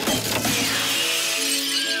harmony?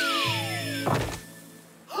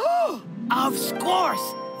 Of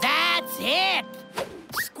course! That's it!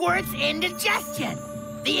 Squirt's indigestion!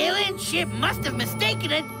 The alien ship must have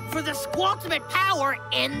mistaken it for the ultimate power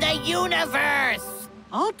in the universe!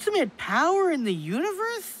 Ultimate power in the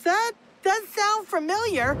universe? That does sound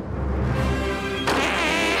familiar.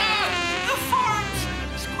 The farts!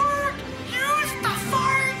 Squirt! Use the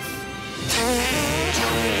farts!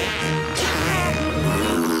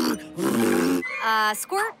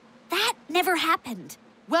 Squirt, that never happened.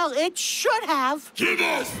 Well, it should have. Give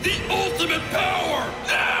us the ultimate power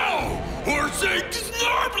now, or say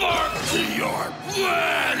Snarblark to your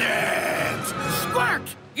planet!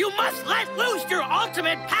 Squirt, you must let loose your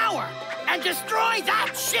ultimate power and destroy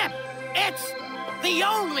that ship. It's the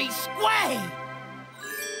only sway.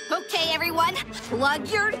 Okay, everyone, plug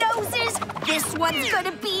your noses. This one's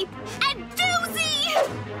gonna be a doozy!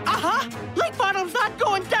 Uh-huh. Lakebottom's not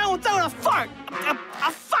going down without a fart.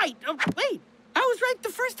 A fight. Wait, I was right the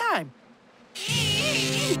first time.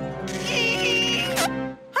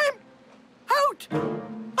 I'm out.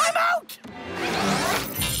 I'm out.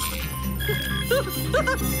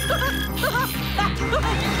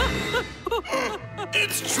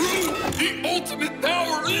 It's true! The ultimate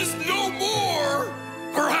power is no more!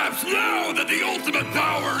 Perhaps now that the ultimate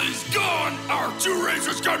power is gone, our two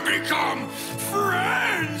races can become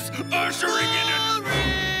friends! Ushering in a...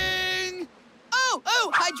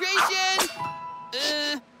 Oh, hydration!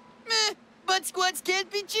 Meh, Buttsquats can't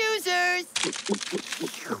be choosers!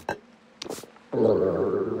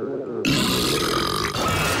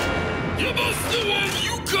 Give us the one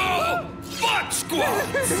you call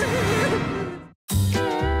Buttsquats!